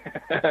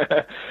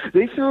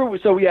 They threw,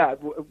 so yeah.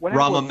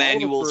 Rahm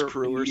Emanuel's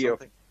crew or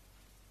something?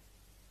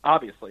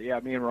 Obviously, yeah,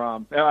 me and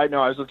Rahm. I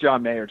know I was with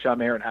John Mayer. John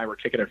Mayer and I were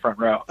kicking it front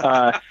row.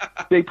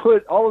 They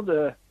put all of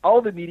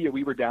the media.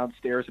 We were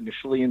downstairs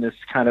initially in this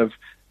kind of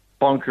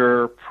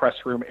bunker press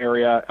room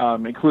area,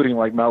 including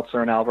Meltzer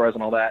and Alvarez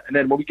and all that. And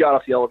then when we got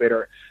off the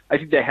elevator, I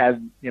think they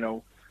had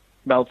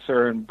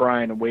Meltzer and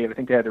Brian and Wade. I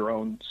think they had their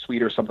own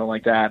suite or something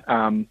like that.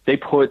 They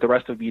put the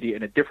rest of the media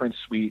in a different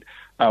suite,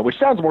 which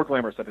sounds more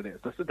glamorous than it is.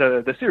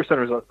 The Sears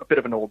Center is a bit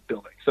of an old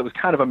building, so it was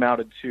kind of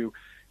amounted to,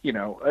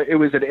 it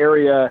was an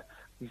area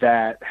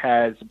that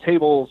had some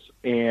tables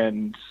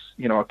and,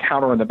 a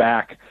counter in the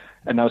back,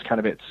 and that was kind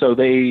of it. So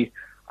it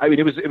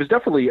was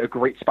definitely a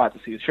great spot to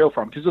see the show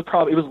from, because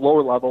it was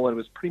lower level, and it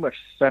was pretty much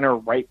center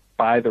right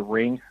by the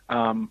ring.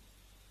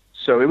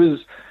 So it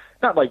was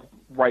not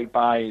right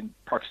by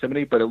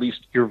proximity, but at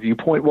least your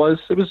viewpoint was.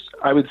 It was,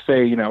 I would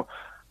say,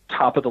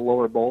 top of the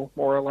lower bowl,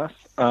 more or less.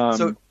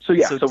 So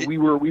we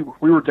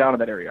were down in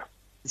that area.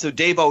 So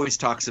Dave always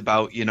talks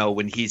about,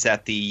 when he's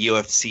at the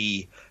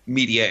UFC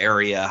media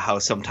area, how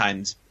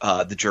sometimes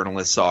the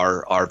journalists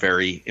are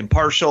very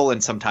impartial,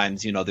 and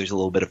sometimes, there's a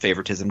little bit of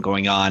favoritism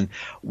going on.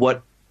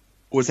 What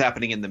was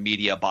happening in the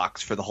media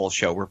box for the whole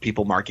show? Were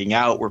people marking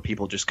out? Were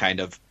people just kind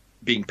of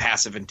being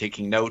passive and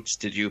taking notes?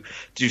 Did you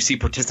see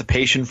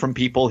participation from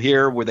people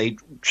here? Were they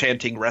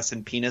chanting "Rest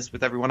in Penis"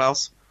 with everyone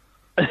else?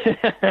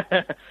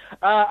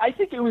 I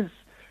think it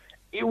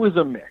was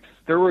a mix.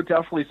 There were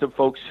definitely some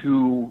folks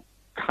who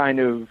kind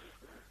of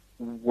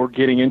were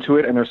getting into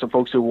it, and there's some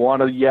folks who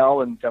want to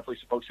yell, and definitely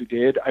some folks who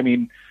did. I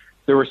mean,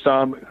 there were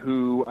some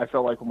who I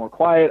felt like were more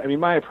quiet. I mean,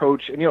 my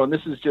approach, and and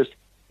this is just,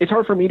 it's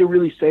hard for me to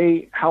really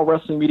say how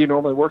wrestling media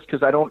normally works,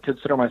 because I don't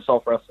consider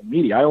myself wrestling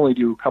media. I only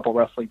do a couple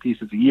wrestling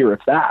pieces a year,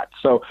 if that.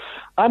 So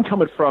I'm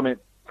coming from it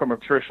from a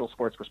traditional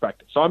sports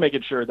perspective. So I'm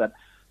making sure that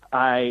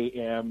I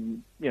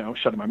am,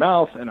 shutting my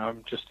mouth, and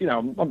I'm just,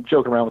 I'm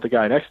joking around with the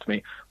guy next to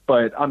me,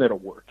 but I'm there to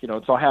work,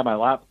 So I have my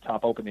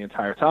laptop open the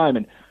entire time,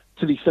 and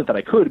to the extent that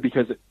I could,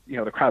 because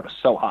the crowd was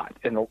so hot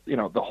and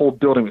the whole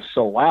building was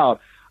so loud.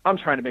 I'm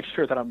trying to make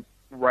sure that I'm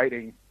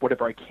writing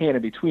whatever I can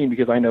in between,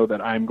 because I know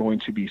that I'm going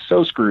to be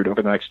so screwed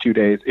over the next 2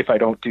 days if I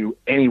don't do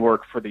any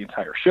work for the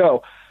entire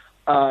show.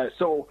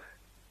 So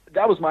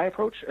that was my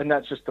approach, and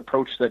that's just the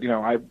approach that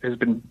has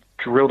been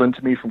drilled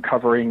into me from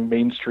covering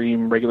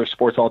mainstream regular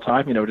sports all the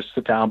time. Just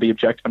sit down, be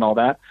objective, and all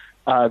that.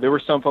 There were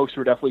some folks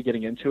who were definitely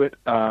getting into it,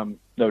 no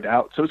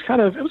doubt. So it was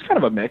kind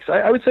of a mix.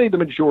 I would say the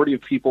majority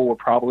of people were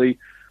probably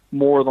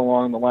more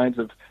along the lines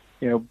of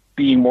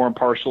being more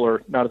impartial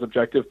or not as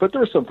objective, but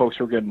there were some folks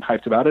who were getting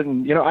hyped about it.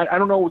 And I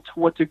don't know to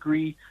what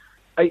degree.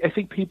 I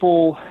think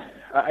people,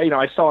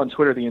 I saw on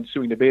Twitter the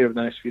ensuing debate over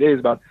the next few days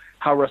about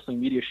how wrestling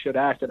media should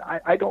act, and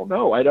I don't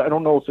know. I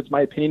don't know if it's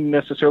my opinion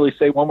necessarily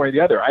say one way or the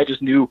other. I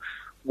just knew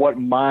what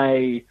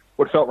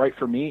felt right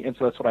for me, and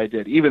so that's what I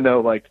did. Even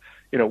though, a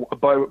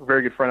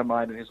very good friend of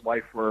mine and his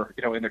wife were,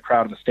 in the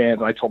crowd in the stands,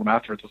 and I told him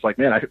afterwards, I was like,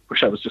 man, I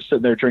wish I was just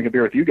sitting there drinking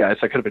beer with you guys.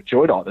 I could have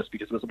enjoyed all this,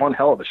 because it was one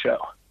hell of a show.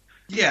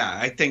 Yeah,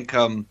 I think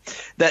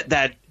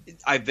that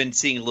I've been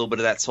seeing a little bit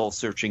of that soul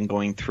searching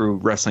going through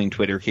wrestling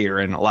Twitter here,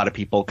 and a lot of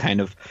people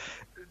kind of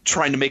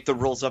trying to make the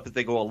rules up as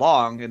they go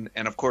along.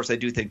 And of course, I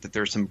do think that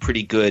there's some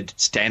pretty good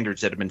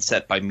standards that have been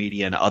set by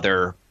media and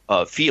other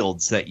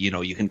fields that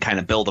you can kind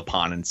of build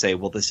upon and say,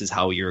 well, this is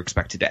how you're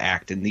expected to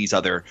act in these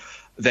other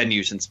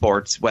venues in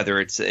sports, whether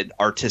it's an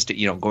artistic,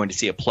 going to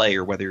see a play,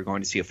 or whether you're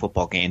going to see a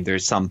football game.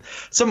 There's some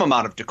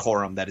amount of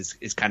decorum that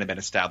is kind of been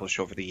established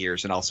over the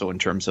years, and also in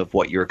terms of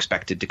what you're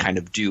expected to kind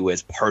of do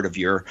as part of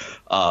your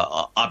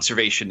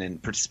observation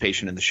and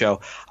participation in the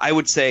show. I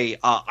would say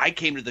I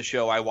came to the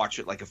show, I watched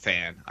it like a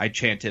fan. I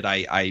chanted,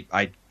 I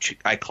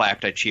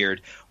clapped, I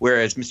cheered.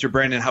 Whereas Mr.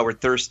 Brandon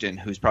Howard Thurston,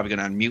 who's probably going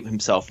to unmute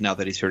himself now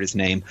that he's heard his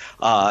name,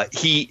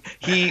 he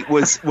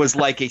was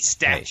like a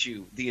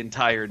statue the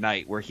entire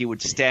night, where he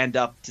would stand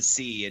up to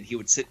see, and he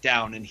would sit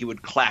down, and he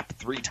would clap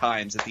 3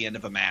 times at the end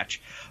of a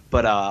match.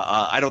 But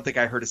I don't think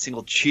I heard a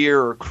single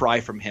cheer or cry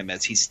from him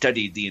as he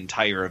studied the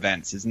entire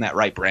events. Isn't that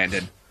right,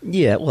 Brandon?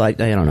 Yeah, well, I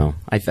don't know.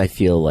 I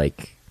feel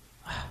like,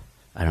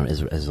 I don't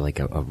know, as like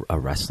a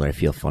wrestler, I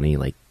feel funny,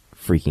 like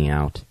freaking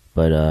out.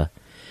 But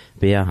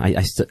yeah,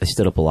 I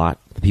stood up a lot.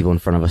 The people in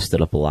front of us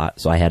stood up a lot,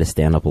 so I had to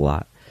stand up a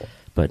lot.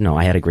 But no,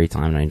 I had a great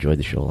time, and I enjoyed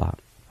the show a lot.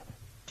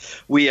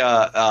 We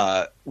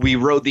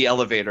rode the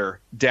elevator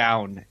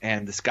down,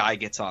 and this guy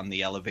gets on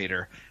the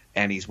elevator,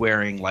 and he's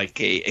wearing like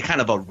a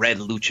kind of a red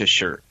lucha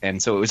shirt.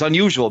 And so it was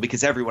unusual,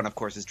 because everyone, of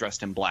course, is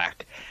dressed in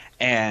black.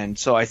 And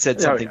so I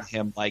said something to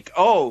him like,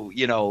 "Oh,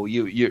 you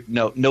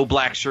no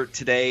black shirt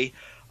today."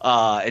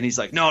 And he's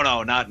like,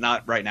 "No,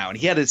 not right now." And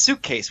he had a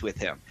suitcase with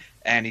him.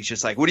 And he's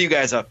just like, "What are you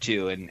guys up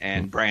to?"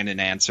 And Brandon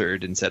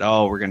answered and said,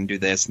 "Oh, we're going to do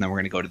this, and then we're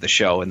going to go to the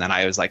show." And then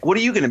I was like, "What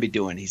are you going to be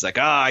doing?" He's like,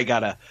 I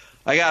gotta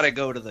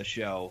go to the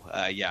show.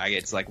 Yeah,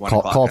 it's like 1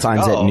 o'clock. Call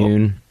time's at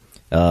noon.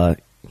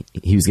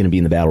 He was going to be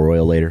in the Battle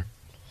Royal later.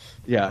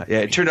 Yeah.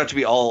 It turned out to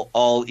be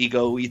all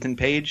ego Ethan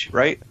Page,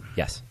 right?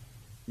 Yes.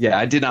 Yeah,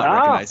 I did not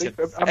recognize him.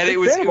 I'm a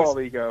big fan of all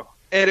ego.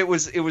 And it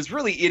was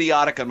really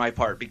idiotic on my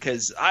part,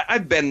 because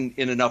I've been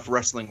in enough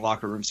wrestling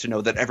locker rooms to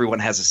know that everyone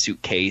has a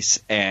suitcase,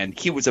 and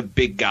he was a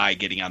big guy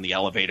getting on the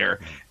elevator,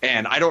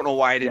 and I don't know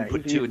why I didn't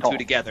put 2 and 2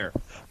 together.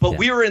 But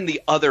we were in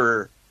the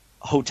other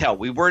hotel.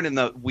 We weren't in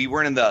the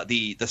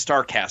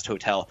StarCast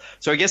hotel.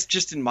 So I guess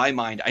just in my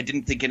mind, I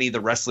didn't think any of the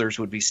wrestlers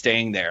would be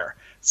staying there.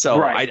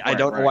 So I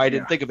don't know why I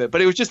didn't think of it, but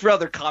it was just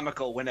rather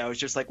comical when I was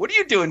just like, "What are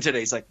you doing today?"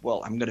 He's like,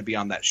 "Well, I'm going to be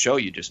on that show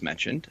you just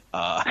mentioned."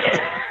 So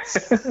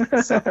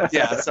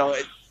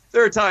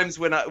there are times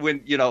when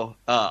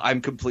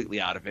I'm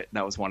completely out of it, and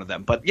that was one of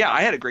them. But yeah,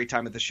 I had a great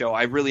time at the show.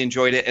 I really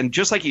enjoyed it, and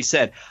just like you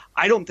said,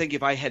 I don't think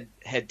if I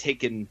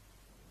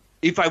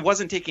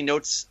wasn't taking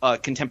notes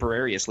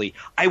contemporaneously,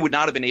 I would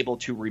not have been able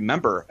to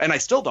remember, and I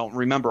still don't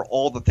remember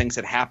all the things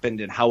that happened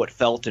and how it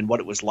felt and what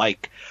it was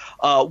like.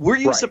 Were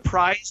you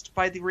surprised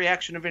by the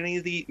reaction of any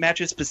of the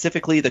matches,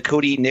 specifically the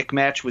Cody-Nick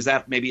match? Was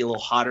that maybe a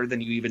little hotter than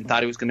you even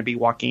thought it was going to be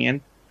walking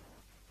in?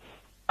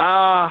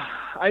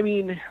 I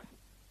mean,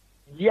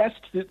 yes,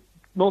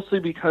 mostly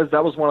because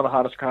that was one of the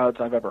hottest crowds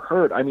I've ever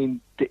heard. I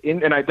mean, that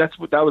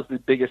was the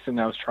biggest thing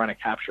that I was trying to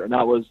capture, and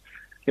that was,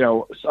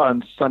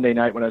 on Sunday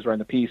night when I was writing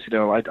the piece,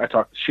 I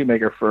talked to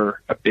Shoemaker for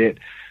a bit,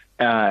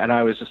 and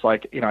I was just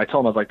like, I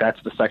told him, I was like,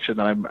 that's the section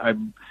that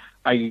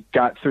I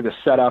got through the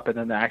setup and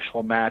then the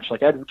actual match.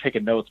 Like, I hadn't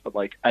taken notes, but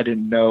like, I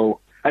didn't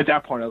know at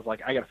that point. I was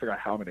like, I got to figure out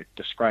how I'm going to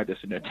describe this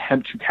and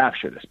attempt to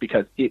capture this,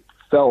 because it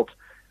felt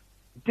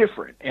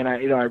different. And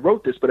I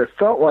wrote this, but it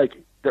felt like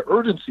the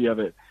urgency of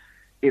it.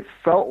 It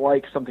felt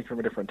like something from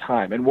a different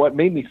time. And what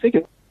made me think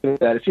of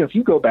that is, if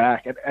you go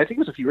back, and I think it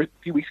was a few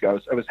weeks ago,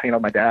 I was hanging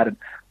out with my dad, and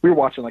we were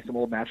watching like some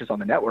old matches on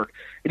the network,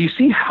 and you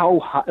see how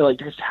high,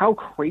 just how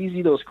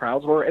crazy those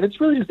crowds were. And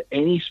it's really just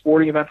any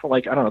sporting event from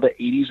like, I don't know, the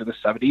 80s or the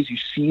 70s. You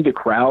see the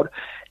crowd,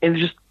 and it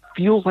just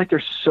feels like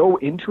they're so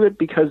into it,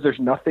 because there's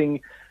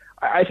nothing.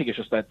 I think it's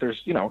just that there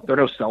are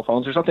no cell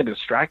phones. There's nothing to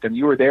distract them.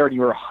 You were there, and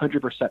you were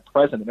 100%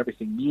 present, and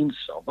everything means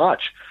so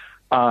much.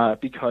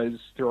 because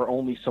there are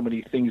only so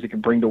many things that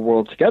can bring the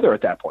world together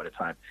at that point in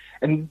time.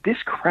 And this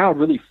crowd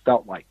really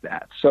felt like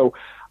that. So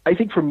I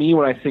think for me,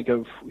 when I think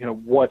of,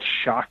 what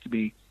shocked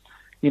me,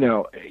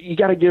 you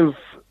got to give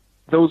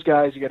those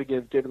guys, you got to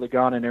give David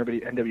Lagana and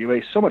everybody at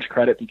NWA so much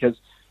credit, because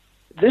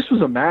this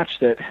was a match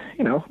that,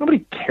 nobody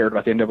cared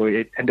about the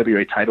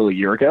NWA title a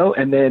year ago.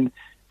 And then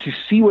to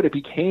see what it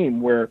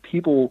became, where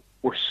people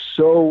were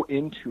so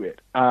into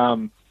it,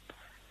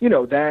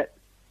 that,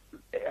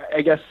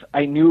 I guess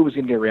I knew it was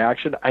going to get a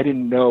reaction. I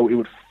didn't know it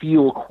would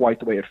feel quite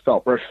the way it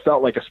felt, where it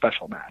felt like a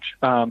special match.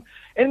 And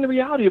the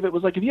reality of it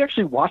was, like, if you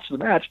actually watched the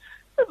match,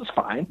 it was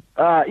fine.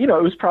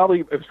 It was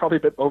probably a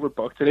bit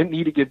overbooked. They didn't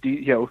need to give they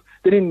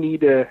didn't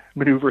need to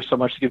maneuver so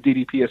much to give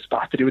DDP a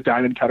spot to do a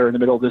diamond cutter in the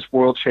middle of this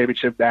World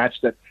Championship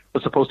match that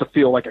was supposed to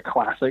feel like a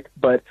classic.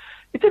 But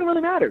it didn't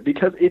really matter,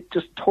 because it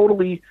just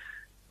totally,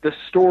 the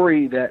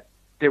story that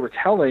they were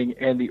telling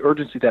and the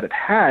urgency that it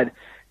had,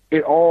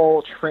 it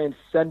all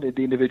transcended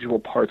the individual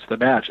parts of the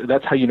match, and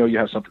that's how you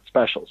have something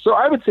special. So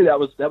I would say that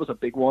was a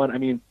big one. I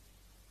mean,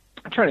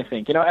 I'm trying to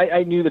think.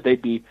 I knew that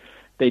they'd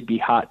be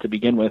hot to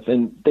begin with,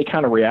 and they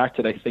kind of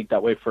reacted, I think,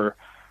 that way for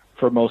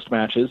most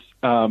matches.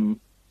 So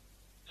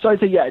I'd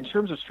say, yeah, in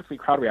terms of strictly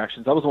crowd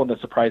reactions, that was the one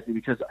that surprised me,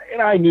 because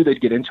I knew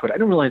they'd get into it. I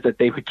didn't realize that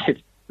they would get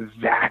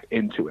that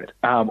into it,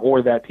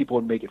 or that people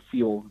would make it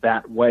feel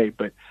that way,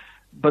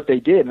 but they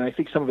did. And I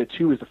think some of it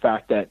too is the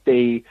fact that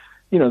they,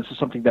 this is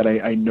something that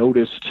I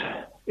noticed.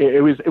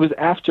 It was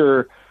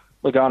after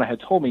Lagana had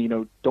told me,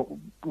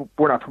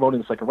 we're not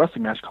promoting this like a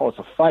wrestling match, call us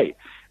a fight.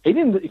 They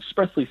didn't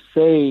expressly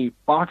say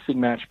boxing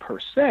match per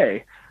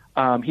se.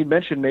 He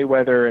mentioned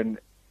Mayweather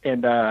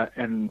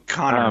and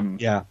Conor,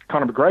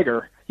 Conor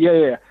McGregor.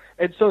 Yeah.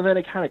 And so then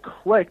it kind of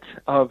clicked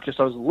of just,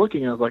 I was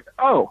looking and I was like,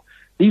 oh,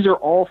 these are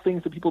all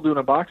things that people do in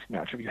a boxing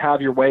match. If you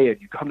have your way in,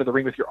 you come to the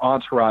ring with your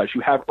entourage,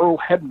 you have Earl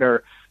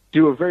Hebner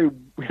do a very,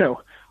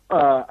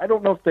 I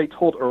don't know if they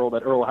told Earl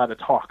that Earl had to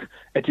talk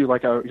and do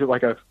like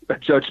a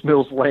Judge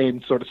Mills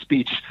Lane sort of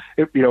speech,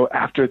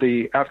 after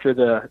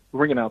the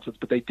ring announcements,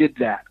 but they did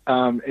that.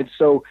 And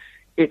so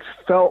it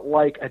felt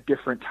like a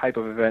different type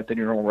of event than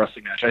your normal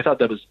wrestling match. I thought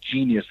that was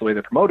genius the way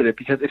they promoted it,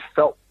 because it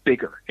felt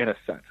bigger in a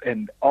sense.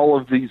 And all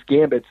of these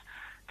gambits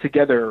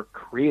together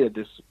created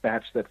this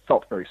match that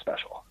felt very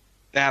special.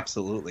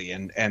 Absolutely.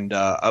 And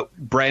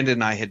Brandon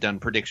and I had done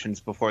predictions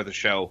before the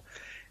show.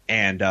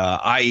 And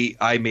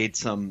I made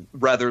some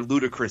rather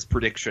ludicrous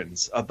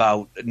predictions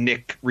about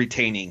Nick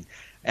retaining.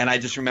 And I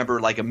just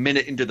remember, like, a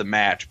minute into the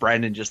match,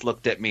 Brandon just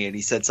looked at me and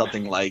he said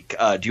something like,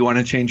 do you want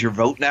to change your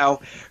vote now?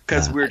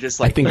 Because we're just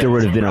like... I think there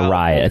would have been a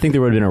riot. I think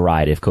there would have been a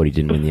riot if Cody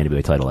didn't win the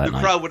NWA title that night.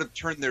 The crowd would have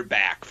turned their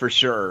back, for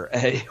sure.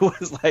 It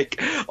was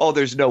like, oh,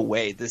 there's no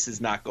way this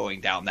is not going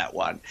down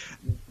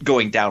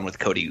with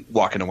Cody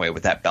walking away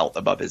with that belt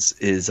above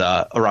his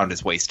around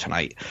his waist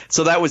tonight.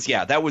 So that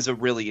was a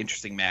really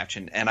interesting match.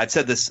 And I've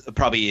said this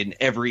probably in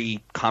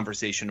every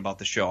conversation about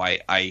the show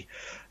I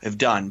have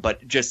done,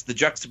 but just the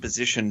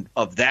juxtaposition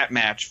of that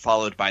match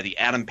followed by the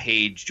Adam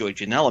Page Joey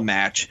Janela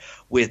match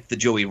with the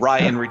Joey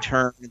Ryan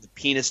return, the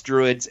Penis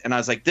Druids, and I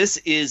was like, this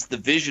is the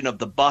vision of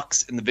the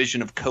Bucks and the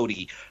vision of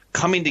Cody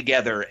coming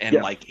together and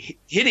like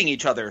hitting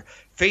each other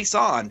face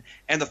on,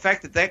 and the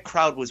fact that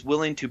crowd was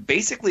willing to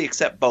basically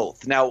accept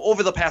both. Now,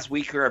 over the past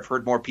week here, I've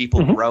heard more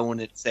people groan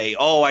and say,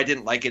 oh, I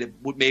didn't like it. It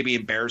would maybe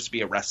embarrass to be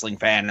a wrestling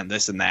fan and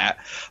this and that.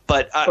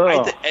 But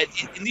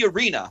in the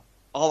arena,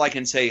 all I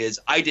can say is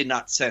I did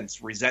not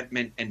sense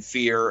resentment and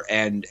fear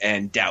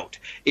and doubt.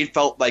 It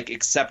felt like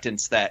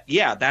acceptance that,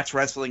 yeah, that's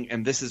wrestling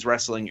and this is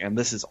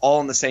all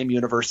in the same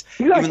universe,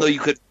 even though you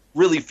could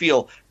really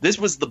feel this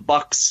was the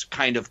Bucks'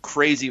 kind of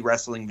crazy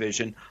wrestling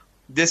vision.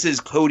 This is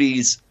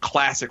Cody's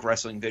classic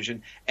wrestling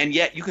vision, and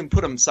yet you can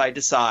put them side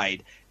to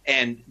side,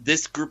 and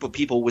this group of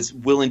people was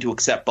willing to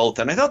accept both.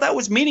 And I thought that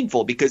was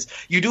meaningful, because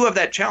you do have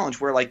that challenge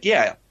where, like,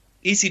 yeah,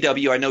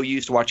 ECW, I know you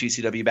used to watch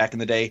ECW back in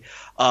the day,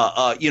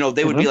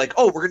 they would be like,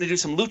 oh, we're going to do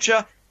some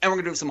lucha and we're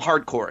going to do some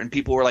hardcore. And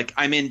people were like,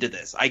 I'm into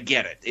this. I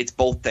get it. It's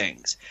both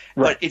things.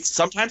 Right. But it's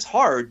sometimes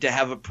hard to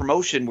have a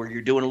promotion where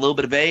you're doing a little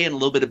bit of A and a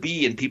little bit of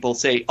B, and people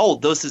say, oh,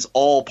 this is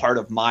all part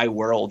of my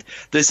world.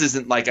 This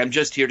isn't like I'm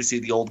just here to see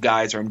the old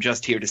guys, or I'm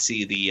just here to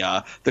see the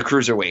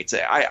cruiserweights.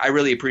 I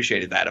really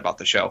appreciated that about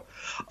the show.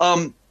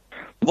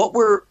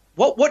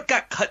 What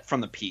got cut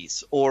from the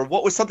piece, or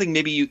what was something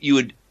maybe you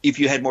would, if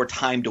you had more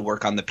time to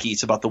work on the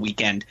piece about the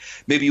weekend,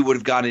 maybe you would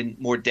have gone in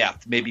more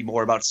depth, maybe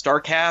more about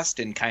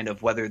StarCast and kind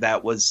of whether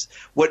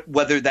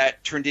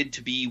that turned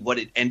into be what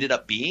it ended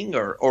up being,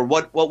 or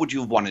what would you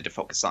have wanted to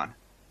focus on?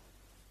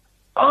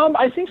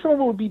 I think some of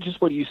it would be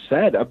just what you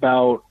said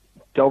about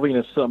delving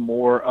into some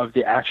more of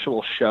the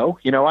actual show.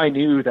 I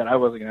knew that I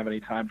wasn't going to have any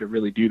time to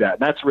really do that,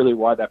 and that's really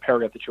why that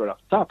paragraph that you wrote off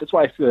the top, that's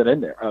why I threw that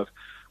in there of,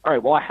 all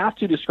right, well, I have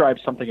to describe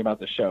something about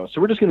the show,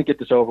 so we're just going to get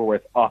this over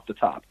with off the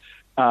top.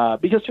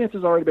 Because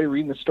chances are anybody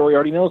reading the story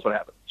already knows what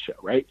happened in the show,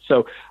 right?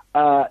 So,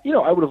 I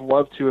would have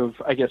loved to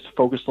have, I guess,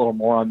 focused a little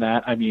more on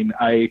that. I mean,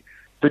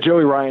 the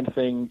Joey Ryan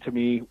thing, to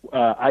me,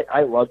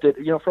 I loved it,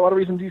 for a lot of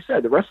reasons you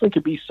said. The wrestling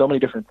could be so many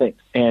different things.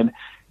 And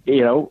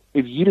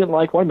if you didn't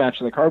like one match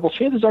on the card, well,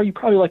 chances are you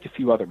probably liked a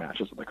few other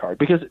matches on the card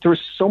because there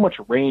was so much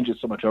range and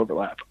so much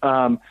overlap.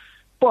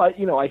 But,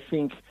 I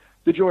think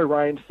the Joey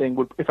Ryan thing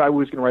would, if I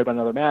was going to write about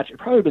another match, it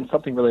probably would have been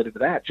something related to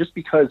that, just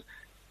because,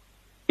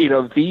 they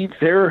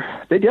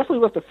definitely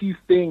left a few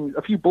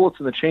bullets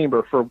in the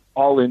chamber for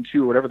All In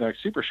 2 or whatever the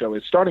next Super Show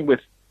is, starting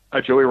with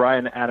a Joey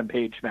Ryan Adam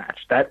Page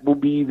match. That will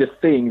be the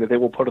thing that they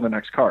will put on the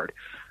next card.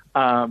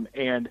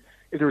 And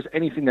if there was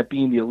anything that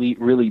Being the Elite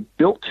really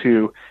built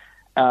to,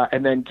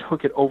 and then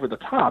took it over the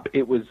top,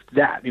 it was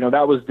that.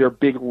 That was their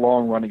big,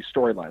 long-running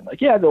storyline.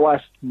 The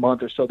last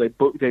month or so, they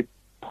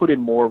put in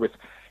more with,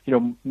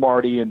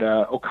 Marty and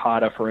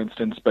Okada, for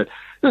instance, but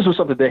this was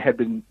something they had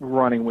been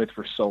running with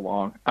for so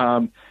long.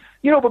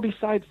 But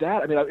besides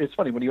that, it's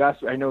funny, when you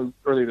asked, I know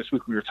earlier this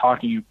week we were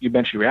talking, you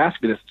mentioned you were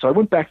asking me this, so I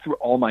went back through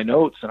all my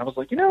notes, and I was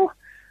like,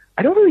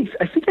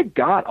 I think I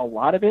got a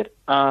lot of it,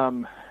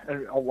 a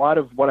lot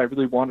of what I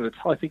really wanted to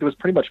tell. I think it was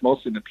pretty much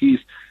mostly in the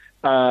piece.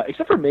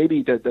 Except for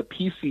maybe the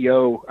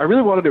PCO. I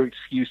really wanted an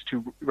excuse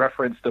to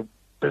reference the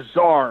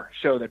bizarre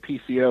show that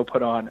PCO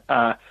put on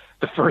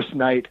the first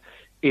night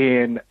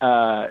in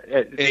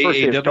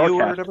AEW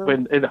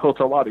in the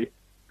hotel lobby.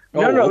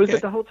 No, it was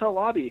at the hotel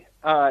lobby.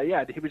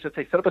 He was just,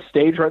 they set up a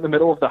stage right in the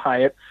middle of the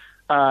Hyatt,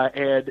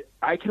 and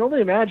I can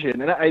only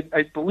imagine, and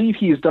I believe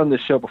he has done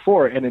this show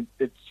before, and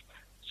it's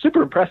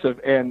super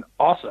impressive and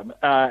awesome.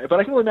 But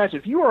I can only imagine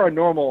if you are a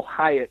normal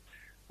Hyatt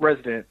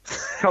resident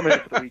coming in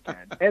for the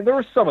weekend, and there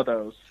were some of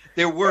those.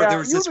 There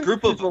was a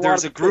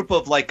group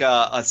of like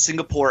a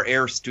Singapore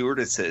Air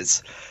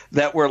stewardesses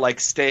that were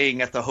like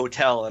staying at the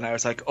hotel, and I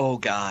was like, oh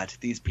God,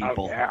 these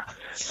people. Oh, yeah.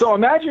 So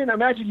imagine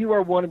you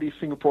are one of these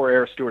Singapore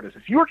Air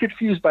stewardesses. You were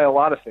confused by a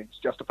lot of things,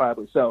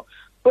 justifiably so.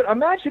 But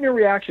imagine your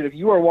reaction if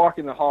you are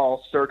walking the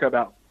hall circa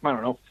about,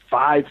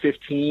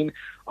 5:15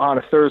 on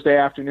a Thursday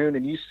afternoon,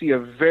 and you see a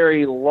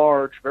very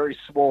large, very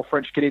small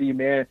French-Canadian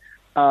man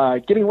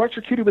getting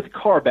electrocuted with a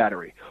car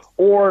battery,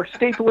 or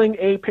stapling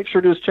a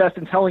picture to his chest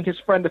and telling his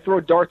friend to throw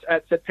darts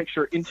at said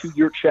picture into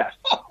your chest,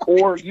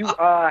 or you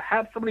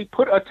have somebody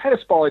put a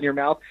tennis ball in your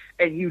mouth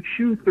and you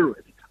chew through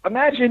it.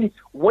 Imagine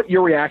what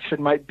your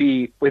reaction might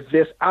be with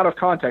this out of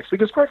context,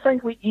 because quite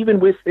frankly, even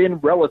within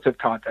relative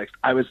context,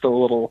 I was still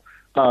a little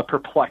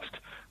perplexed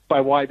by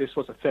why this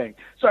was a thing.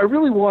 So I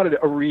really wanted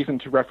a reason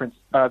to reference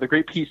the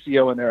great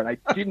PCO in there, and I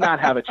did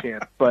not have a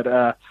chance. But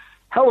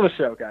hell of a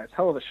show, guys.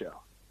 Hell of a show.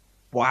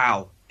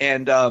 Wow.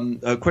 And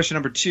question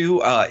number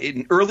 2, in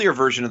an earlier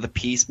version of the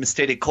piece,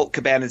 misstated Colt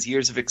Cabana's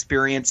years of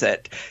experience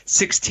at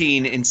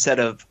 16 instead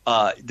of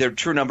their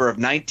true number of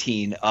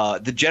 19.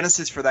 The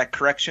genesis for that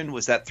correction,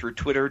 was that through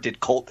Twitter? Did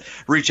Colt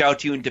reach out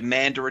to you and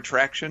demand a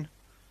retraction?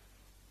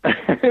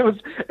 It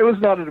was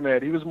not a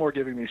demand. He was more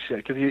giving me shit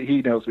because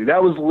he knows me.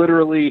 That was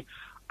literally,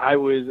 it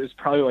was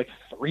probably like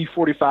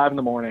 3:45 in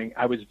the morning.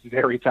 I was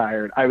very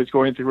tired. I was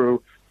going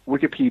through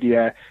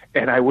Wikipedia,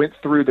 and I went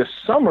through the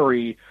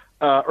summary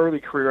early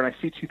career, and I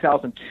see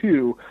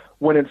 2002,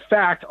 when in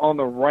fact on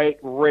the right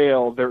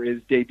rail there is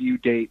debut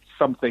date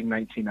something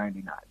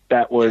 1999.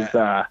 That was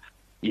that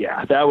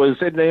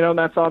was, and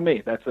that's on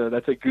me. That's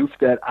a goof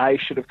that I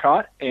should have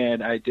caught,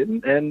 and I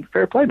didn't. And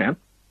fair play, man.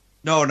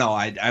 No,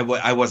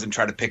 I wasn't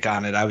trying to pick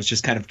on it. I was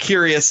just kind of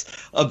curious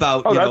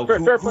about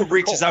who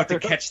reaches out to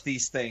catch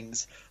these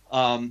things.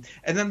 And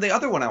then the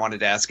other one I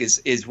wanted to ask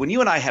is when you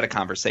and I had a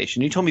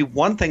conversation, you told me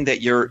one thing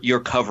that you're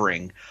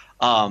covering.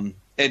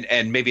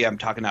 And maybe I'm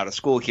talking out of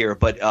school here,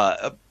 but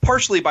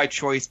partially by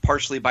choice,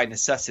 partially by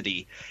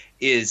necessity,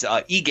 is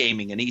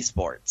e-gaming and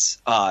esports.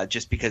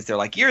 Just because they're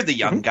like, you're the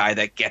young guy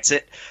that gets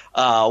it.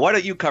 Why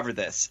don't you cover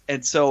this?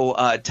 And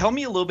so tell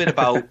me a little bit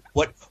about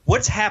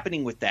what's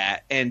happening with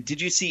that, and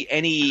did you see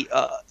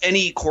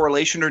any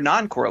correlation or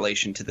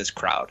non-correlation to this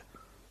crowd?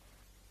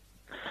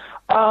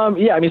 So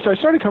I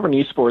started covering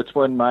esports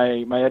when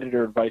my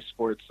editor of Vice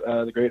Sports,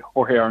 the great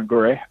Jorge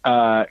Arangure,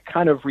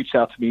 kind of reached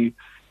out to me.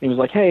 He was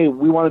like, hey,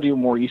 we want to do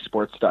more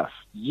esports stuff.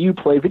 You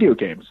play video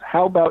games.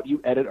 How about you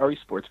edit our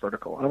esports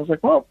vertical? And I was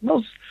like, well,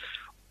 those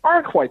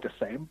aren't quite the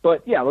same,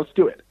 but yeah, let's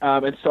do it.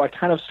 And so I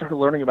kind of started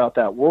learning about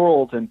that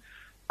world, and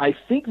I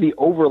think the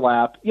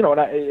overlap,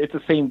 it's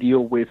the same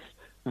deal with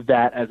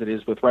that as it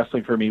is with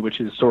wrestling for me, which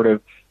is sort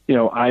of,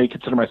 I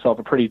consider myself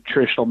a pretty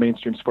traditional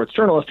mainstream sports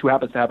journalist who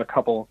happens to have a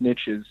couple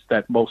niches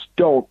that most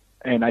don't,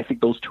 and I think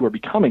those two are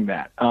becoming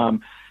that.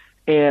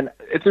 And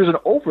if there's an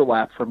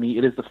overlap for me,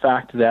 it is the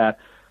fact that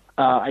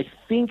I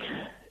think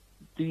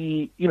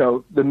the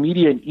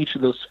media in each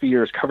of those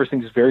spheres covers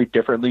things very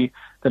differently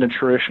than a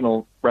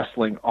traditional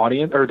wrestling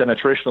audience, or than a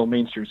traditional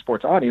mainstream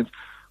sports audience.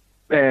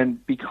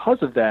 And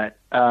because of that,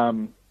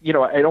 I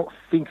don't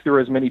think there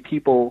are as many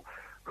people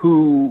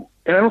who,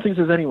 and I don't think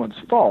this is anyone's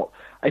fault.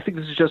 I think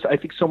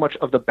so much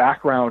of the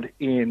background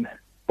in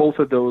both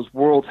of those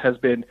worlds has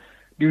been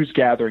news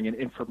gathering and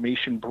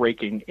information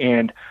breaking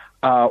and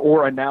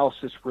or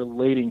analysis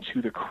relating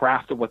to the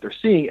craft of what they're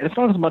seeing. And it's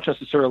not as much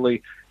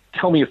necessarily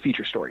tell me a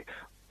feature story,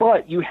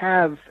 but you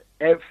have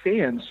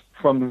fans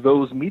from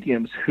those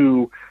mediums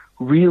who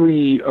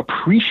really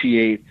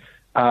appreciate,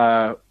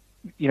 and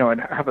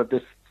have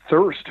this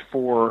thirst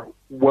for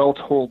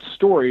well-told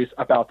stories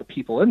about the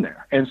people in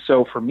there. And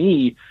so for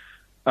me,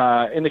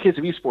 in the case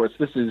of esports,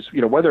 this is,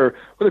 whether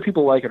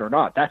people like it or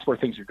not, that's where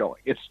things are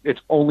going. It's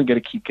only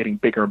going to keep getting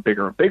bigger and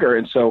bigger and bigger.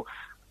 And so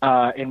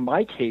in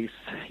my case,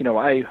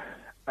 I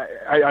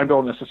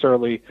don't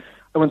necessarily,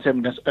 I wouldn't say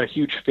I'm a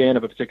huge fan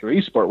of a particular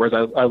esport, whereas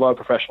I love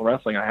professional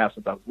wrestling. I have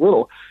since I was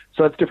little.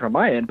 So that's different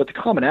on my end. But the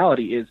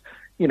commonality is,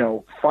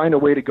 find a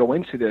way to go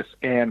into this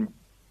and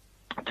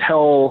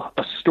tell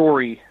a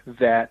story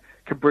that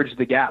could bridge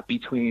the gap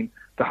between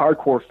the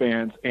hardcore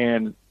fans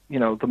and,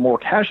 the more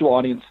casual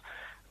audience,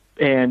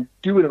 and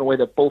do it in a way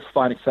that both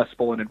find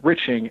accessible and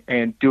enriching,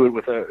 and do it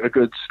with a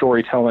good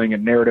storytelling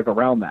and narrative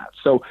around that.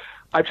 So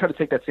I've tried to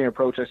take that same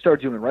approach. I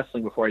started doing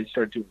wrestling before I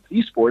started doing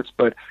esports,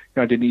 but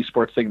I did an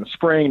esports thing in the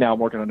spring. Now I'm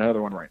working on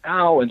another one right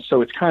now. And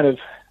so it's kind of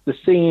the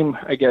same,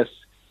 I guess,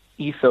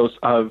 ethos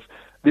of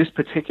this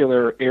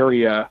particular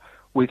area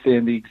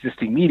within the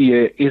existing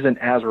media isn't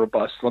as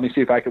robust. Let me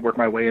see if I could work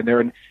my way in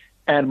there and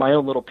add my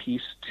own little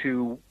piece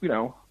to,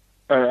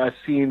 a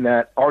scene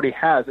that already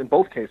has, in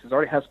both cases,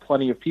 already has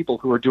plenty of people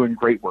who are doing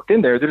great work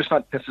in there. They're just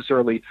not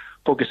necessarily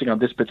focusing on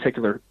this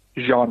particular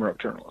genre of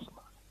journalism.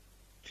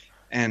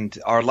 And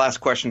our last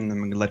question, and I'm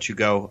going to let you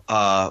go.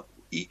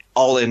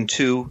 All In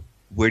 2,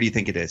 where do you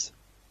think it is?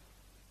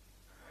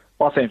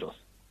 Los Angeles.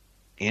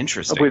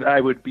 Interesting.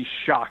 I would be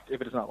shocked if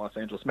it is not Los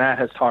Angeles. Matt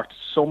has talked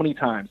so many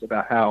times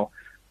about how,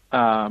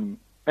 and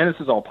this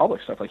is all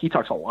public stuff, like he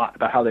talks a lot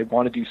about how they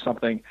want to do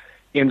something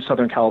in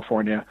Southern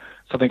California.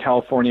 Southern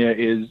California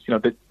is,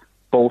 that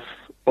both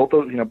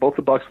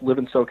the Bucks live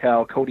in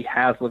SoCal. Cody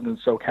has lived in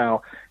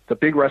SoCal. The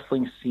big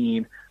wrestling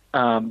scene.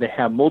 They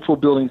have multiple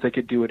buildings they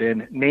could do it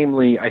in.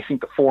 Namely, I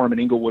think the Forum in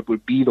Inglewood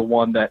would be the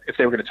one that, if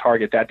they were going to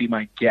target, that'd be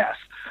my guess.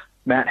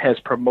 Matt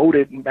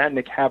and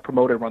Nick have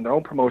promoted, run their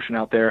own promotion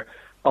out there.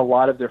 A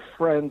lot of their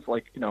friends,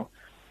 like,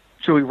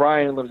 Joey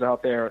Ryan lives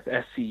out there.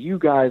 The SCU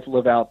guys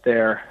live out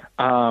there.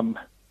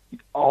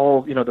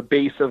 The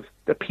base of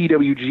the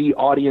PWG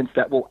audience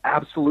that will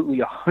absolutely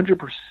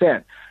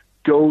 100%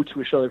 go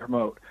to a show they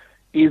promote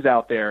is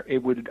out there.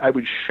 I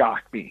would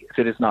shock me if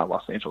it is not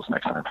Los Angeles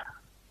next time.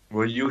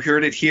 Well, you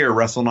heard it here,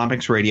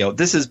 WrestleNomics Radio.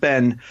 This has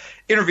been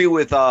interview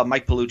with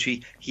Mike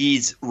Paolucci.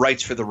 He's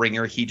writes for The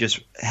Ringer. He just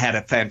had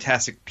a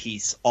fantastic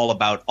piece all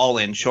about All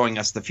In, showing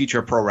us the future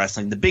of pro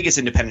wrestling. The biggest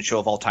independent show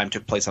of all time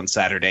took place on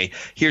Saturday.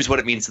 Here's what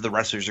it means to the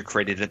wrestlers who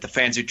created it, the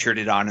fans who cheered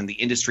it on, and the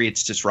industry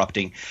it's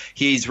disrupting.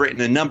 He's written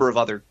a number of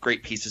other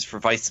great pieces for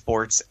Vice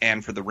Sports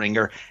and for The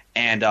Ringer,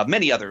 and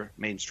many other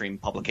mainstream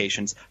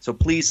publications. So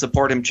please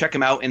support him. Check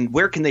him out. And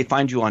where can they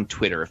find you on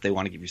Twitter if they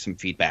want to give you some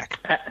feedback?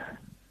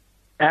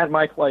 At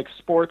Mike Likes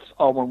Sports,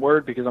 all one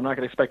word, because I'm not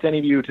going to expect any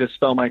of you to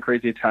spell my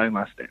crazy Italian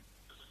last name.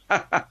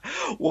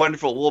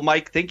 Wonderful. Well,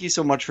 Mike, thank you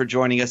so much for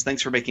joining us.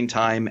 Thanks for making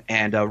time,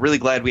 and really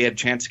glad we had a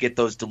chance to get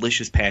those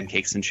delicious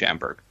pancakes in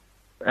Schaumburg.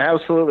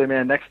 Absolutely,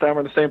 man. Next time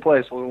we're in the same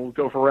place, we'll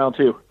go for round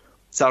 2.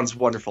 Sounds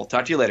wonderful.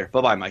 Talk to you later.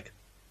 Bye-bye, Mike.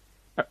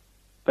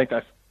 Thanks,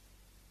 guys.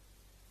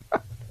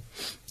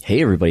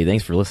 Hey, everybody.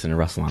 Thanks for listening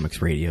to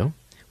WrestleNomics Radio.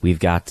 We've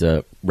got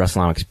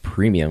WrestleNomics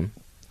Premium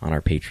on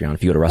our Patreon.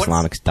 If you go to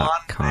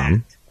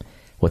WrestleNomics.com.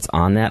 What's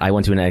on that? I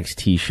went to an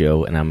NXT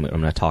show, and I'm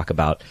going to talk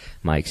about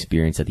my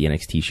experience at the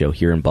NXT show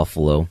here in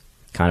Buffalo,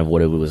 kind of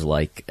what it was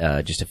like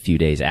just a few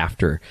days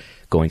after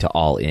going to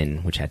All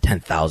In, which had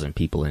 10,000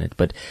 people in it.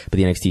 But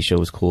the NXT show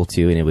was cool,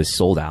 too, and it was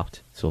sold out,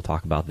 so we'll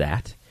talk about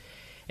that.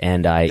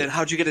 And then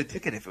how'd you get a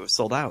ticket if it was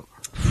sold out?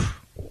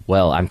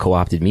 Well, I'm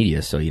co-opted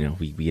media, so,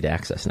 we get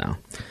access now.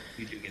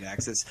 You do get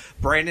access.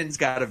 Brandon's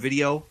got a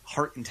video,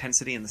 Heart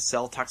Intensity in the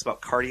Cell, talks about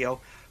cardio,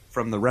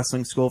 from the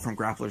wrestling school, from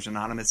Grapplers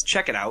Anonymous.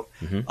 Check it out.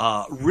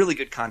 Mm-hmm. Really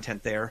good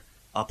content there.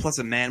 Plus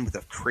a man with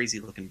a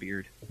crazy-looking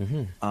beard.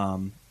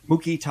 Mm-hmm.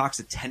 Mookie talks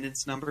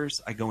attendance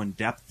numbers. I go in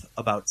depth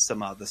about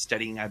some of the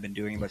studying I've been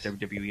doing about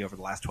WWE over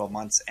the last 12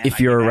 months. And if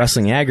you're a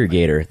wrestling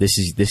aggregator, this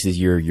is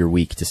your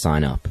week to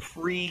sign up.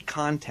 Free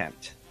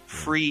content.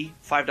 Free,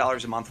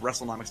 $5 a month,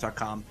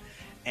 WrestleNomics.com.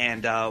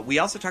 And we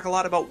also talk a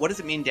lot about what does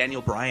it mean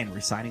Daniel Bryan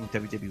resigning with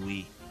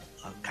WWE.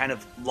 Kind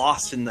of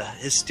lost in the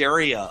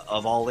hysteria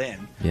of All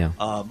In. Yeah.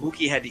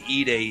 Mookie had to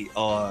eat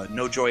a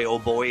No Joy Oh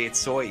Boy It's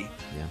Soy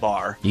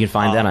bar. You can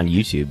find that on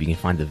YouTube. You can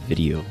find the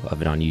video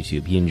of it on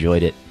YouTube. He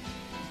enjoyed it.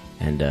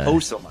 And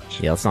so much.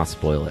 Yeah, let's not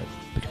spoil it.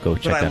 But go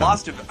check that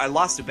out. I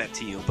lost a bet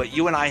to you, but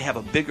you and I have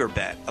a bigger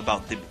bet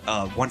about the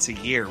once a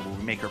year where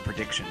we make our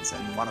predictions,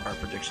 and one of our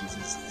predictions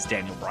is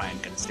Daniel Bryan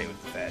going to stay with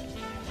the Fed.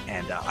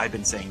 And I've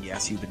been saying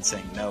yes, you've been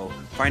saying no.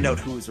 Find out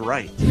who's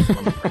right.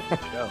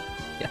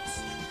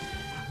 Yes.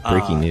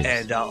 Breaking news.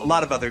 And a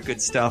lot of other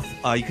good stuff.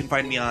 You can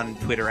find me on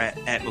Twitter at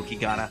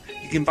Mukigana.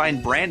 You can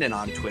find Brandon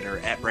on Twitter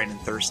at Brandon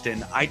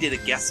Thurston. I did a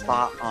guest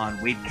spot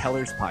on Wade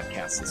Keller's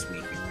podcast this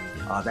week.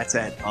 That's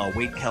at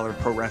Wade Keller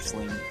Pro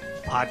Wrestling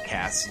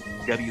Podcast,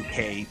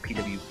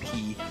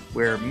 WKPWP,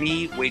 where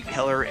me, Wade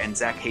Keller, and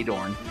Zach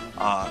Haydorn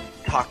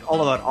talked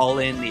all about All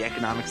In, the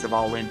economics of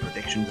All In,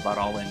 predictions about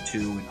All In 2,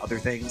 and other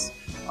things.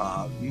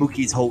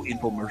 Mookie's whole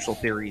infomercial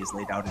theory is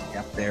laid out in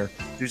depth there.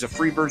 There's a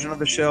free version of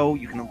the show.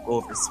 You can go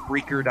over to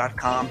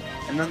Spreaker.com.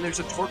 And then there's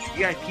a Torch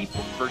VIP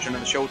version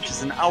of the show, which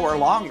is an hour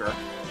longer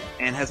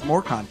and has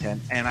more content.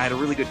 And I had a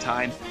really good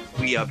time.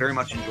 We very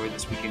much enjoyed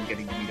this weekend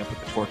getting to meet up with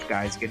the Torch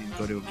guys, getting to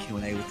go to a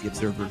Q&A with the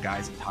Observer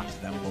guys and talk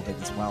to them a little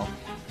bit as well.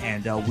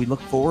 And we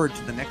look forward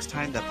to the next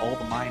time that all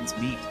the minds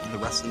meet in the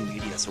wrestling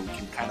media, so we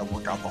can kind of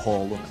work out the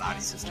whole Illuminati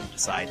system,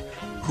 decide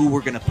who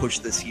we're going to push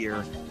this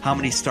year, how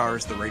many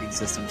stars the rating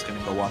system is going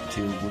to go up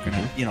to. We're going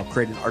to,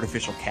 create an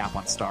artificial cap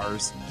on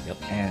stars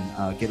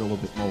and get a little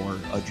bit more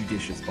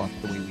judicious about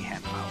the way we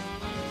hand them out.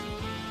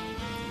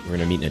 We're going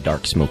to meet in a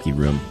dark, smoky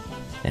room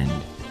and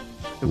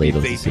lay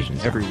those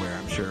decisions everywhere,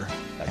 I'm sure.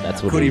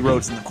 That's what Cody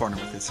Rhodes in the corner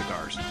with his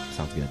cigars.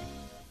 Sounds good.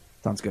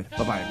 Sounds good.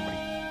 Bye-bye, everybody.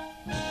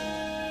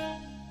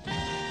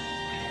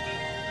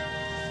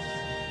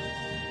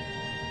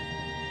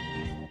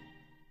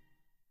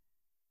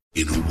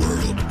 In a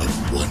world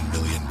of 1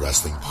 million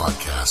wrestling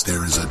podcasts,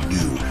 there is a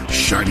new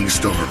shining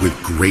star with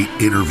great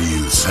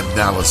interviews,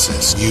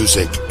 analysis,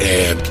 music,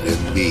 and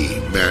me,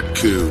 Matt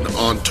Kuhn,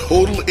 on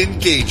total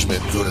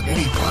engagement. Go to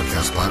any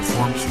podcast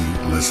platform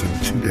to listen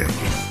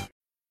today.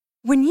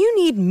 When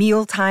you need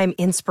mealtime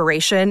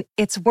inspiration,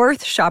 it's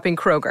worth shopping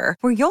Kroger,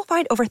 where you'll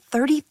find over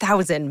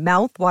 30,000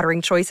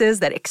 mouth-watering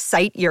choices that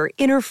excite your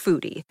inner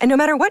foodie. And no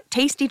matter what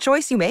tasty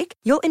choice you make,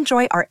 you'll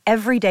enjoy our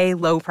everyday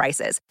low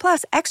prices,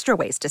 plus extra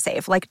ways to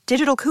save, like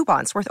digital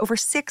coupons worth over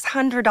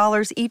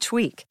 $600 each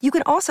week. You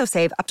can also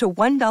save up to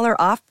 $1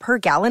 off per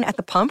gallon at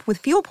the pump with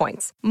fuel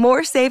points.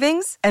 More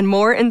savings and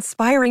more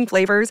inspiring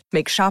flavors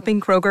make shopping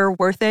Kroger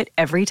worth it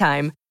every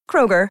time.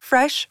 Kroger,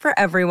 fresh for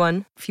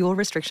everyone. Fuel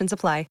restrictions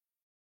apply.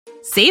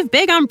 Save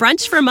big on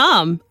brunch for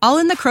mom, all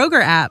in the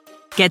Kroger app.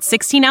 Get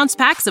 16-ounce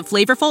packs of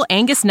flavorful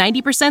Angus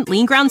 90%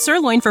 lean ground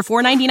sirloin for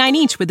 $4.99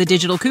 each with a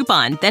digital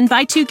coupon. Then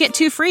buy 2, get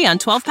 2 free on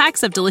 12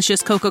 packs of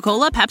delicious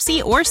Coca-Cola,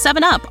 Pepsi, or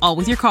 7-Up, all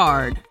with your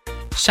card.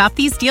 Shop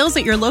these deals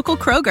at your local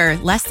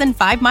Kroger, less than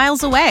 5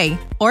 miles away.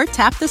 Or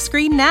tap the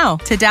screen now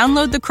to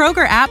download the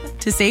Kroger app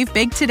to save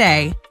big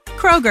today.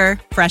 Kroger,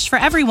 fresh for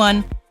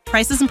everyone.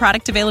 Prices and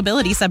product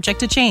availability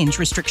subject to change.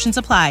 Restrictions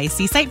apply.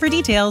 See site for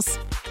details.